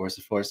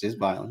 Coercive force is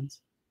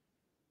violence.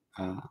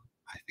 I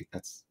think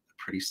that's a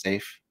pretty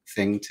safe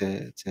thing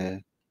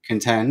to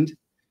contend,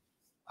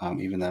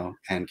 even though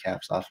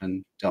ANCAPs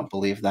often don't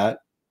believe that.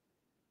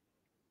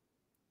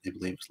 They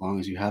believe as long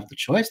as you have the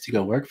choice to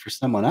go work for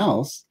someone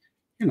else,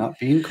 you're not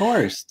being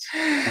coerced,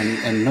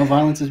 and no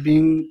violence is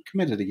being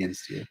committed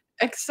against you.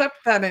 Except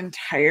that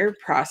entire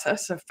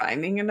process of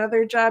finding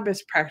another job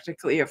is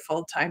practically a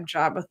full-time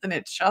job within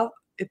itself.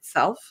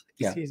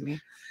 Yeah. Excuse me.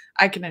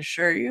 I can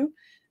assure you,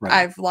 right.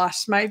 I've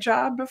lost my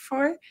job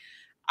before.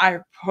 I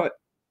put,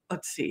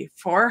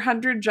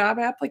 400 job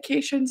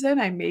applications in.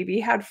 I maybe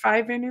had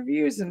 5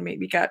 interviews and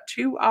maybe got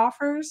 2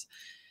 offers.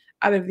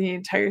 out of the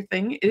entire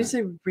thing. It is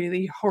a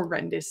really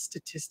horrendous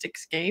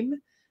statistics game.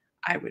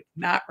 I would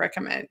not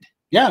recommend.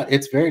 Yeah,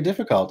 it's very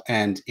difficult.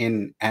 And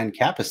in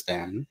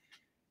Ancapistan,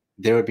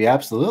 there would be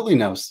absolutely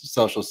no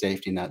social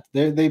safety net.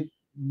 They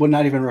would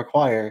not even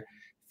require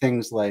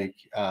things like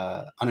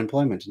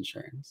unemployment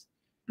insurance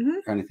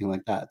or anything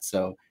like that.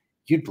 So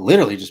you'd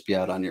literally just be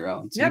out on your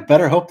own. So you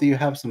better hope that you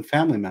have some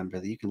family member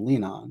that you can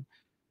lean on.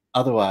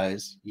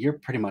 Otherwise, you're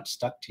pretty much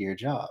stuck to your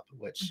job,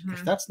 which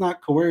if that's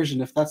not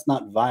coercion, if that's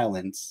not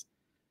violence,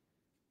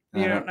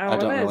 I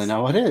don't really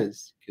know what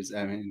is. Because,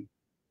 I mean,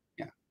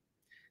 yeah.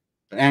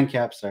 But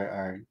ANCAPs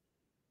are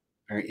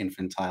very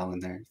infantile in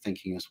their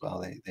thinking as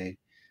well. They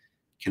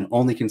can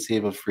only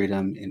conceive of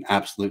freedom in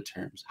absolute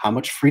terms. How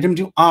much freedom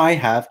do I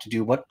have to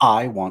do what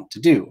I want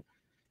to do?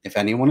 If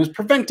anyone is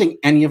preventing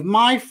any of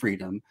my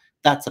freedom,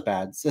 that's a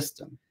bad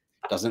system.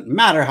 It doesn't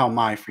matter how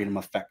my freedom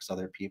affects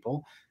other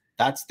people.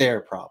 That's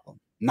their problem,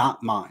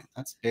 not mine.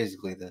 That's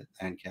basically the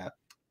ANCAP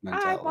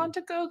mentality. I want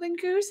a golden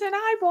goose and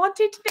I want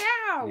it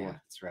now. Yeah,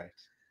 that's right.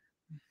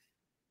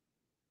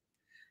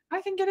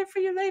 I can get it for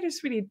you later,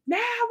 sweetie. Now,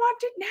 I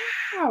want it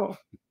now.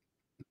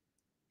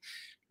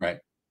 Right.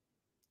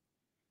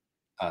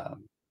 So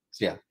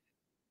yeah.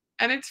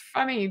 And it's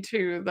funny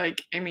too,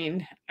 like, I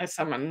mean, as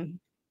someone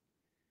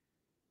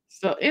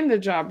still in the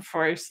job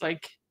force,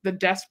 like the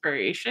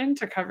desperation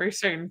to cover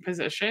certain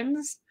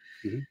positions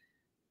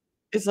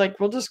is like,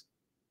 we'll just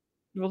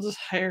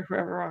hire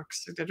whoever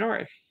walks through the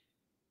door.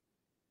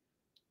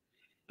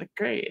 Like,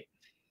 great.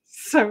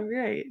 So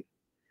great.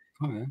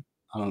 Okay.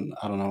 I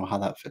don't know how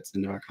that fits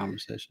into our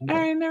conversation. All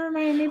right, never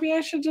mind. Maybe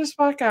I should just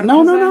walk out.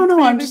 No.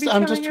 I'm just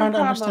trying to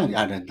understand.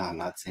 I'm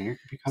not saying it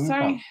could become a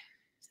problem.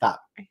 Stop.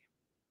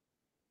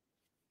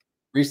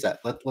 Reset.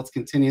 Let's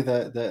continue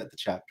the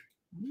chapter.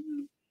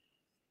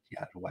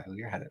 Yeah, while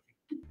you're ahead of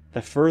me.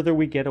 The further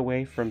we get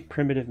away from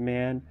primitive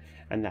man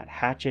and that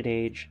hatchet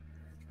age,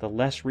 the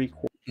less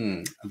recourse.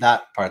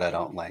 That part I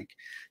don't like.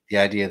 The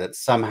idea that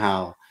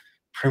somehow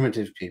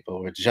primitive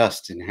people were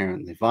just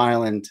inherently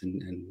violent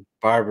and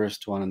barbarous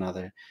to one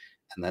another,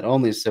 and that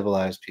only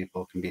civilized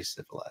people can be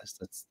civilized.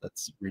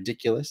 That's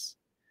ridiculous.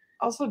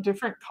 Also,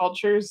 different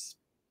cultures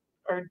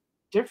are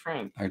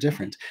different.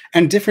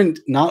 And different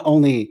not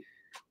only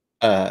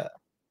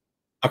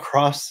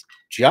across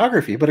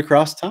geography but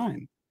across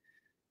time.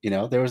 You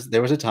know, there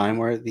was a time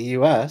where the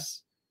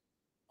U.S.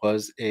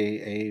 was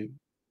a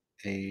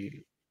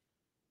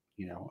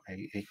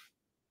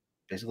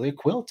basically a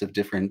quilt of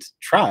different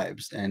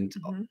tribes, and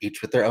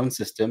each with their own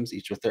systems,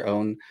 each with their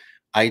own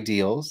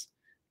ideals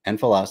and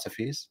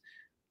philosophies.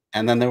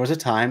 And then there was a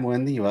time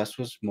when the U.S.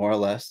 was more or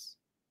less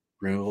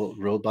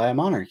ruled by a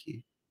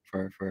monarchy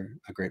for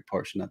a great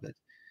portion of it.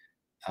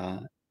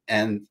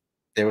 And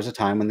there was a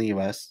time when the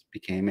U.S.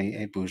 became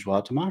a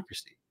bourgeois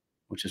democracy,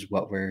 which is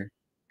what we're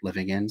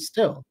living in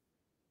still.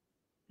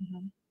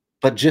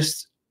 But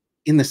just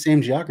in the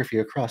same geography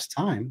across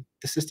time,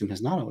 the system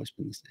has not always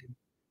been the same.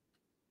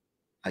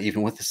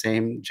 Even with the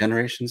same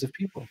generations of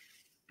people,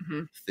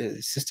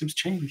 the systems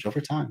change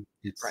over time.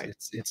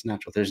 It's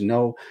natural. There's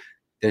no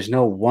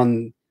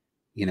one,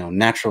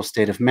 natural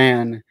state of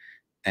man,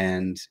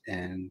 and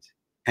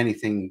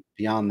anything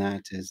beyond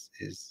that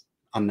is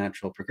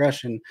unnatural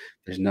progression.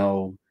 There's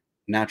no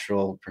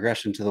natural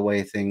progression to the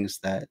way things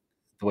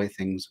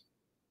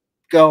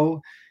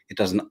go. It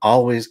doesn't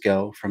always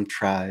go from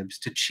tribes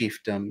to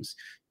chiefdoms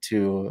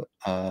to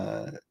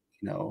I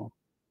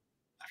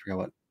forgot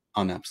what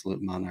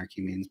unabsolute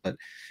monarchy means,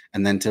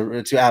 and then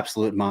to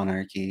absolute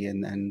monarchy,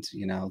 and then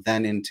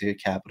into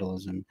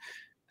capitalism,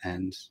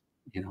 and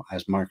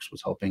as Marx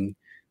was hoping,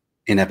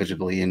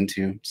 inevitably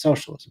into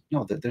socialism.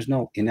 No, there's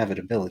no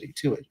inevitability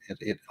to it.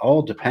 It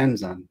all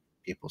depends on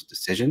people's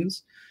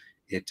decisions.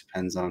 It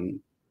depends on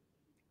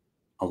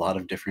a lot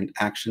of different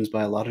actions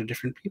by a lot of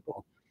different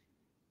people.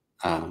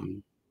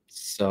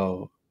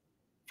 So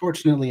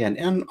fortunately and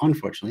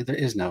unfortunately,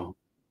 there is no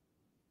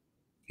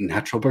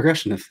natural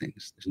progression of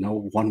things. There's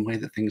no one way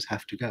that things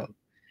have to go.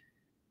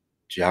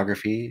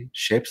 Geography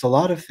shapes a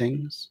lot of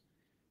things.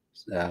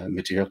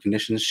 Material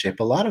conditions shape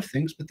a lot of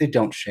things, but they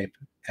don't shape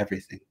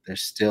everything.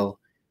 There's still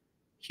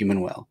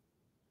human will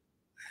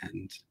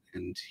and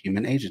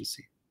human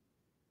agency.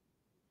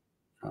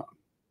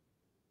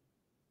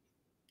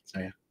 So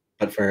yeah,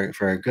 but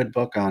for a good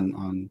book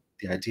on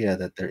the idea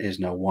that there is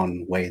no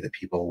one way that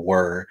people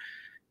were,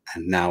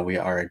 and now we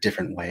are a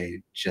different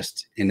way,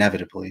 just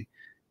inevitably,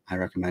 I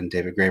recommend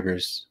David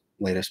Graeber's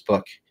latest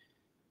book,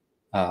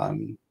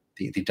 The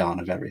Dawn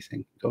of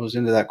Everything. It goes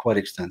into that quite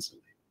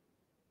extensively.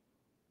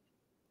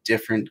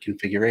 Different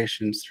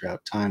configurations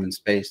throughout time and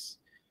space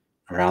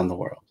around the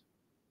world.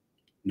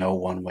 No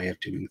one way of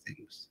doing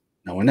things.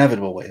 No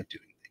inevitable way of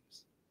doing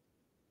things.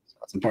 So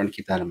it's important to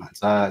keep that in mind.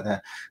 So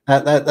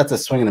that's a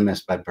swing and a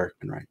miss by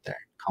Berkman right there,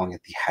 calling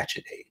it the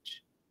hatchet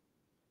age.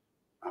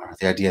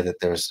 The idea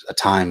that there's a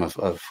time of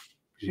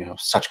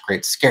such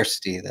great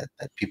scarcity that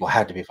people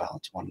had to be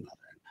violent to one another.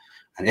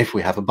 And if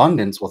we have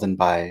abundance, well, then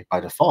by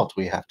default,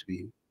 we have to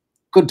be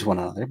good to one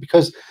another,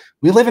 because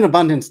we live in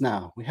abundance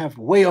now. We have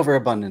way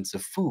overabundance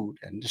of food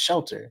and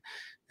shelter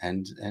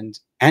and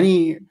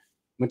any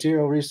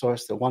material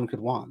resource that one could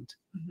want.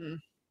 Mhm.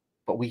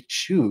 But we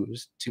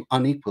choose to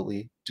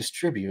unequally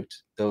distribute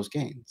those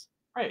gains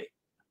Right.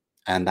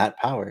 and that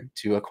power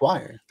to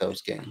acquire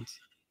those gains.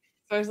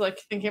 So I was like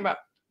thinking about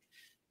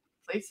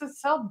places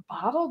sell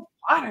bottled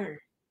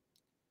water.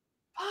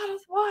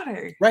 Bottled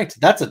water. Right.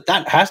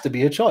 That has to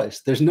be a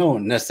choice. There's no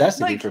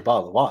necessity Like- for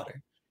bottled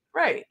water.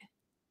 Right.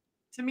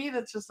 To me,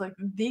 that's just like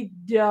the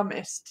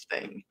dumbest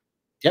thing.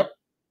 Yep.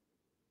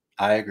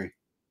 I agree.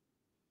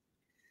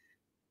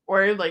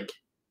 Or like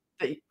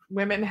the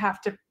women have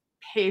to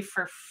pay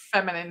for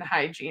feminine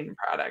hygiene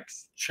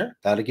products. Sure.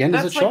 That again is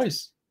a That's like-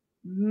 choice.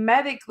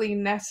 Medically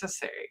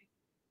necessary.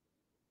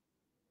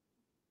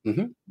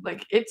 Mhm.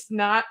 Like it's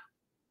not.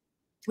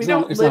 We It's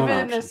not- don't it's not live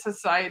an in a option.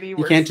 society You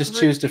where can't just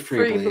choose to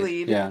free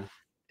bleed. Yeah.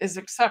 is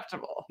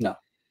acceptable. No.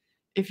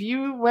 If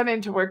you went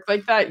into work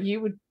like that,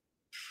 you would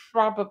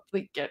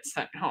probably get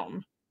sent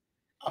home.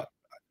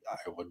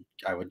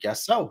 I would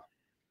guess so.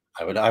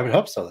 I would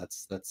hope so. That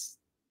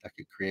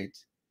could create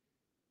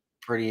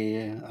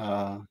pretty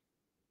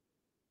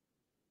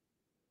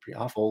pretty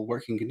awful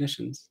working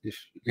conditions if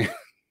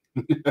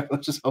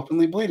everyone's just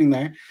openly bleeding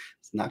there.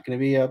 It's not going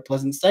to be a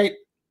pleasant sight.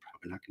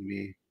 Probably not going to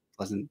be a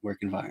pleasant work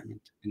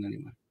environment in any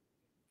way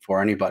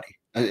for anybody.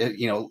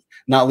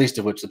 Not least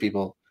of which the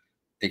people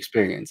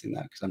experiencing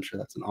that, because I'm sure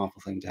that's an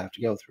awful thing to have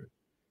to go through.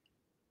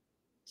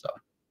 So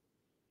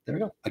there we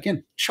go.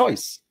 Again,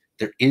 choice.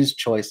 There is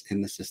choice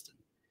in the system.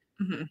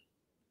 Mhm.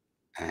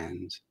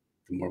 And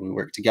the more we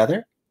work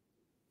together,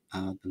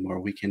 the more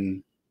we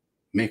can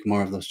make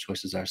more of those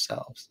choices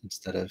ourselves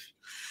instead of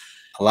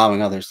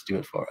allowing others to do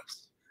it for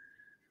us.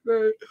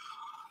 Right.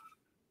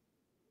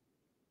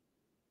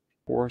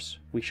 Force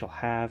we shall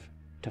have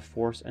to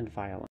force and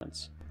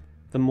violence.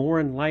 The more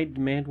enlightened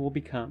man will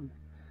become,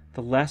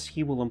 the less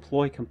he will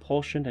employ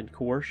compulsion and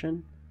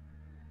coercion.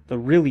 The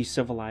really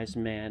civilized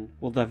man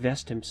will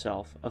divest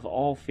himself of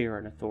all fear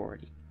and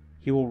authority.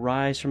 He will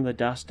rise from the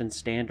dust and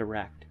stand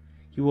erect.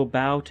 He will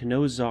bow to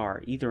no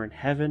czar, either in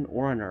heaven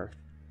or on earth.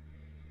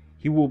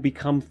 He will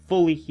become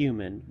fully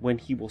human when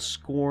he will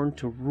scorn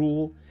to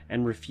rule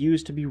and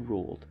refuse to be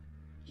ruled.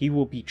 He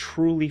will be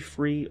truly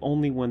free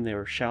only when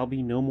there shall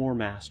be no more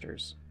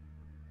masters.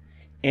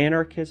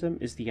 Anarchism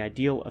is the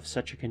ideal of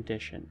such a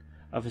condition,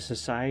 of a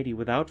society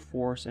without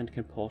force and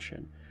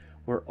compulsion,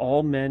 where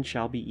all men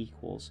shall be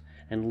equals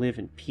and live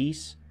in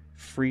peace,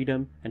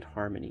 freedom, and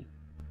harmony.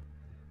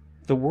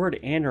 The word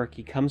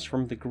anarchy comes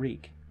from the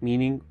Greek,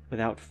 meaning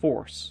without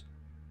force,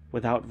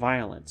 without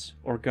violence,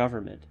 or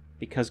government,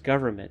 because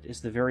government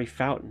is the very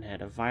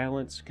fountainhead of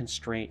violence,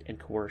 constraint, and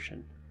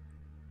coercion.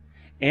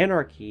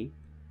 Anarchy,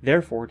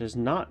 therefore, does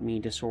not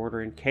mean disorder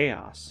and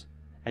chaos,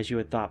 as you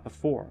had thought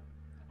before.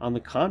 On the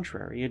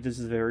contrary, it is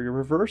the very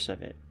reverse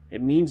of it.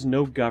 It means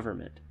no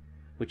government,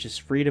 which is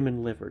freedom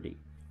and liberty.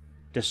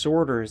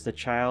 Disorder is the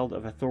child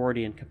of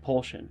authority and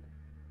compulsion.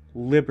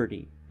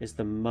 Liberty is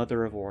the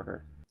mother of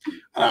order.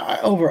 I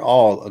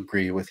overall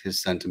agree with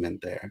his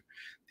sentiment there.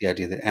 The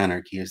idea that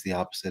anarchy is the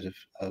opposite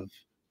of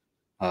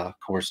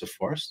coercive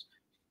force.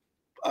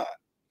 What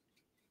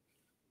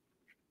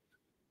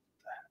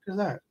is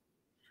that?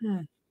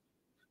 Hmm.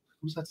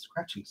 Who's that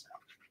scratching sound?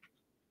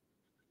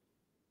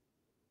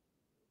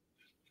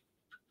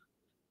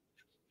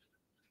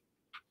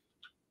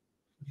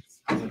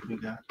 Sounds like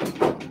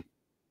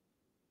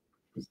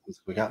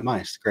we got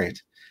mice.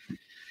 Great.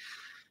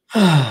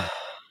 I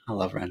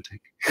love renting.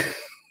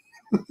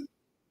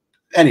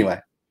 Anyway,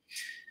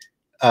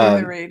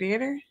 In the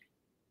radiator?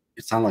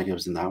 it sounded like it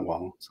was in that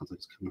wall. It sounds like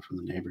it's coming from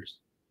the neighbors.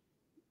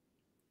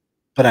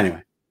 But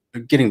anyway,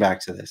 getting back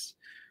to this.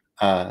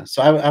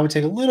 So I would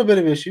take a little bit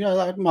of issue.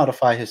 I'd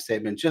modify his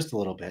statement just a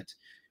little bit.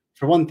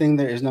 For one thing,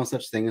 there is no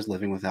such thing as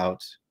living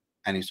without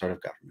any sort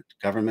of government.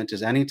 Government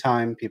is any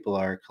time people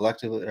are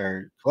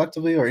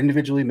collectively or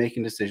individually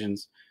making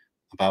decisions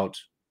about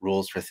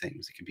rules for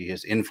things. It could be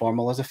as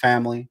informal as a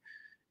family.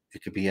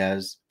 It could be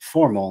as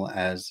formal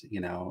as,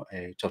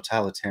 a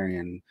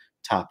totalitarian,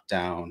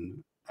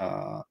 top-down,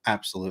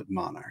 absolute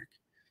monarch.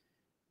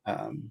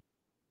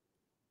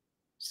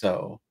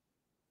 So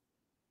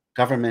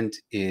government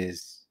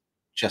is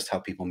just how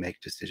people make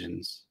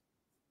decisions,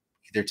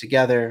 either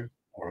together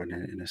or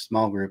in a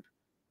small group,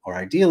 or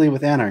ideally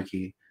with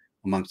anarchy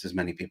amongst as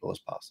many people as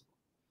possible.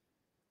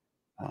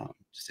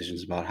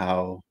 Decisions about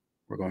how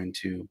we're going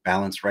to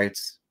balance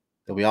rights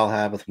that we all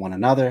have with one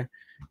another,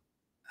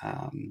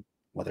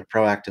 whether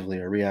proactively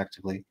or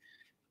reactively.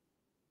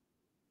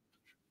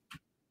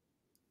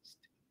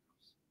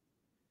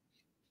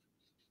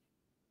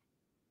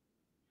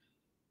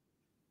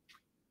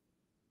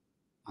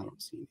 I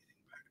don't see anything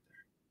back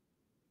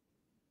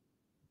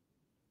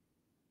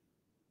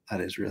there.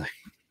 That is really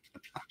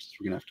obnoxious.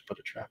 We're gonna have to put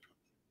a trap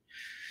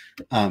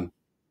up.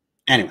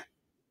 Anyway,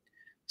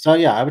 so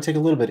yeah, I would take a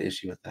little bit of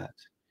issue with that.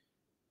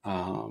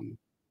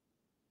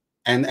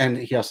 And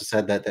he also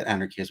said that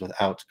anarchy is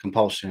without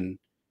compulsion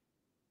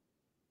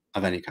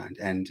of any kind.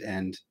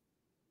 And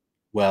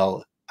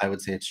well, I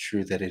would say it's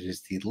true that it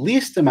is the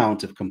least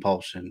amount of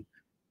compulsion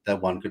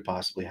that one could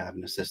possibly have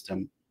in a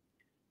system.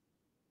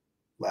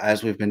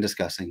 as we've been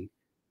discussing,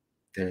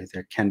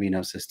 there can be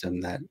no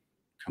system that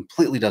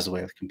completely does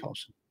away with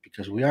compulsion,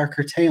 because we are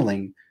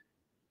curtailing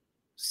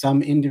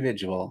some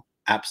individual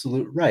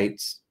absolute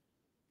rights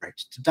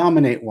to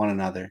dominate one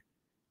another.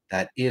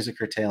 That is a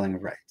curtailing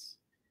of rights.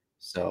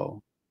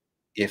 So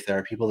if there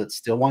are people that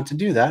still want to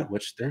do that,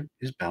 which there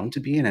is bound to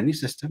be in any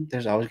system,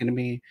 there's always going to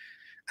be,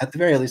 at the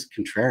very least,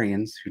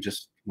 contrarians who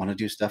just want to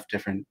do stuff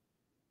different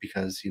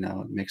because, it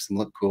makes them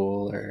look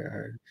cool,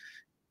 or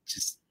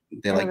just Or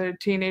they're a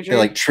teenager. they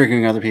like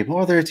triggering other people,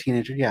 or they're a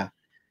teenager, yeah.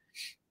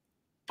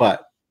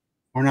 But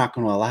we're not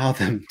going to allow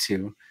them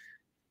to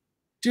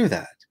do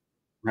that,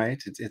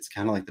 right? It's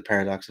kind of like the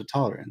paradox of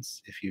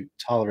tolerance. If you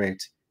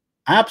tolerate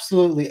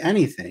absolutely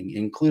anything,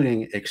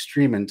 including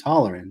extreme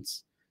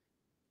intolerance,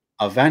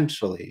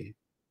 eventually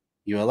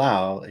you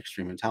allow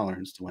extreme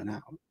intolerance to win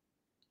out,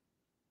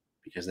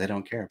 because they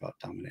don't care about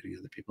dominating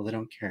other people. They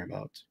don't care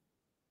about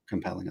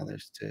compelling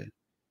others to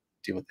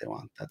do what they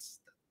want.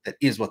 That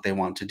is what they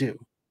want to do.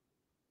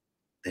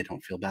 They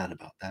don't feel bad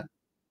about that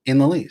in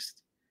the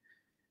least.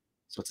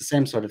 So it's the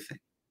same sort of thing.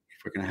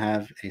 If we're going to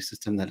have a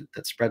system that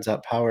spreads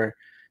out power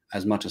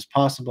as much as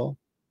possible,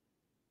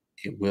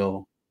 it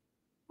will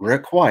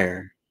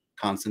require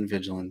constant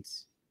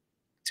vigilance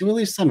to at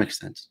least some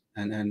extent.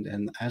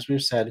 And as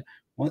we've said,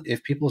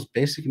 if people's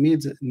basic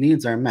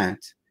needs are met,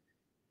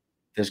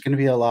 there's going to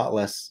be a lot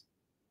less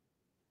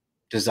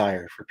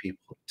desire for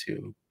people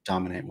to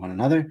dominate one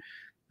another.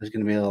 There's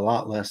going to be a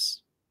lot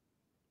less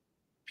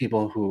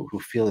people who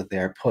feel that they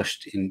are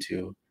pushed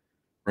into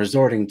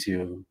resorting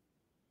to,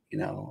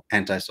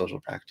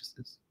 antisocial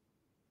practices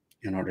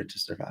in order to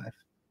survive.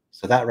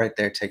 So that right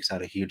there takes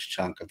out a huge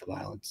chunk of the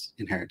violence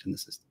inherent in the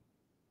system.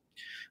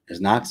 It's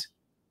not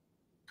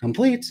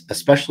complete,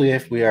 especially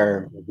if we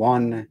are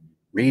one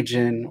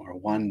region or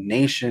one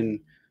nation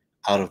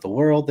out of the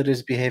world that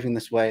is behaving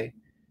this way,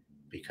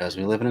 because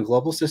we live in a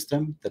global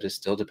system that is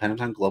still dependent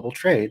on global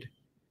trade.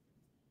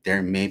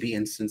 There may be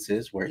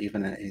instances where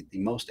even the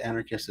most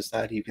anarchist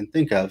society you can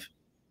think of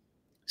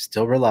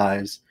still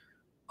relies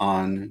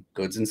on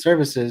goods and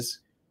services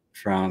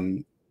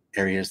from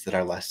areas that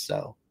are less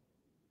so,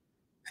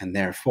 and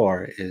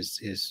therefore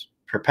is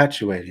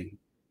perpetuating,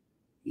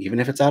 even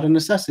if it's out of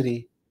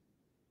necessity,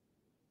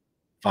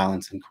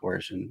 violence and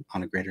coercion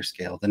on a greater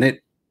scale than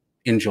it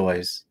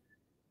enjoys,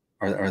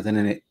 or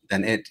than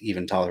it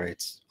even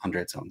tolerates under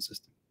its own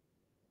system.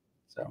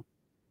 So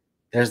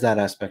there's that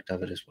aspect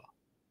of it as well.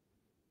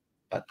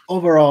 But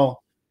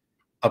overall,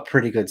 a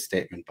pretty good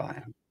statement by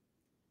him.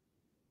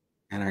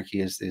 Anarchy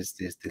is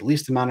the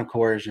least amount of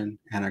coercion.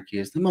 Anarchy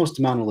is the most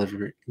amount of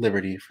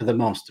liberty for the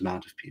most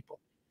amount of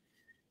people.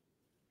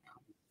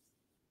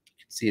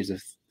 It conceives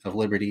of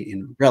liberty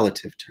in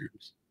relative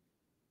terms.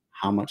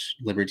 How much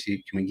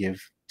liberty can we give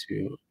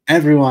to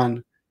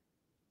everyone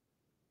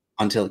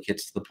until it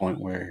gets to the point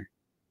where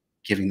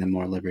giving them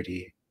more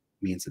liberty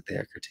means that they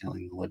are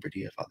curtailing the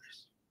liberty of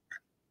others?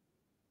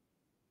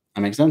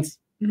 That makes sense?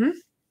 Mm-hmm.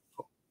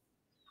 Cool.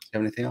 Do you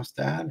have anything else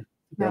to add?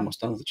 We're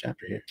almost done with the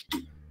chapter here.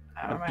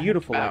 A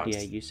beautiful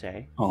idea, you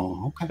say.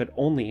 Oh, okay. But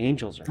only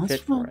angels are That's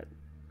fit for fine. it.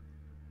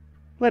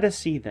 Let us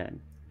see,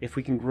 then, if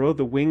we can grow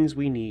the wings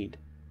we need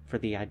for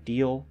the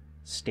ideal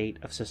state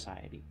of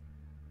society.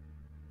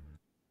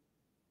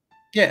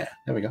 Yeah,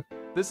 there we go.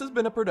 This has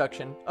been a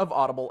production of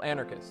Audible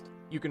Anarchist.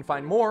 You can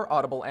find more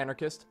Audible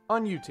Anarchist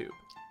on YouTube.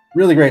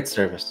 Really great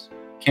service.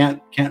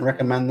 Can't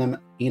recommend them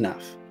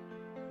enough.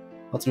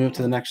 Let's move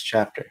to the next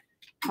chapter.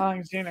 How long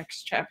is your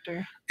next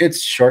chapter?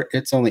 It's short.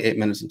 It's only 8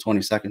 minutes and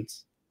 20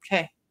 seconds.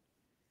 Okay.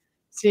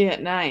 See you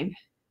at 9.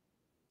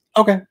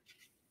 Okay.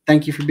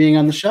 Thank you for being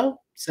on the show.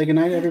 Say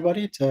goodnight,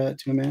 everybody, to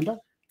Amanda.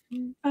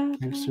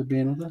 Thanks for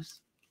being with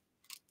us.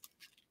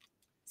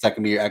 Is that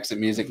gonna be your exit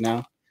music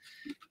now?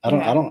 I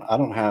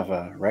don't have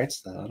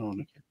rights though. I don't want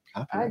to get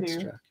copyright do.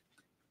 struck.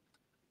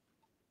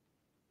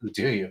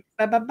 Do you?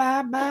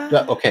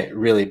 Ba-ba-ba-ba. Okay,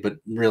 really, but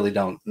really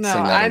don't No,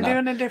 sing that I'm enough.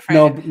 doing a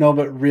different. No,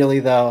 but really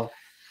though,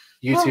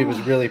 YouTube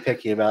is really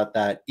picky about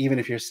that. Even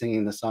if you're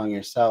singing the song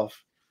yourself,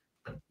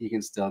 you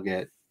can still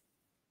get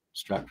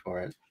struck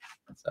for it.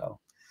 So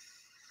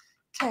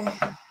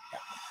Okay.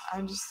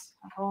 I'm just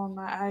rolling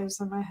my eyes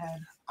in my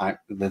head.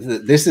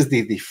 this is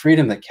the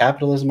freedom that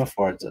capitalism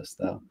affords us,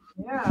 though.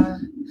 Yeah.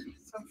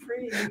 So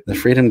free. The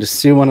freedom to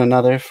sue one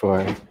another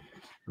for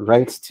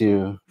rights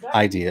to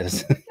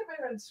ideas. I think it might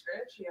have been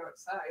scratchy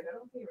outside. I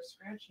don't think it was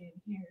scratchy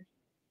in here.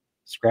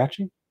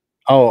 Scratchy?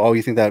 Oh,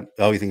 you think that?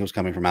 Oh, you think it was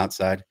coming from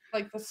outside?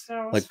 Like the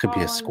snow. Like could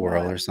be a falling,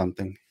 squirrel but- or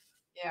something.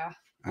 Yeah.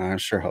 I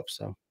sure hope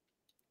so.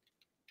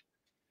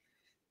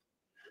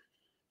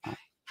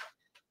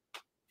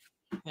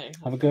 Hey,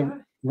 Have a good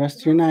rest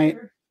of your night.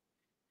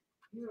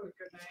 You have a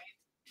good night.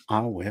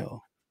 I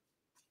will.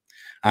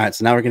 All right,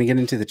 so now we're going to get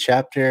into the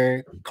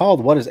chapter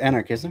called "What is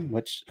Anarchism?"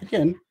 which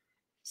again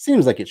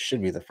seems like it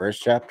should be the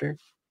first chapter,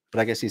 but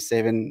I guess he's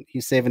saving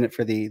it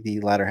for the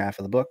latter half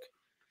of the book.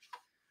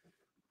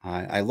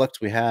 I looked.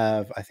 We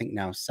have, I think,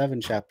 now 7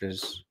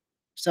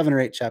 or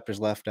 8 chapters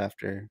left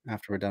after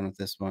we're done with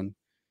this one.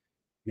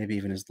 Maybe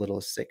even as little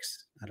as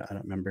 6. I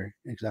don't remember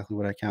exactly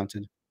what I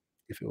counted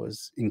if it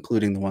was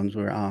including the ones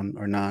we're on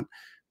or not.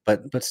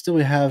 But still,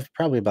 we have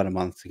probably about a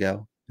month to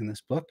go in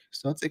this book,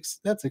 so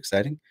that's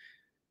exciting.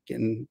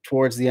 Getting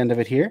towards the end of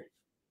it here.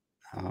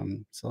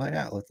 So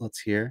yeah, let's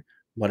hear,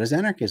 what is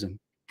anarchism?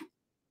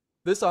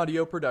 This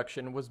audio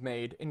production was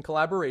made in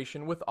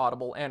collaboration with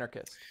Audible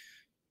Anarchist.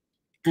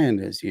 And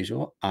as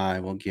usual, I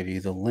will give you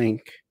the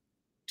link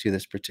to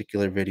this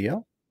particular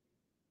video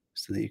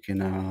so that you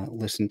can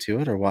listen to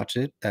it or watch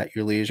it at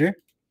your leisure.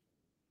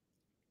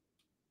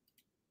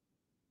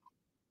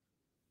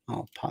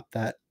 I'll pop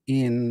that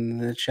in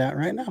the chat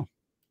right now.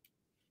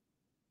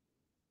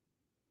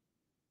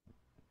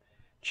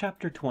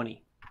 Chapter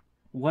 20.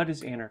 What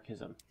is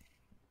anarchism?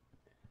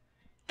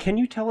 Can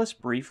you tell us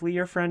briefly,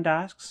 your friend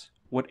asks,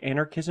 what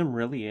anarchism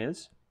really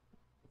is?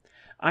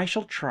 I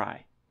shall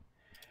try.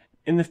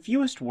 In the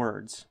fewest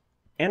words,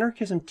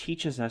 anarchism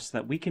teaches us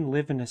that we can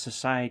live in a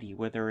society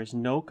where there is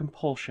no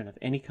compulsion of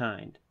any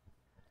kind.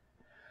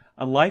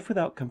 A life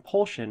without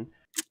compulsion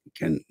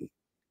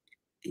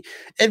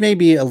It may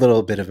be a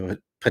little bit of a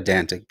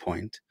pedantic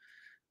point,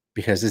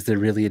 because is there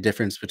really a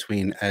difference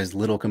between as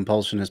little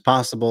compulsion as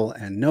possible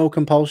and no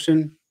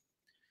compulsion?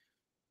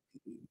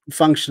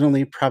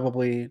 Functionally,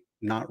 probably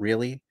not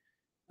really.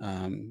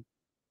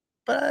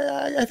 But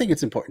I think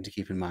it's important to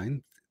keep in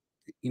mind,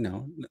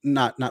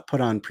 not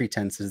put on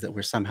pretenses that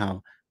we're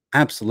somehow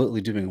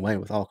absolutely doing away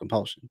with all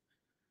compulsion,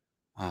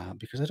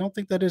 because I don't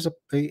think that is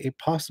a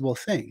possible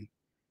thing.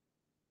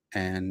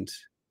 And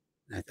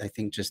I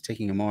think just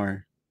taking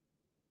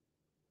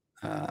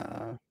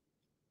uh,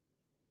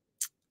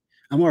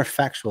 a more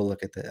factual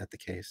look at the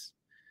case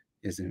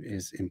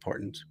is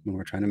important when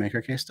we're trying to make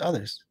our case to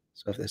others.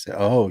 So if they say,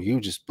 "Oh,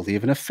 you just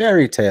believe in a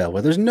fairy tale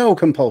where there's no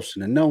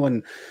compulsion and no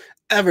one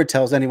ever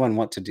tells anyone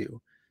what to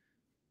do,"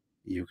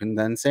 you can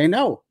then say,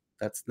 "No,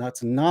 that's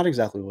not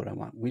exactly what I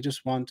want. We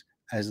just want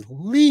as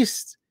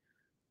least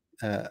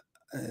uh,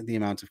 the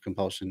amount of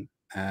compulsion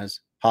as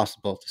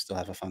possible to still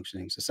have a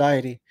functioning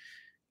society,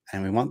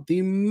 and we want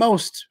the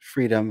most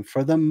freedom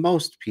for the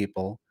most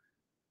people,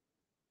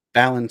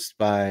 balanced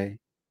by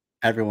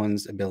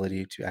everyone's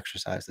ability to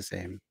exercise the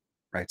same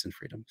rights and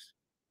freedoms."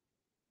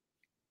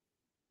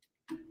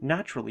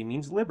 naturally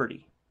means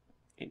liberty.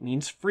 It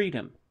means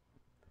freedom.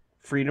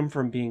 Freedom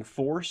from being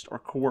forced or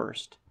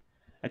coerced.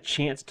 A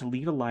chance to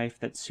lead a life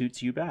that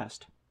suits you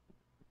best.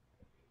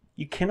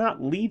 You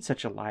cannot lead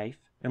such a life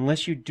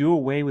unless you do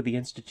away with the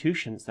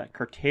institutions that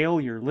curtail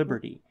your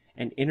liberty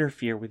and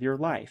interfere with your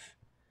life.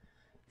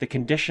 The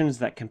conditions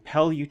that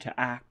compel you to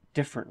act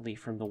differently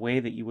from the way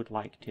that you would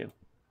like to.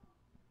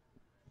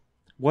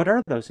 What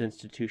are those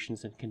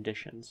institutions and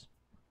conditions?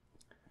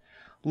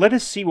 Let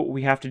us see what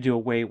we have to do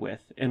away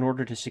with in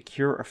order to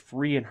secure a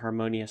free and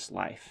harmonious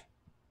life.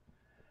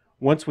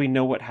 Once we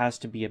know what has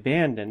to be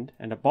abandoned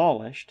and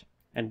abolished,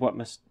 and what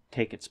must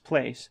take its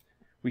place,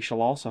 we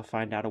shall also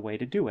find out a way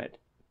to do it.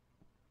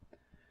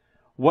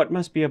 What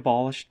must be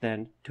abolished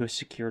then to a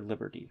secure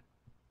liberty?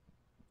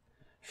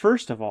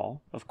 First of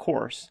all, of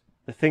course,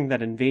 the thing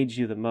that invades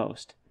you the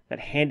most, that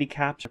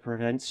handicaps or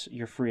prevents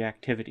your free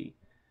activity,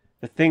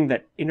 the thing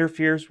that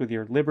interferes with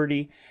your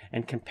liberty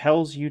and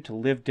compels you to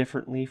live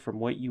differently from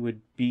what you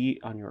would be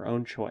on your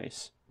own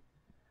choice.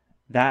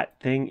 That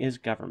thing is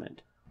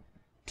government.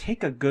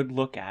 Take a good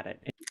look at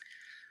it.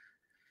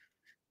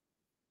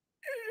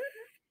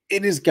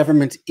 It is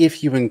government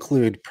if you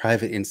include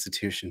private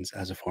institutions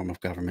as a form of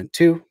government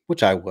too,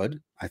 which I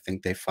would. I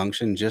think they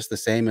function just the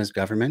same as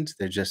government.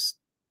 They just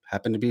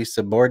happen to be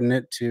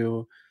subordinate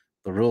to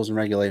the rules and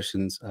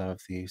regulations of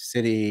the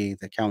city,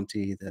 the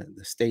county,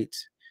 the state,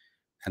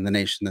 and the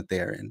nation that they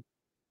are in.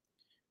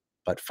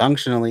 But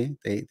functionally,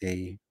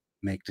 they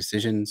make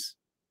decisions.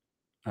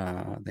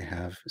 They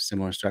have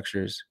similar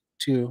structures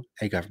to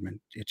a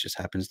government. It just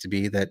happens to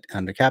be that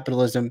under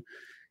capitalism,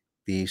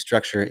 the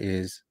structure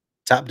is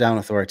top-down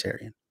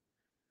authoritarian,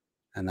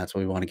 and that's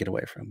what we want to get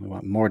away from. We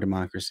want more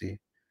democracy,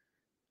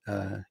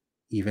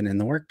 even in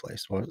the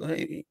workplace, or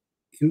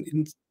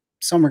in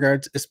some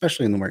regards,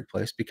 especially in the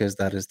workplace, because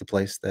that is the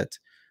place that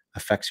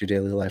affects your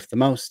daily life the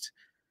most,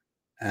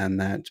 and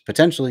that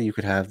potentially you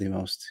could have the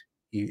most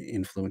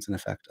influence and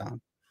effect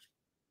on.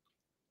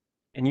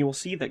 And you will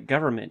see that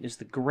government is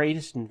the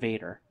greatest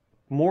invader.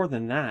 More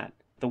than that,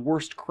 the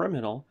worst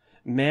criminal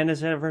man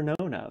has ever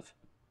known of.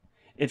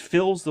 It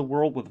fills the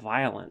world with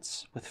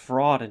violence, with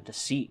fraud and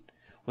deceit,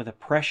 with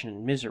oppression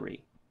and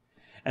misery.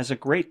 As a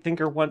great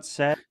thinker once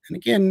said, And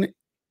again,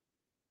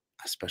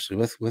 especially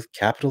with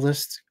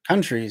capitalist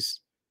countries,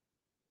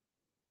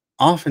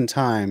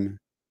 oftentimes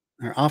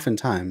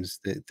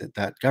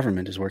that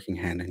government is working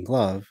hand in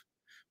glove,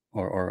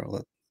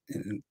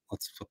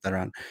 let's flip that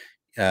around.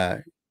 Uh,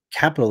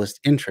 Capitalist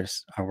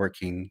interests are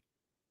working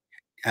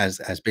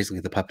as basically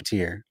the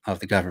puppeteer of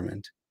the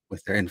government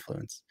with their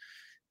influence.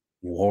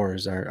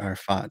 Wars are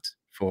fought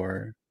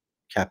for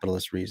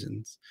capitalist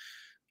reasons.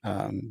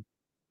 Um,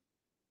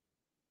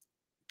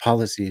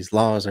 Policies,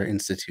 laws are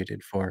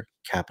instituted for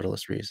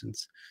capitalist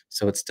reasons.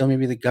 So it's still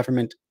maybe the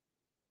government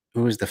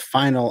who is the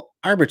final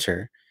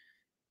arbiter,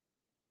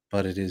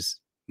 but it is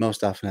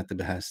most often at the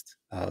behest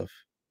of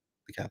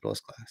the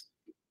capitalist class.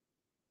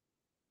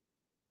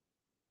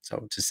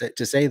 So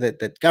to say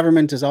that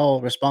government is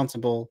all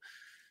responsible,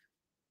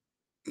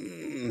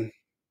 mm,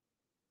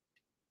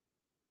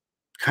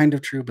 kind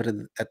of true, but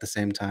at the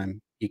same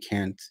time, you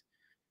can't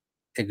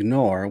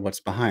ignore what's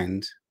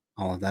behind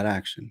all of that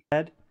action.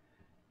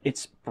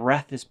 Its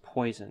breath is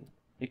poison.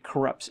 It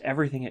corrupts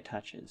everything it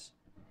touches.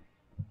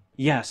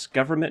 Yes,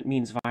 government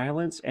means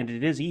violence, and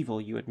it is evil,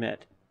 you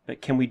admit.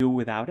 But can we do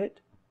without it?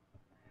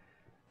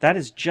 That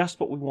is just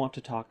what we want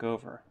to talk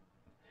over.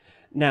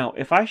 Now,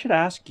 if I should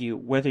ask you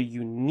whether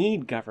you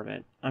need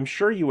government, I'm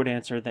sure you would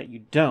answer that you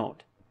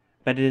don't,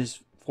 but it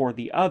is for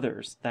the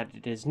others that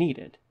it is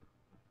needed.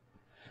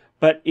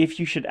 But if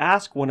you should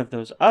ask one of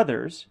those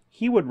others,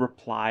 he would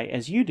reply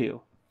as you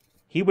do.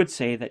 He would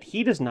say that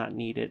he does not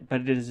need it,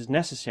 but it is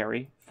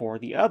necessary for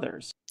the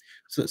others.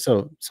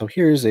 So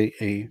here's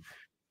a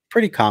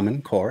pretty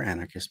common core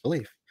anarchist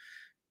belief.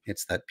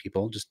 It's that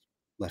people, just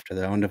left to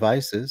their own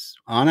devices,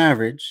 on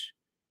average,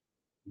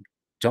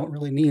 don't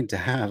really need to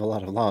have a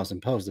lot of laws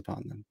imposed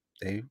upon them.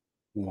 They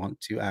want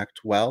to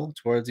act well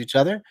towards each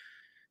other.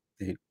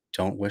 They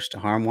don't wish to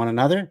harm one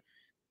another.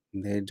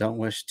 They don't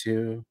wish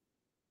to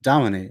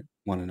dominate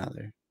one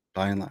another,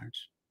 by and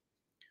large.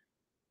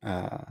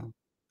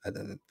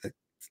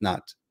 That's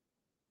not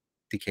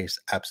the case.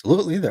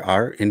 Absolutely, there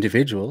are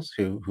individuals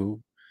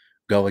who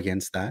go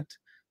against that,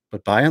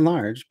 but by and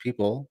large,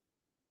 people.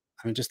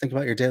 I mean, just think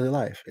about your daily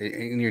life.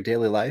 In your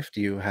daily life,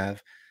 do you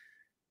have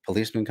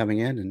policemen coming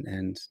in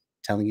and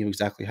telling you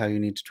exactly how you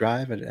need to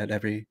drive at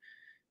every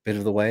bit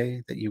of the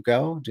way that you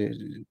go?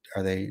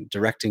 Are they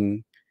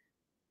directing,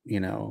 you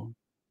know,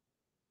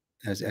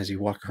 as you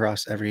walk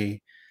across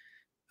every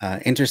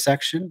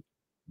intersection?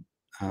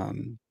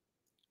 Um,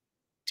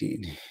 do you,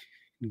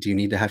 do you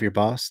need to have your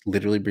boss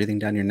literally breathing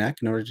down your neck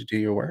in order to do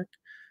your work?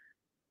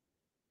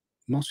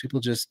 Most people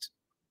just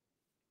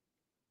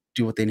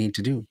do what they need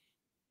to do.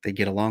 They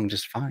get along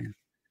just fine,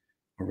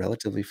 or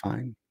relatively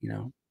fine.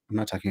 I'm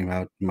not talking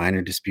about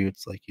minor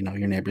disputes like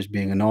your neighbors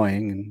being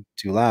annoying and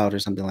too loud or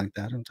something like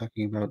that. I'm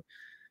talking about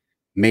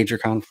major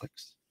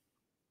conflicts.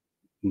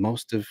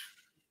 Most of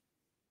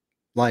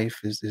life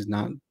is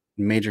not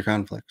major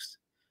conflicts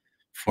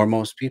for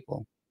most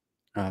people,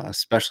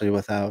 especially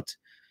without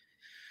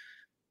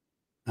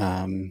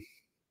um,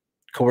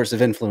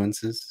 coercive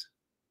influences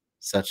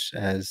such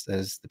as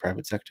the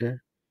private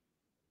sector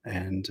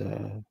and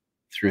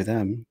through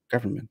them,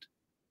 government.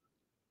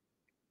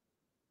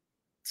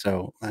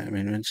 So, I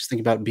mean, just think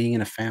about being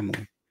in a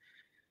family.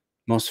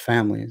 Most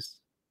families,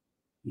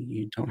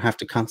 you don't have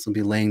to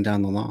constantly be laying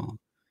down the law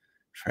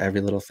for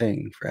every little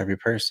thing, for every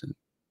person.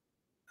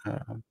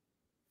 Uh,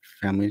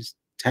 Families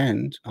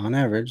tend, on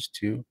average,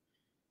 to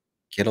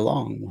get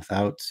along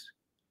without,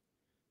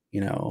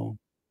 a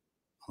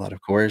lot of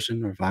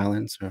coercion or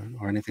violence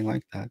or anything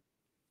like that.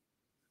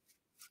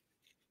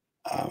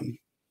 Um,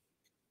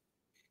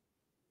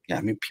 yeah,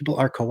 I mean, people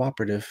are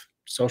cooperative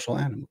social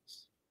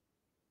animals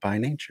by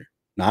nature.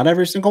 Not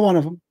every single one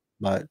of them,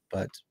 but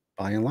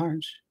by and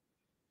large,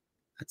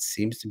 that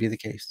seems to be the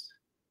case.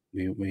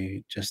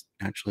 We just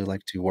naturally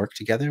like to work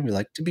together. We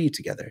like to be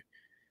together.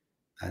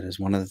 That is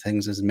one of the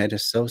things that's made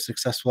us so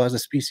successful as a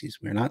species.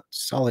 We're not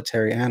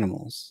solitary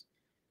animals.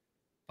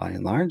 By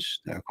and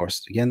large, there are, of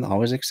course, again,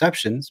 always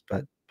exceptions,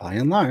 but by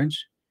and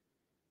large,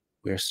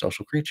 we are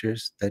social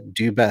creatures that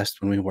do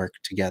best when we work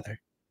together.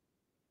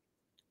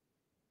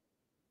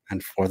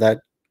 And for that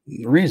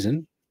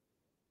reason,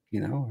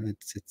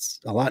 it's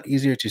a lot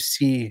easier to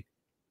see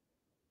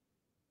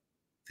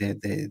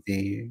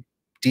the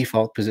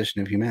default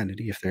position of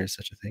humanity, if there is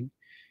such a thing,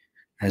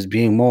 as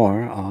being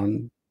more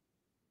on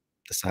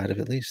the side of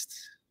at least,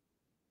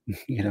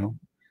 you know,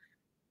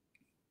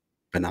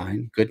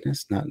 benign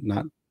goodness,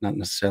 not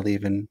necessarily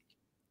even.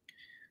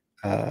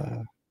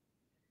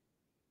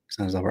 It's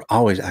not as though we're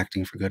always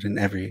acting for good in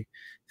everything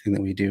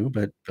that we do,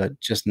 but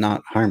just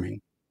not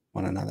harming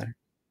one another.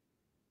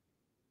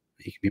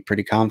 You can be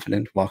pretty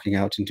confident walking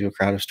out into a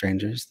crowd of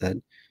strangers that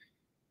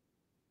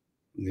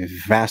the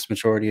vast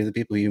majority of the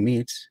people you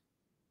meet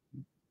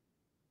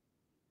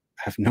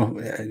have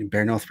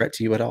bear no threat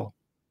to you at all.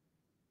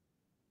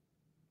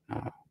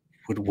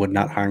 Would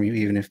not harm you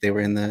even if they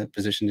were in the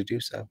position to do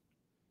so.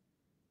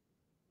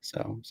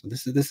 So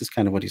this is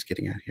kind of what he's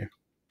getting at here.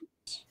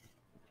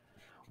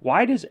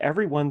 Why does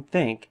everyone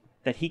think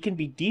that he can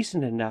be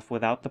decent enough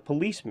without the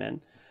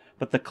policemen,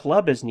 but the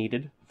club is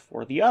needed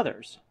for the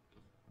others?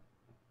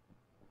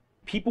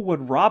 People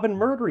would rob and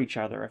murder each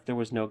other if there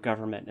was no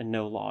government and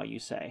no law, you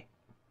say.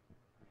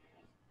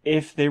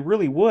 If they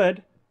really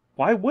would,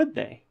 why would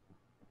they?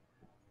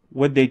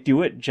 Would they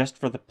do it just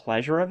for the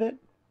pleasure of it?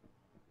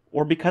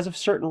 Or because of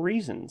certain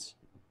reasons?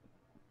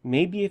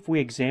 Maybe if we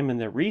examine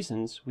their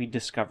reasons, we'd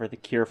discover the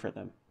cure for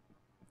them.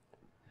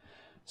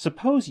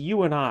 Suppose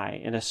you and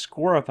I and a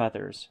score of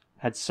others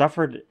had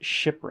suffered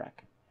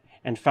shipwreck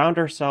and found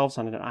ourselves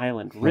on an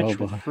island rich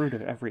with fruit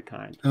of every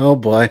kind. Oh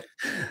boy. It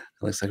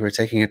looks like we're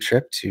taking a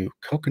trip to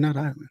Coconut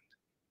Island.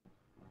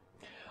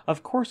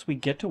 Of course we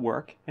get to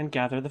work and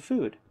gather the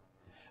food.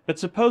 But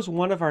suppose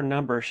one of our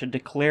number should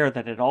declare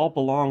that it all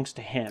belongs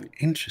to him, that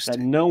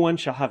Interesting. no one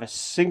shall have a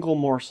single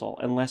morsel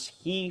unless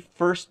he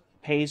first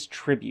pays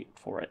tribute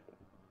for it.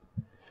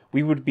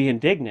 We would be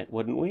indignant,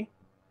 wouldn't we?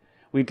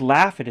 We'd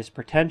laugh at his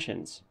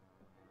pretensions.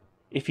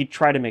 If he'd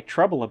try to make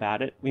trouble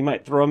about it, we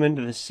might throw him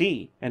into the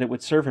sea, and it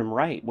would serve him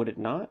right, would it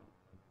not?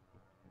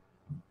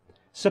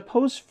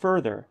 Suppose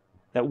further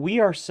that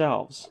we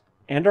ourselves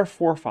and our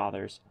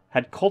forefathers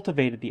had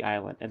cultivated the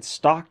island and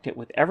stocked it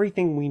with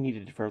everything we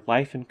needed for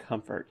life and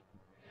comfort,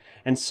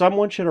 and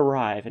someone should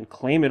arrive and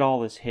claim it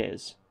all as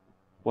his.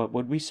 What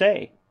would we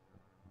say?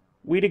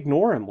 We'd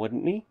ignore him,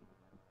 wouldn't we?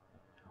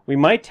 We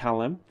might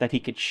tell him that he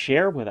could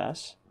share with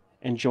us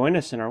and join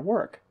us in our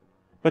work.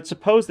 But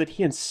suppose that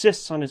he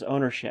insists on his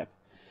ownership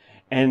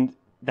and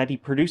that he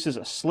produces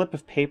a slip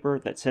of paper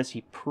that says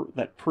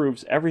that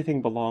proves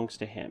everything belongs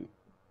to him.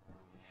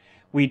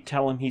 We'd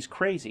tell him he's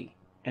crazy,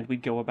 and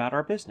we'd go about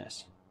our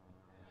business.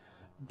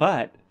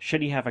 But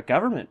should he have a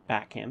government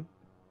back him,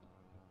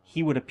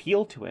 he would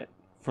appeal to it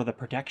for the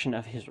protection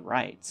of his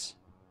rights,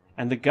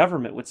 and the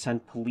government would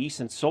send police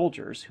and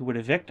soldiers who would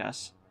evict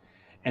us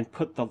and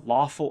put the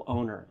lawful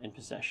owner in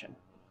possession.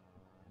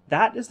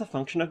 That is the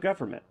function of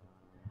government.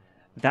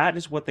 That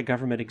is what the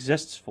government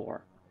exists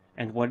for,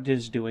 and what it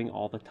is doing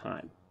all the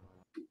time.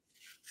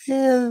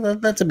 Yeah,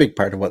 that's a big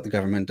part of what the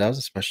government does,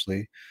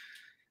 especially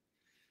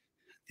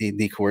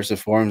the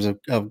coercive forms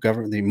of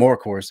government, the more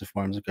coercive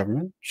forms of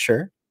government.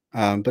 Sure.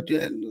 But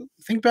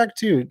think back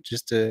to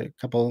just a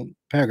couple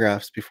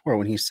paragraphs before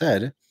when he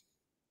said,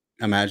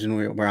 imagine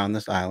we're on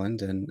this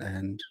island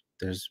and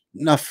there's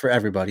enough for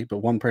everybody, but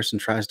one person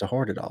tries to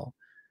hoard it all.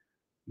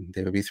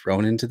 They would be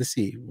thrown into the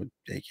sea,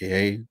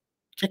 aka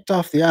kicked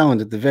off the island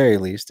at the very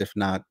least, if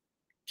not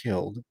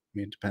killed. I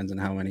mean, it depends on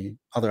how many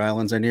other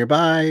islands are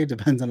nearby,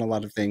 depends on a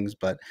lot of things,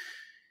 but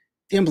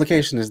the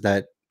implication is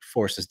that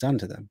force is done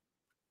to them.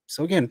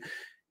 So again,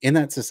 in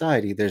that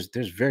society, there's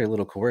very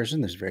little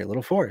coercion, there's very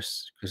little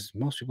force, because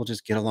most people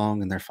just get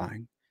along and they're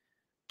fine.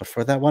 But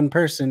for that one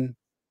person,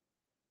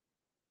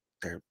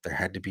 there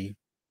had to be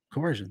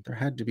coercion, there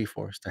had to be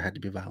force, there had to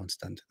be violence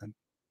done to them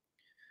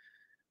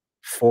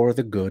for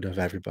the good of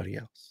everybody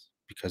else.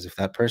 Because if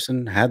that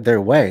person had their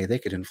way, they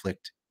could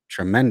inflict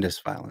tremendous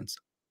violence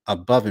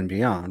above and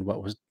beyond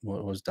what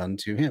was done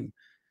to him.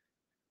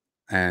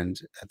 And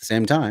at the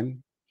same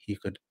time, he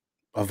could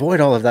avoid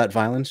all of that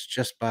violence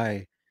just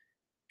by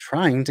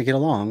trying to get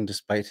along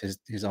despite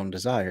his own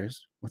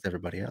desires with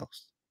everybody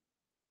else.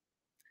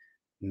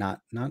 Not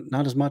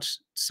as much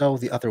so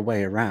the other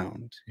way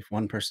around. If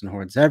one person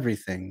hoards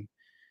everything,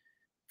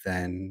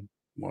 then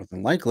more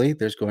than likely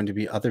there's going to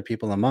be other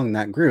people among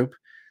that group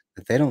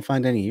that they don't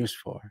find any use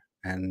for.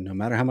 And no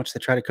matter how much they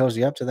try to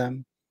cozy up to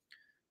them,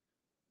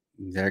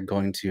 they're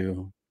going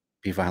to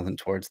be violent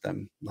towards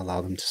them,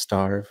 allow them to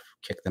starve,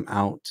 kick them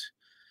out,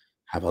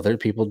 have other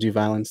people do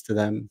violence to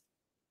them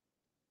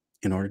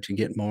in order to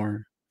get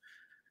more.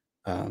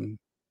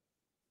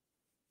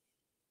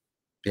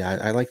 Yeah,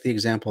 I like the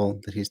example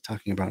that he's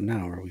talking about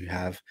now, where we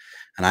have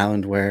an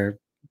island where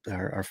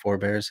our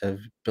forebears have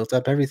built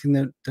up everything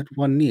that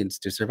one needs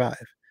to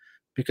survive,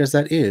 because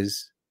that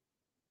is,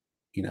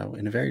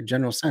 in a very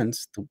general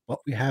sense, what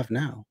we have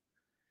now.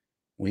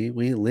 We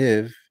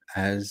live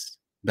as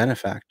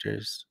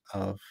benefactors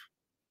of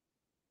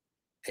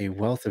a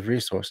wealth of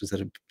resources that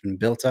have been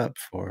built up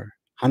for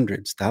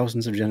hundreds,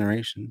 thousands of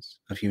generations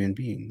of human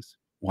beings,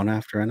 one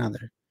after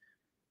another.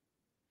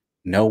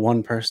 No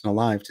one person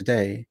alive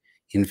today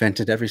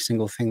invented every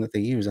single thing that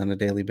they use on a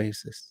daily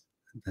basis.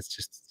 That's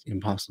just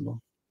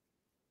impossible.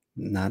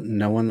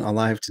 No one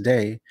alive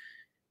today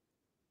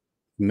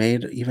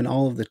made even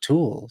all of the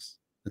tools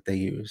that they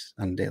use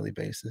on a daily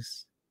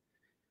basis.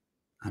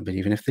 But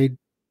even if they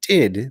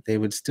did, they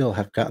would still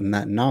have gotten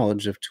that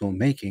knowledge of tool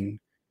making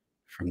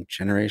from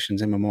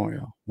generations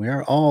immemorial. We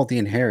are all the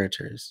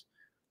inheritors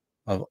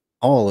of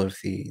all of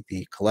the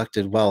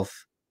collected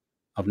wealth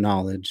of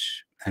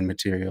knowledge and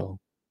material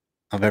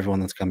of everyone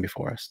that's come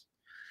before us.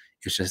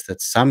 It's just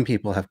that some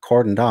people have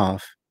cordoned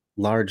off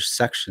large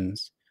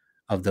sections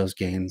of those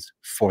gains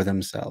for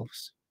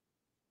themselves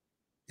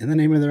in the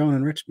name of their own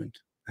enrichment.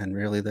 And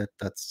really,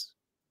 that's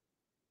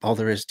all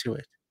there is to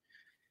it.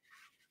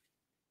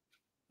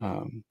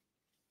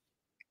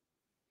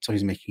 So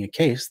he's making a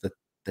case that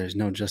there's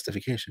no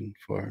justification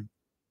for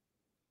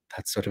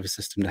that sort of a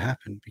system to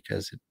happen,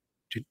 because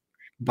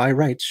by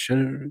rights,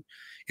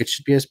 it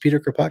should be, as Peter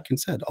Kropotkin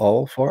said,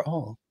 all for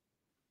all.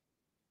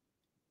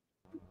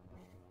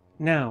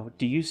 Now,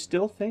 do you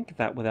still think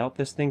that without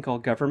this thing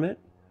called government,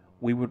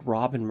 we would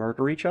rob and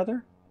murder each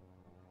other?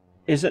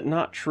 Is it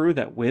not true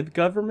that with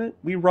government,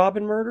 we rob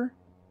and murder?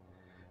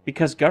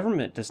 Because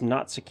government does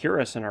not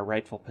secure us in our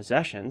rightful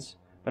possessions,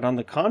 but on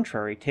the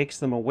contrary takes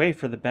them away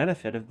for the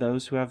benefit of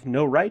those who have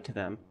no right to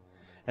them,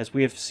 as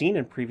we have seen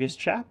in previous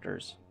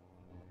chapters.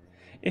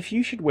 If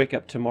you should wake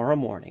up tomorrow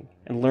morning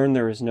and learn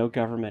there is no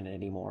government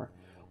anymore,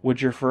 would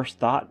your first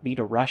thought be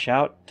to rush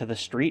out to the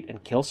street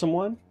and kill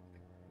someone?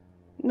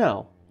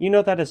 No,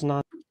 that is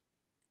not.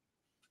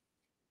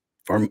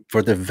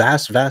 For the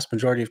vast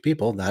majority of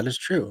people, that is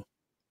true.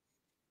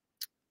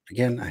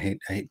 again, I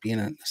hate being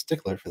a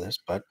stickler for this,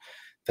 but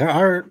there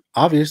are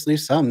obviously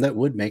some that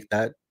would make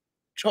that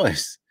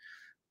choice.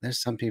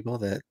 There's some people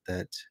that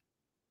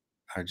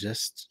are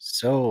just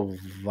so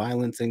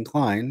violence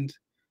inclined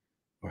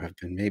or have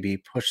been maybe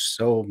pushed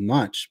so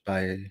much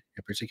by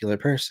a particular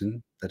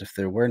person that if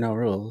there were no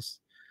rules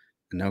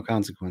and no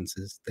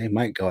consequences, they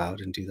might go out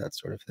and do that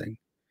sort of thing.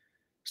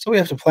 So we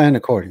have to plan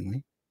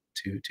accordingly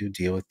to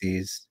deal with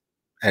these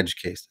edge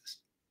cases.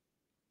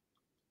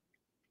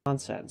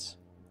 Nonsense.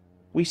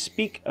 We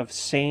speak of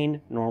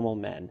sane, normal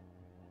men.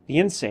 The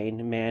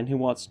insane man who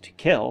wants to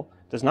kill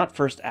does not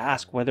first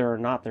ask whether or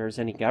not there is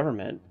any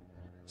government.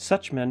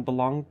 Such men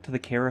belong to the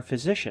care of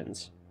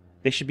physicians.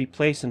 They should be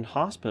placed in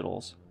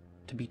hospitals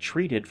to be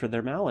treated for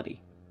their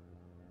malady.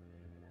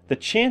 The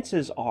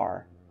chances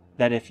are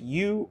that if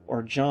you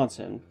or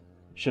Johnson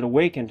should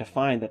awaken to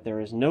find that there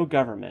is no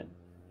government,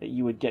 that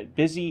you would get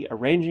busy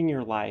arranging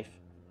your life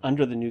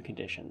under the new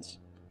conditions.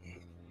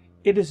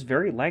 It is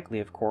very likely,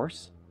 of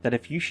course, that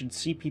if you should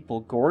see people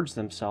gorge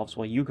themselves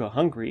while you go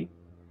hungry,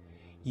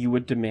 you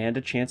would demand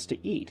a chance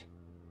to eat,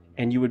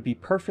 and you would be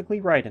perfectly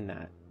right in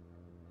that.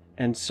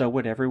 And so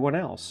would everyone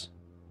else,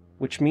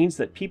 which means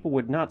that people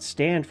would not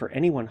stand for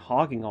anyone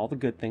hogging all the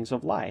good things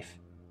of life.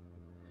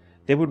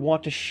 They would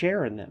want to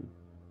share in them.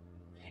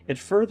 It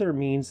further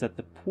means that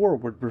the poor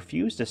would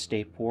refuse to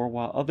stay poor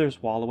while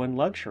others wallow in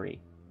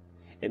luxury.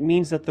 It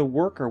means that the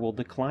worker will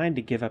decline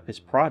to give up his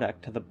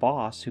product to the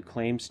boss who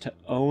claims to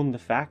own the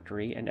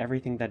factory and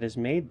everything that is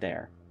made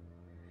there.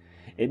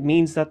 It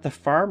means that the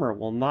farmer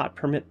will not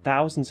permit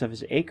thousands of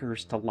his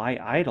acres to lie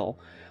idle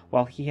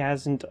while he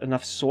hasn't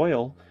enough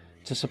soil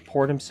to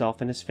support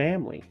himself and his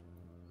family.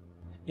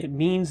 It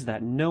means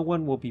that no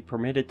one will be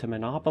permitted to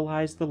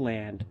monopolize the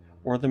land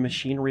or the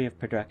machinery of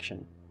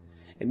production.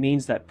 It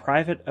means that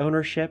private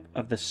ownership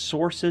of the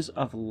sources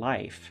of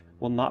life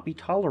will not be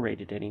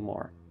tolerated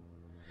anymore.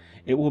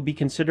 It will be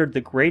considered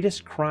the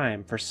greatest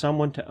crime for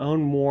someone to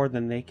own more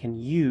than they can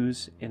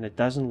use in a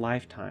dozen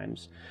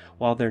lifetimes,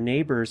 while their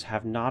neighbors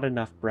have not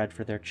enough bread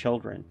for their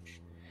children.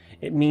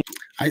 It means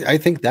I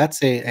think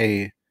that's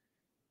a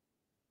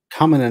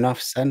common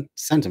enough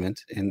sentiment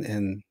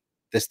in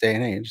this day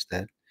and age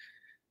that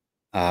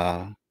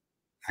I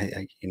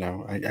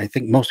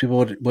think most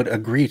people would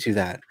agree to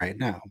that right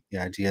now. The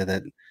idea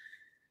that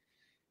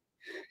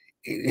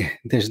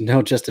there's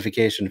no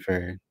justification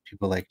for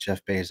people like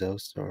Jeff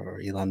Bezos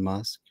or Elon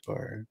Musk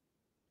or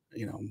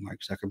Mark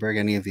Zuckerberg,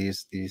 any of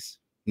these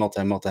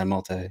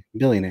multi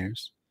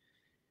billionaires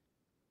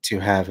to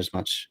have as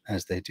much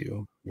as they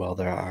do. Well,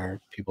 there are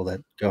people that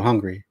go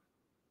hungry,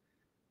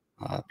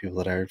 people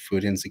that are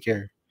food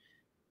insecure,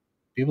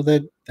 people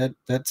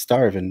that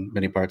starve in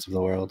many parts of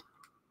the world.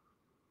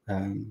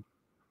 Um,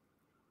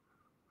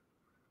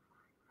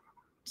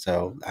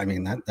 so, I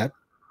mean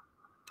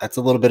that's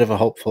a little bit of a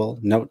hopeful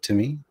note to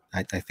me.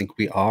 I think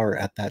we are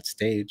at that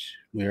stage.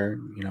 We are,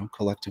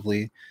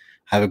 collectively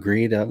have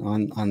agreed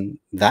on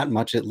that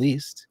much at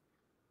least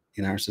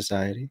in our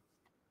society.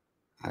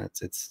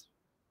 It's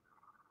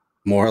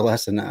more or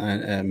less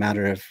a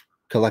matter of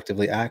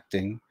collectively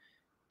acting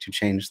to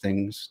change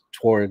things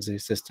towards a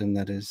system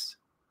that is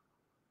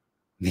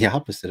the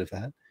opposite of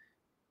that,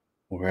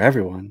 where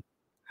everyone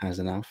has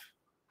enough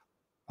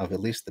of at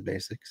least the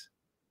basics,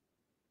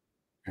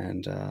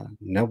 and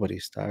nobody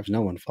starves,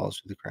 no one falls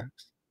through the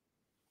cracks.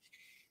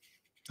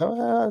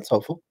 So it's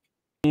hopeful.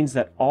 means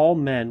that all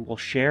men will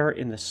share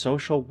in the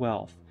social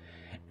wealth,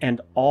 and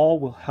all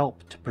will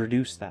help to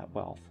produce that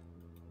wealth.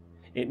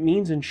 It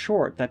means, in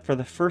short, that for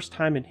the first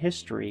time in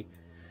history,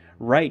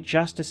 right,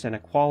 justice, and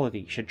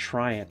equality should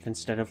triumph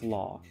instead of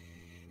law.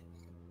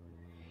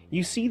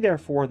 You see,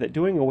 therefore, that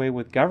doing away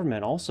with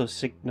government also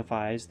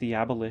signifies the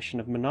abolition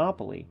of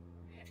monopoly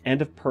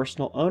and of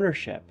personal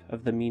ownership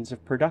of the means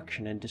of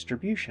production and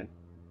distribution.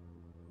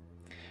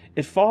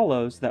 It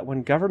follows that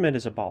when government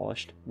is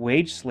abolished,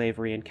 wage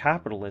slavery and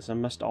capitalism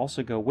must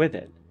also go with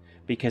it,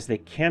 because they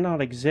cannot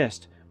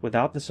exist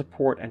without the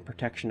support and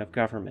protection of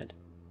government.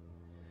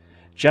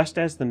 Just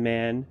as the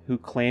man who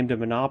claimed a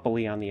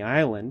monopoly on the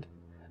island,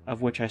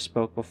 of which I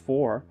spoke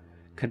before,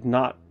 could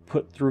not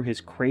put through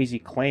his crazy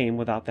claim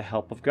without the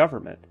help of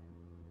government.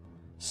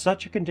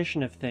 Such a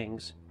condition of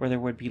things, where there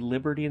would be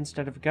liberty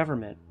instead of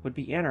government, would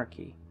be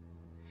anarchy,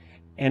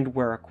 and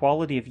where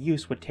equality of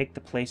use would take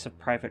the place of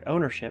private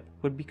ownership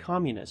would be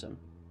communism.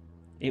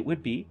 It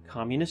would be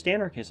communist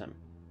anarchism.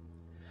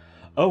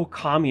 "Oh,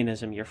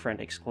 communism," your friend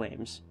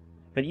exclaims,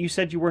 "but you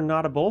said you were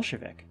not a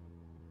Bolshevik."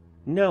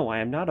 No, I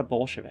am not a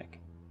Bolshevik,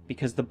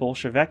 because the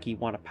Bolsheviki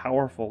want a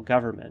powerful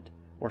government,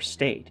 or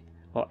state,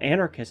 while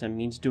anarchism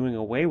means doing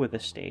away with the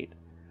state,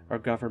 or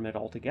government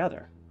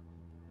altogether.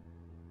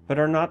 But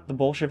are not the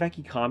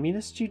Bolsheviki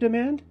communists, you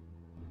demand?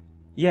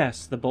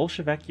 Yes, the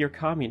Bolsheviki are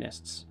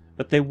communists,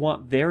 but they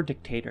want their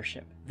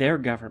dictatorship, their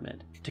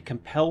government, to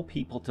compel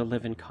people to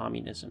live in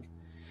communism.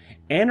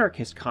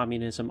 Anarchist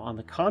communism, on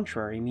the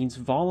contrary, means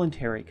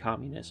voluntary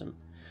communism,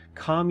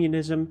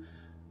 communism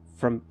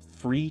from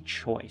free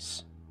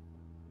choice.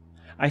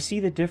 I see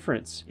the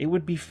difference. It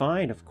would be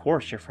fine, of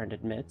course, your friend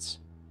admits.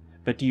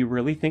 But do you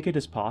really think it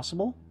is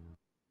possible?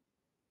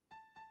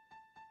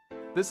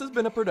 This has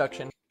been a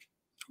production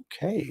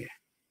Okay.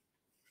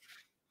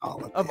 I'll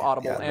let of the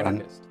Audible ad run,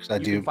 Anarchist. 'cause I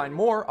You do. can find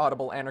more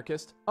Audible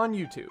Anarchist on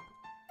YouTube.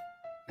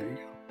 There you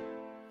go.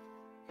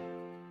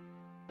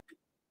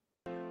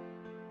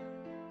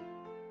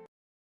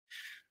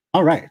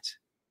 All right.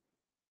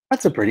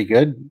 That's a pretty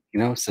good,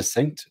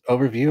 succinct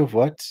overview of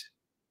what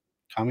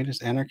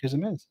communist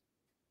anarchism is.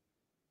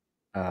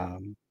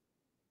 So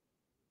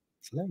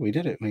there, we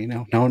did it.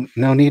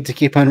 No need to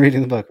keep on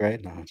reading the book, right?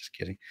 No, I'm just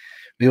kidding.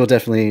 We will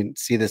definitely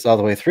see this all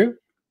the way through.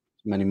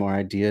 Many more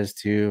ideas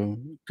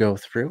to go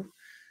through.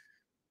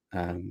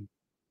 Um,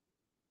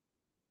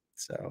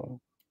 so,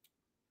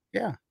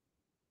 yeah.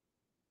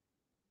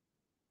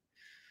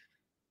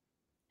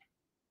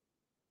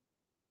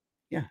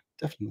 Yeah,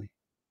 definitely.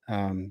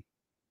 Um,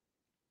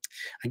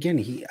 again,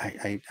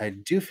 I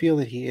do feel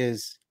that he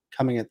is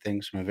coming at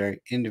things from a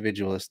very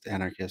individualist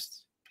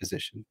anarchist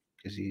position,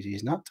 because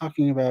he's not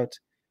talking about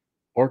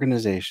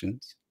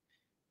organizations.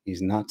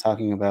 He's not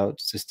talking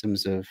about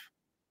systems of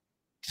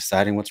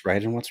deciding what's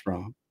right and what's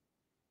wrong.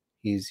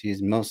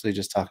 He's mostly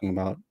just talking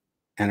about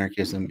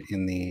anarchism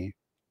in the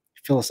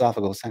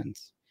philosophical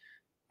sense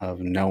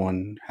of no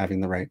one having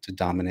the right to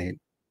dominate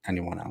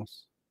anyone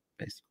else,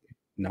 basically.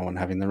 No one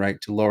having the right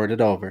to lord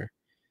it over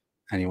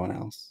anyone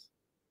else,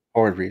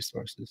 hoard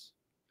resources.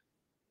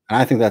 And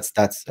I think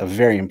that's a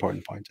very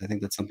important point. I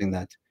think that's something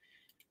that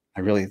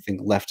I really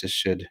think leftists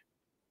should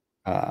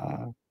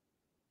uh,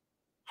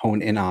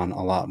 hone in on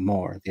a lot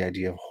more. The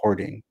idea of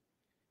hoarding,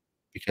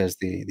 because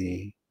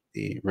the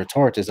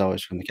retort is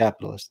always from the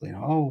capitalists.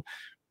 Oh,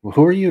 well,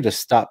 who are you to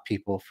stop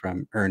people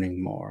from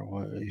earning more?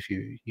 Well, if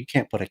you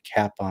can't put a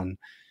cap on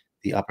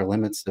the upper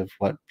limits of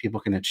what people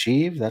can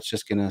achieve, that's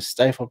just going to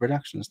stifle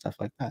production and stuff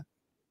like that.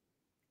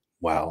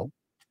 Well,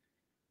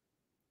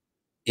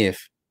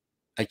 if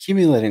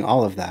accumulating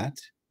all of that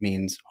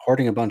means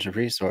hoarding a bunch of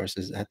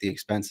resources at the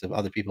expense of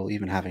other people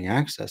even having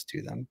access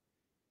to them,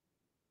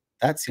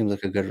 that seems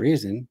like a good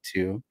reason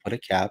to put a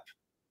cap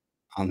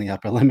on the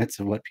upper limits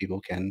of what people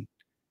can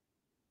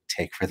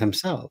take for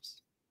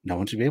themselves. No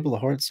one should be able to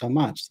hoard so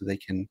much so they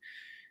can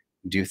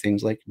do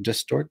things like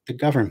distort the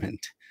government,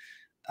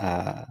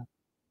 uh,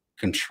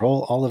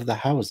 control all of the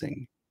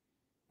housing,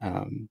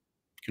 um,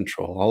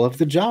 control all of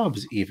the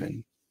jobs,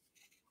 even.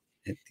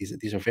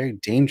 These are very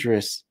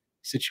dangerous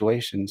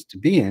situations to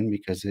be in,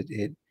 because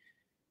it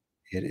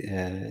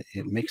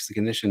makes the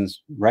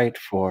conditions right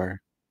for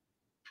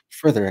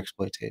further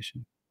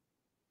exploitation.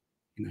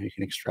 You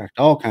can extract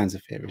all kinds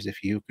of favors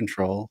if you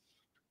control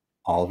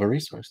all of a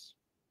resource.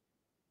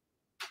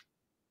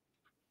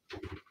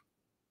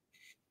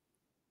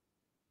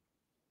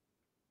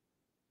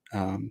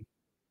 Um,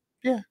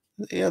 yeah,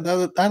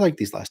 yeah, I like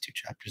these last two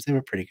chapters. They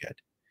were pretty good,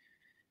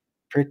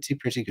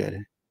 pretty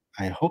good.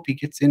 I hope he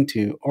gets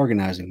into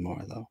organizing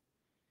more, though.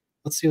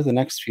 Let's see what the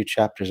next few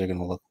chapters are going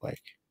to look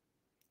like.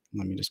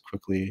 Let me just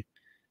quickly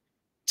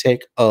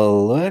take a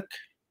look.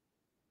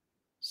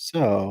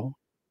 So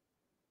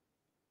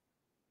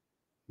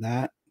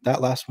that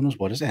last one was,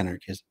 what is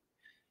anarchism?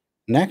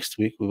 Next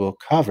week we will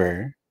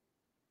cover,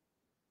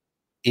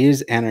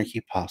 is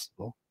anarchy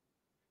possible?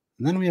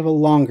 And then we have a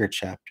longer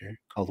chapter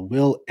called,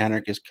 will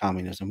anarchist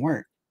communism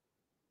work?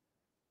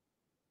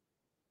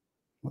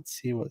 Let's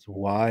see what's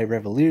why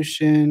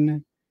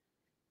revolution.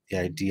 The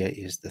idea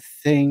is the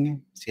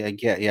thing. See,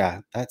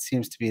 yeah, that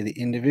seems to be the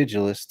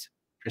individualist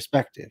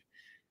perspective.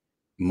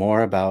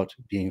 More about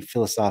being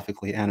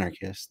philosophically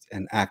anarchist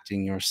and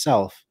acting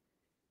yourself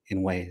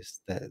in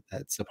ways that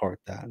support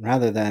that,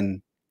 rather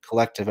than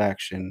collective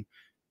action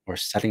or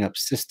setting up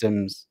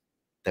systems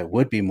that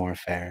would be more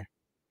fair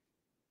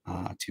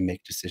to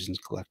make decisions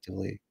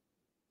collectively.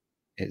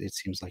 It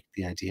seems like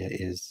the idea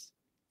is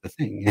the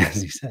thing,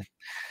 as you said.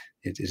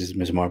 It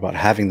is more about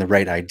having the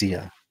right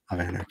idea of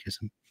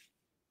anarchism,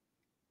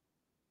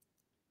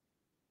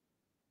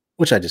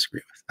 which I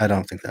disagree with. I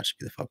don't think that should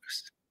be the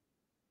focus.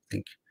 I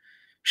think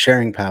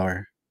sharing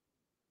power,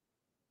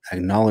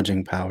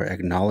 acknowledging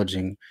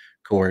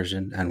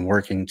coercion, and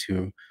working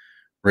to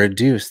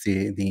reduce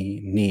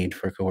the need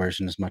for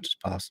coercion as much as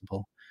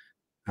possible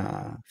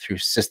through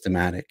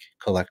systematic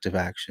collective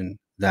action,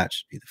 that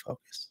should be the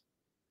focus.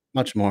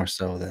 Much more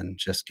so than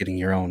just getting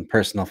your own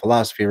personal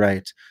philosophy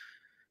right,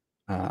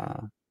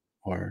 uh,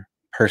 or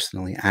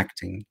personally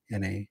acting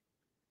in a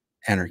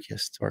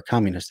anarchist or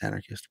communist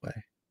anarchist way.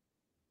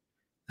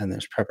 And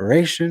there's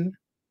preparation.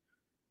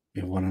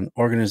 We want an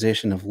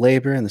organization of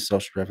labor and the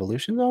social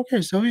revolution.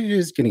 Okay, so he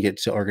is going to get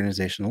to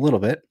organization a little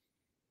bit.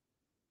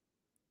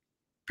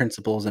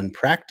 Principles and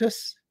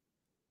practice,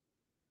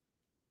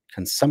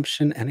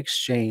 consumption and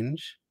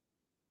exchange,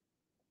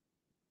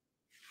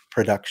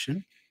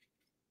 production,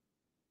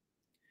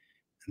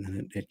 and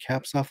then it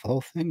caps off the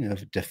whole thing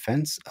of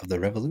defense of the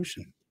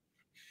revolution.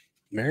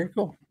 Very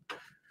cool.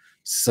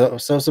 So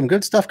some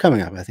good stuff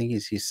coming up. I think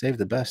he's saved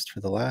the best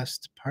for the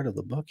last part of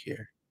the book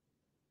here.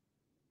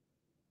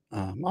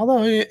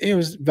 Although it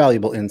was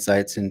valuable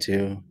insights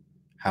into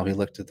how he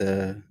looked at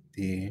the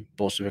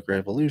Bolshevik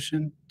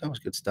Revolution. That was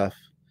good stuff.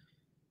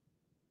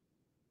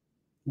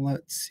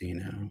 let's see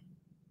now.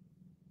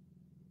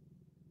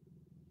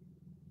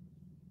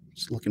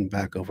 Just looking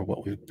back over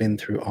what we've been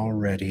through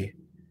already.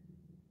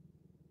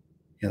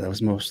 Yeah, that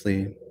was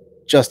mostly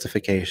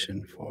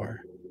justification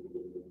for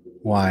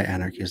why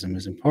anarchism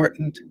is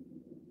important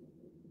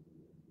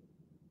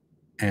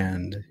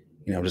and,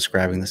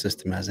 describing the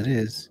system as it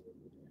is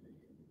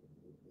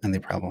and the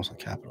problems with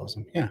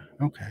capitalism. Yeah,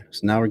 okay.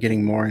 So now we're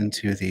getting more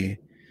into the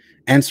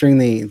answering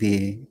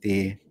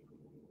the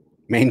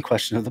main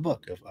question of the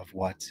book of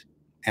what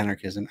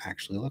anarchism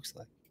actually looks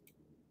like.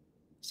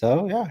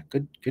 So yeah,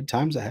 good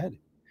times ahead.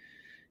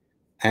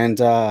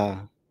 And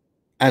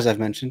as I've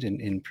mentioned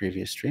in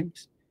previous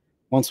streams,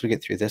 once we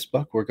get through this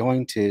book, we're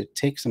going to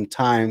take some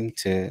time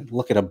to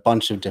look at a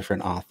bunch of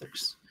different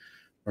authors.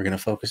 We're going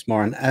to focus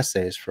more on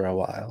essays for a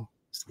while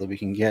so that we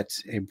can get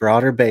a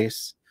broader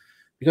base,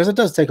 because it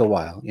does take a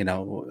while.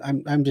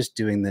 I'm just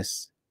doing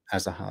this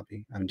as a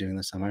hobby. I'm doing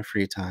this on my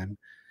free time.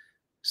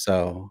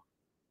 So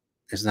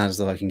it's not as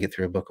though I can get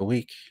through a book a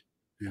week.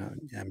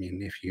 I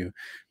mean, if you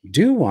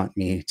do want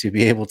me to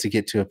be able to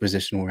get to a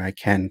position where I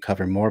can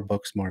cover more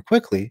books more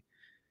quickly,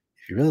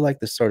 if you really like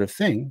this sort of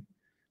thing,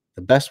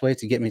 the best way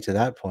to get me to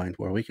that point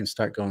where we can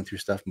start going through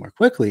stuff more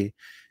quickly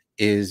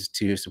is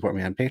to support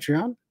me on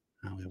Patreon.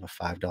 We have a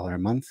 $5 a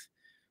month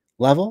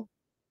level,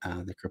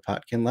 the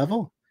Kropotkin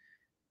level.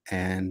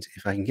 And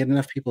if I can get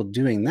enough people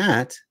doing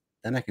that,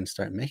 then I can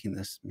start making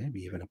this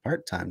maybe even a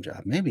part-time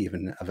job, maybe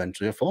even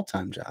eventually a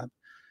full-time job.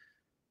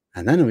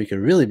 And then we could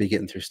really be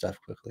getting through stuff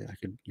quickly.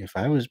 If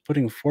I was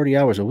putting 40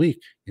 hours a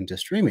week into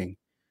streaming,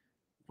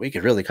 we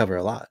could really cover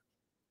a lot.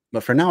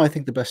 But for now, I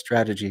think the best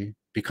strategy,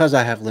 because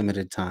I have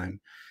limited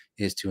time,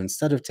 is to,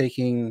 instead of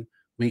taking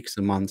weeks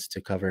and months to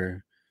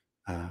cover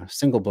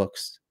single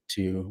books,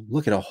 to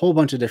look at a whole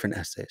bunch of different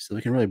essays so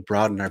we can really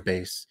broaden our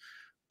base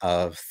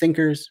of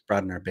thinkers,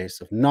 broaden our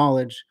base of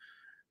knowledge.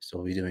 So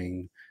we'll be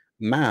doing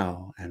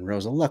Mao and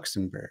Rosa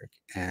Luxemburg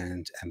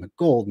and Emma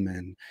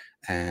Goldman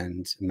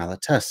and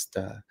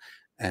Malatesta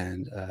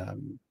and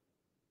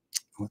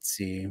let's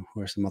see,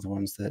 who are some other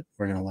ones that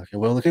we're going to look at?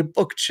 We'll look at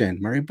Bookchin,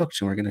 Murray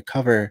Bookchin. We're going to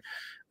cover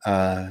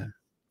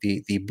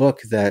the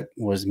book that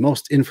was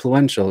most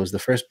influential. It was the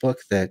first book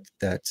that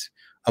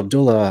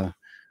Abdullah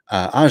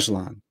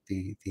Ajlan,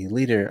 the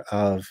leader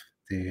of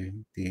the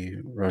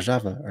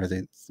Rojava, or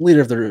the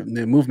leader of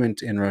the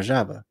movement in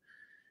Rojava,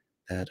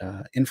 that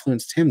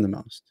influenced him the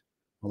most.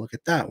 We'll look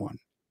at that one.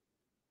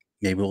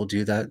 Maybe we'll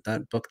do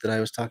that book that I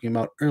was talking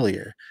about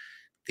earlier,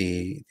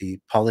 the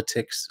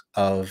politics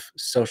of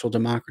social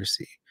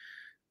democracy,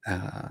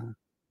 and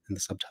the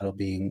subtitle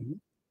being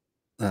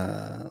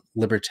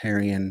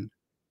libertarian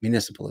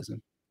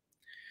municipalism.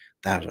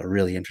 That was a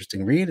really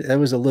interesting read.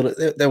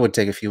 That would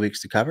take a few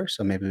weeks to cover,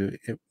 so maybe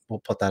we'll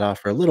put that off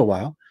for a little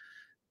while.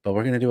 But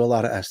we're going to do a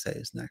lot of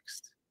essays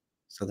next,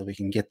 so that we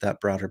can get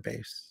that broader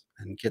base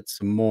and get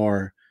some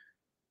more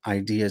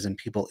ideas and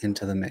people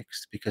into the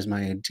mix. Because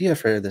my idea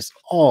for this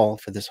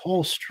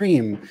whole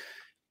stream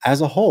as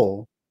a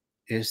whole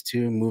is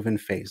to move in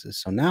phases.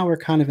 So now we're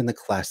kind of in the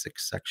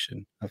classics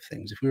section of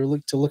things. If we were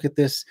to look at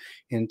this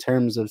in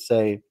terms of,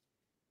 say,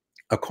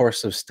 a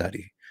course of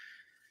study,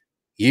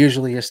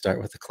 usually you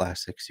start with the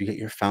classics. You get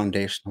your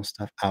foundational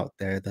stuff out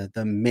there,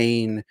 the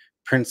main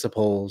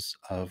principles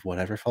of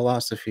whatever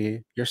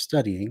philosophy you're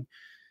studying,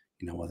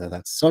 whether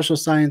that's social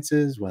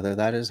sciences, whether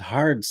that is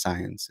hard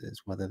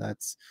sciences, whether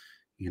that's,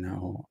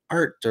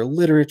 art or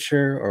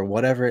literature or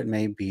whatever it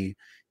may be.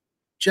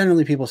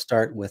 Generally, people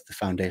start with the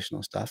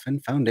foundational stuff,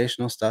 and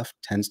foundational stuff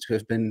tends to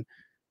have been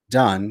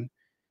done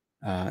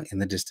in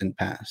the distant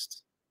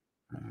past.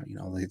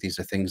 These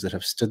are things that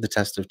have stood the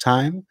test of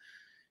time,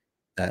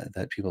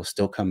 that people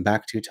still come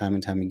back to time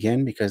and time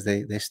again, because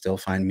they still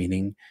find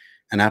meaning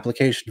and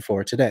application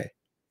for today.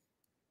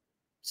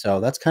 So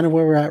that's kind of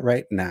where we're at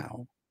right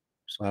now.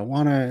 So I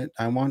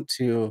want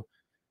to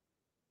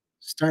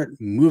start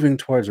moving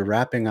towards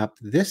wrapping up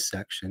this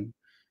section.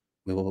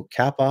 We will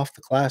cap off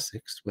the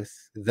classics with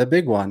the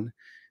big one,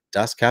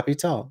 Das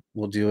Kapital.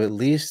 We'll do at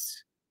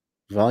least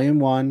volume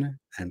 1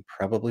 and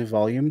probably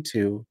volume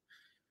 2.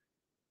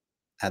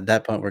 At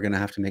that point, we're going to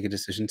have to make a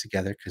decision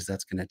together, because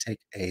that's going to take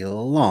a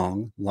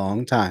long,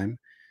 long time.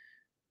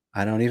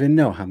 I don't even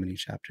know how many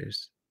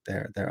chapters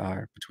there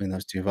are between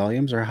those 2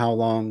 volumes, or how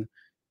long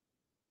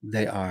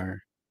they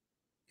are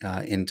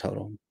in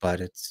total.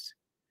 But it's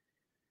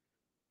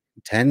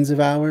tens of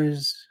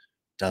hours,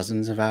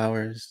 dozens of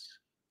hours.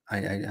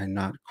 I'm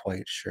not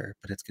quite sure,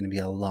 but it's going to be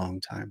a long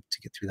time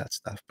to get through that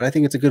stuff. But I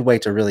think it's a good way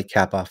to really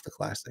cap off the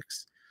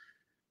classics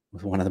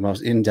with one of the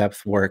most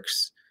in-depth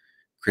works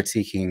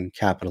critiquing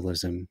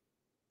capitalism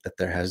that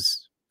there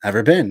has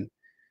ever been.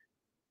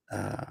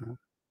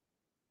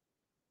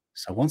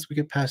 So once we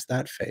get past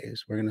that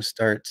phase, we're going to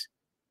start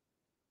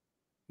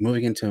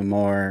moving into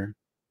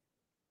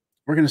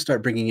we're going to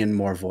start bringing in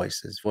more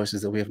voices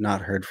that we have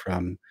not heard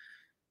from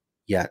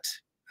yet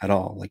at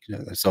all. Like,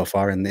 so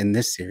far in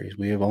this series,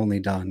 we have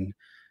only done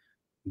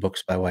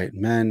books by white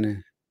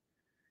men.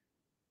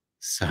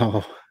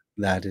 So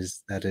that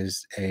is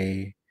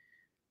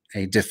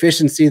a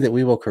deficiency that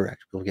we will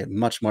correct. We'll get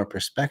much more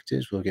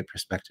perspectives. We'll get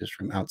perspectives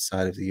from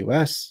outside of the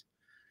US,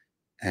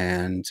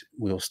 and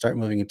we'll start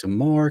moving into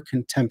more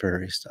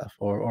contemporary stuff,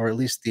 or at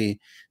least the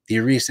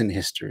recent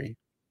history.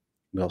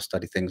 We'll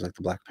study things like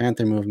the Black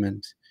Panther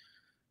movement.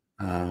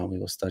 We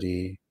will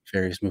study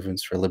various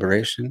movements for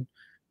liberation.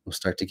 We'll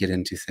start to get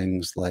into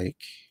things like,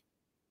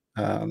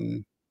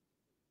 um,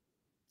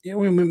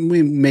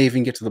 we may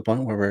even get to the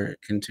point where we're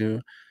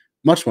into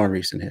much more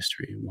recent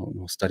history.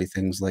 We'll study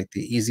things like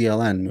the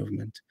EZLN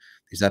movement,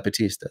 the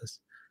Zapatistas.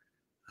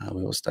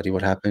 We will study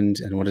what happened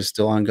and what is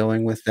still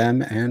ongoing with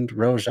them and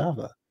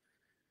Rojava.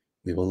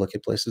 We will look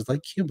at places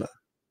like Cuba.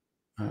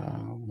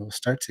 We'll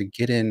start to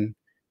get in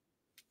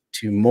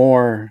to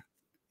more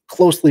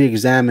closely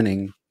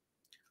examining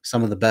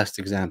some of the best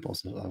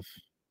examples of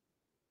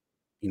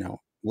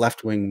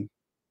left-wing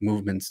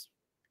movements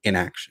in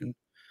action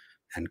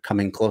and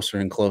coming closer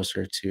and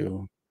closer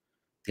to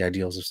the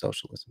ideals of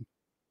socialism.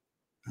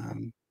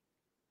 Um,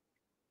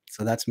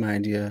 so that's my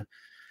idea.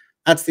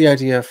 That's the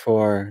idea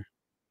for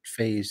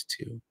phase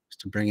 2, is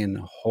to bring in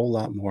a whole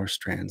lot more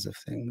strands of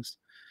things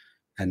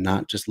and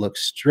not just look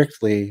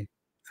strictly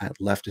at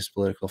leftist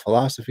political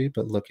philosophy,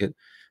 but look at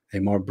a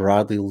more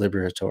broadly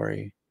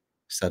liberatory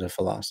set of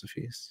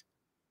philosophies.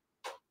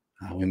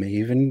 We may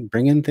even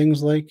bring in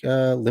things like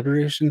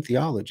liberation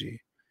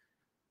theology.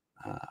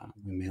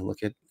 We may look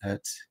at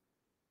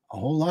a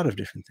whole lot of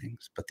different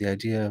things, but the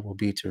idea will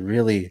be to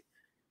really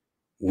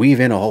weave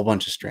in a whole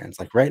bunch of strands.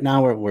 Like right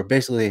now, we're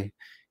basically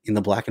in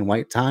the black and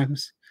white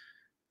times,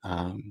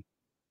 but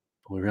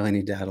we really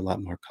need to add a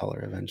lot more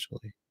color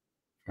eventually,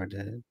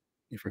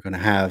 if we're going to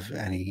have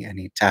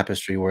any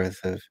tapestry worth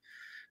of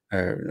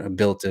or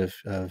built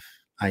of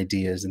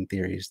ideas and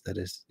theories that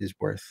is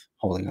worth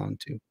holding on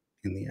to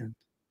in the end.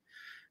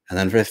 And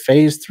then for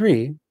phase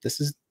 3, this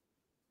is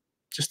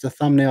just a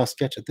thumbnail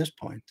sketch at this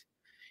point.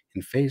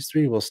 In phase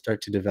 3, we'll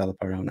start to develop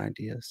our own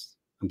ideas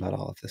about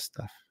all of this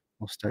stuff.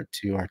 We'll start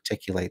to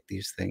articulate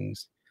these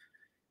things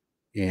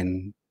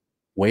in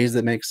ways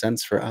that make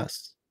sense for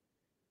us.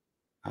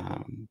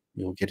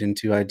 We'll get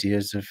into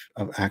ideas of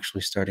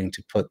actually starting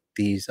to put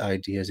these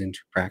ideas into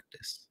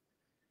practice.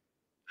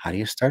 How do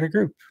you start a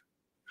group?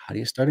 How do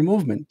you start a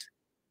movement?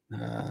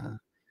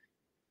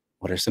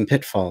 What are some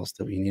pitfalls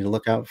that we need to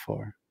look out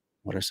for?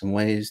 What are some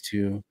ways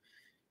to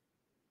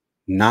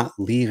not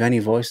leave any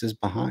voices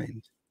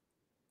behind?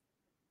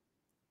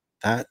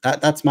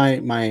 That's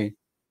my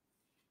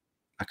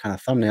kind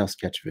of thumbnail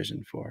sketch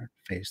vision for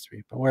phase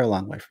 3, but we're a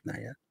long way from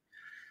there yet.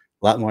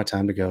 A lot more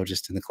time to go,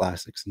 just in the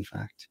classics, in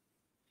fact.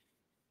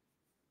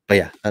 But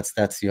yeah,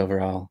 that's the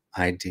overall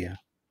idea.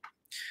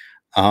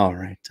 All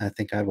right, I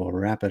think I will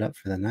wrap it up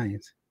for the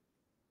night.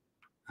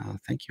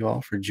 Thank you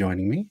all for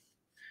joining me.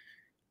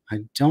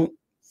 I don't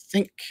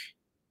think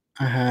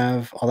I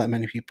have all that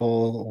many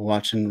people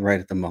watching right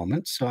at the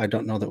moment, so I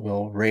don't know that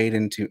we'll raid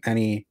into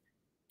any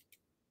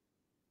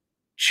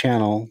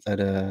channel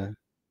that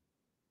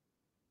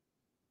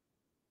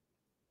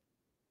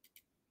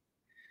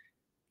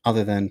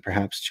other than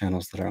perhaps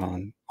channels that are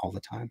on all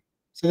the time.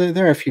 So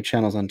there are a few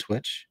channels on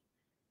Twitch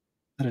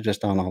that are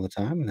just on all the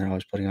time, and they're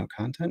always putting out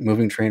content.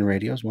 Moving Train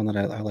Radio is one that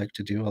I like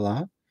to do a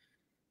lot.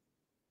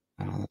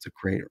 That's a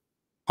great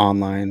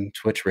online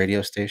Twitch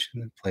radio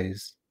station that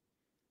plays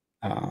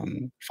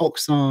folk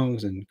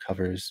songs and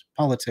covers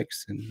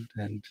politics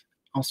and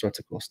all sorts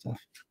of cool stuff.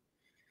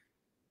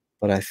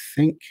 But I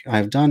think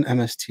I've done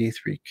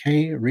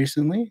MST3K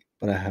recently,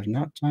 but I have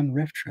not done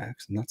Riff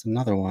Tracks, and that's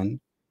another one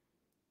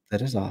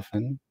that is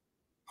often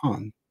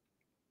on.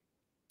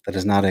 That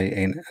is not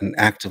an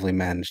actively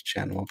managed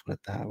channel, I'll put it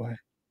that way.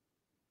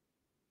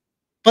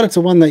 But it's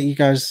a one that you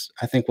guys,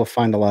 I think, will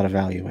find a lot of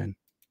value in.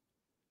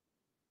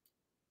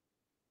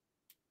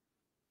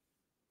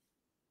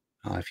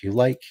 If you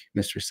like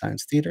Mystery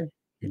Science Theater,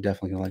 you're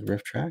definitely going to like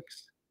Riff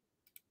Tracks.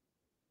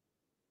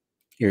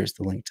 Here's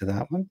the link to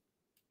that one.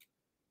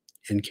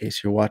 In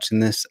case you're watching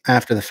this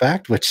after the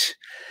fact, which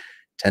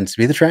tends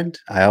to be the trend.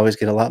 I always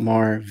get a lot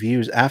more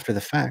views after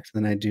the fact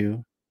than I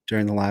do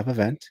during the live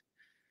event.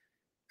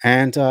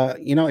 And,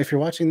 if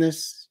you're watching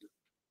this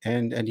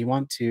and you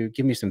want to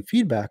give me some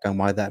feedback on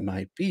why that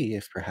might be,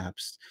 if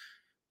perhaps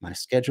my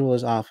schedule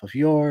is off of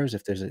yours,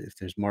 if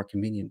there's more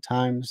convenient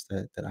times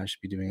that I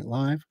should be doing it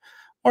live,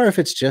 or if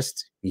it's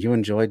just you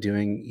enjoy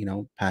doing,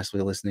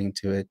 passively listening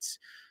to it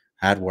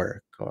at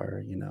work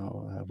or,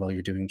 while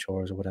you're doing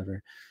chores or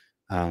whatever.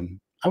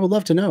 I would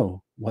love to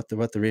know what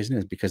the reason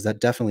is, because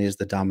that definitely is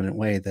the dominant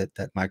way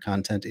that my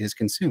content is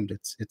consumed.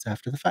 It's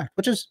after the fact,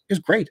 which is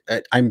great.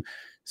 I'm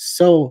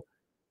so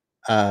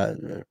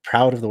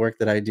proud of the work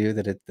that I do,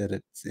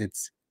 that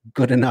it's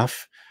good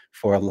enough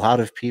for a lot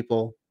of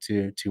people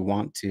to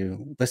want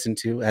to listen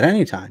to at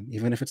any time,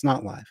 even if it's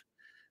not live.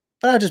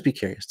 But I'd just be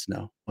curious to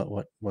know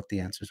what the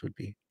answers would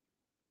be,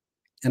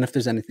 and if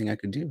there's anything I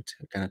could do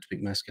to kind of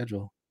tweak my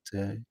schedule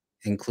to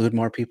include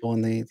more people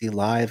in the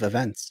live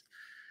events,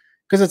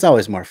 because it's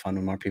always more fun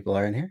when more people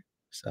are in here.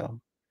 So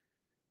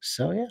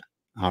yeah.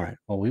 All right.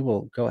 Well, we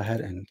will go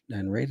ahead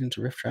and raid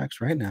into Riff Tracks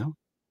right now.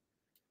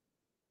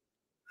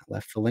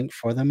 left the link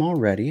for them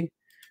already.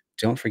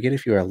 Don't forget,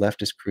 if you are a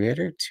leftist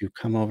creator, to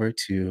come over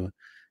to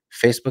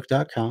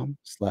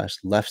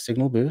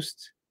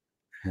facebook.com/leftsignalboost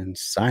and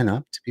sign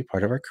up to be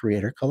part of our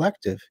creator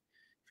collective.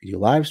 If you do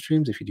live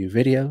streams, if you do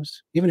videos,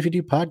 even if you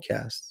do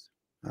podcasts,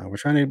 we're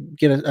trying to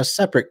get a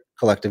separate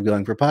collective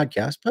going for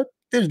podcasts, but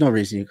there's no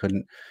reason you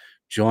couldn't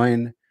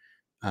join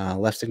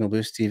Left Signal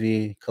Boost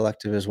TV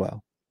collective as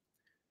well.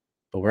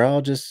 But we're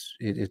all just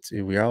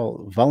we're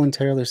all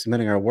voluntarily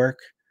submitting our work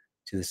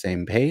to the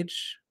same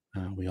page.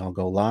 We all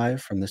go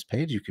live from this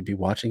page. You could be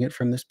watching it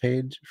from this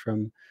page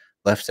from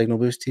Left Signal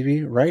Boost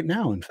TV right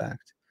now, in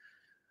fact.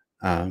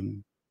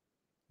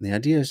 The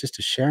idea is just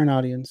to share an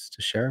audience,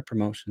 to share our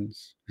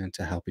promotions, and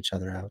to help each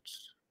other out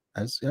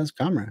as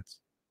comrades.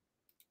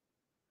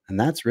 And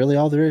that's really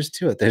all there is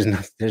to it.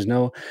 There's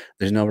no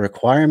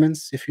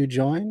requirements if you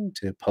join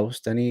to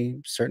post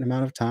any certain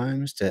amount of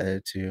times,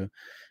 to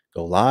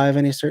go live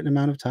any certain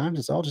amount of times.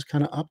 It's all just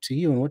kind of up to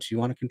you and what you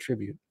want to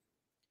contribute.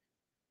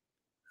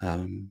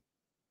 And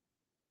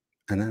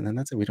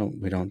that's it. We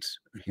don't, we're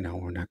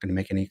not going to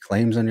make any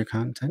claims on your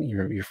content.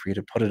 You're free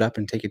to put it up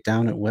and take it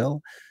down at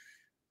will.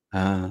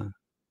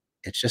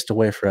 It's just a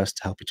way for us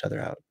to help each other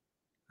out.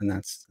 And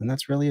that's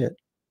really it.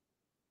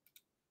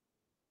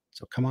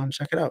 So come on,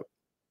 check it out.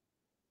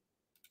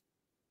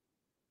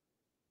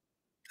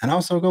 And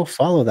also go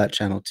follow that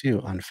channel too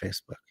on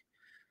Facebook.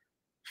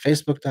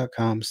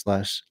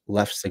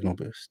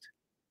 Facebook.com/leftsignalboost.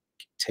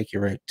 Take you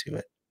right to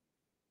it.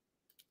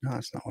 No,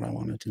 that's not what I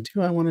wanted to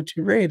do. I wanted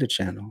to raid a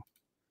channel.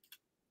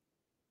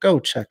 Go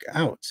check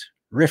out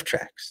Riff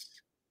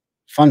Tracks.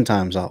 Fun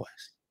times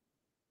always.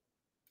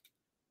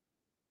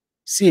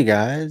 See you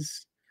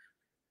guys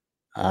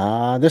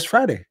this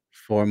Friday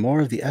for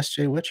more of the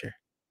SJ Witcher.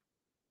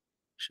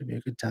 Should be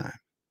a good time.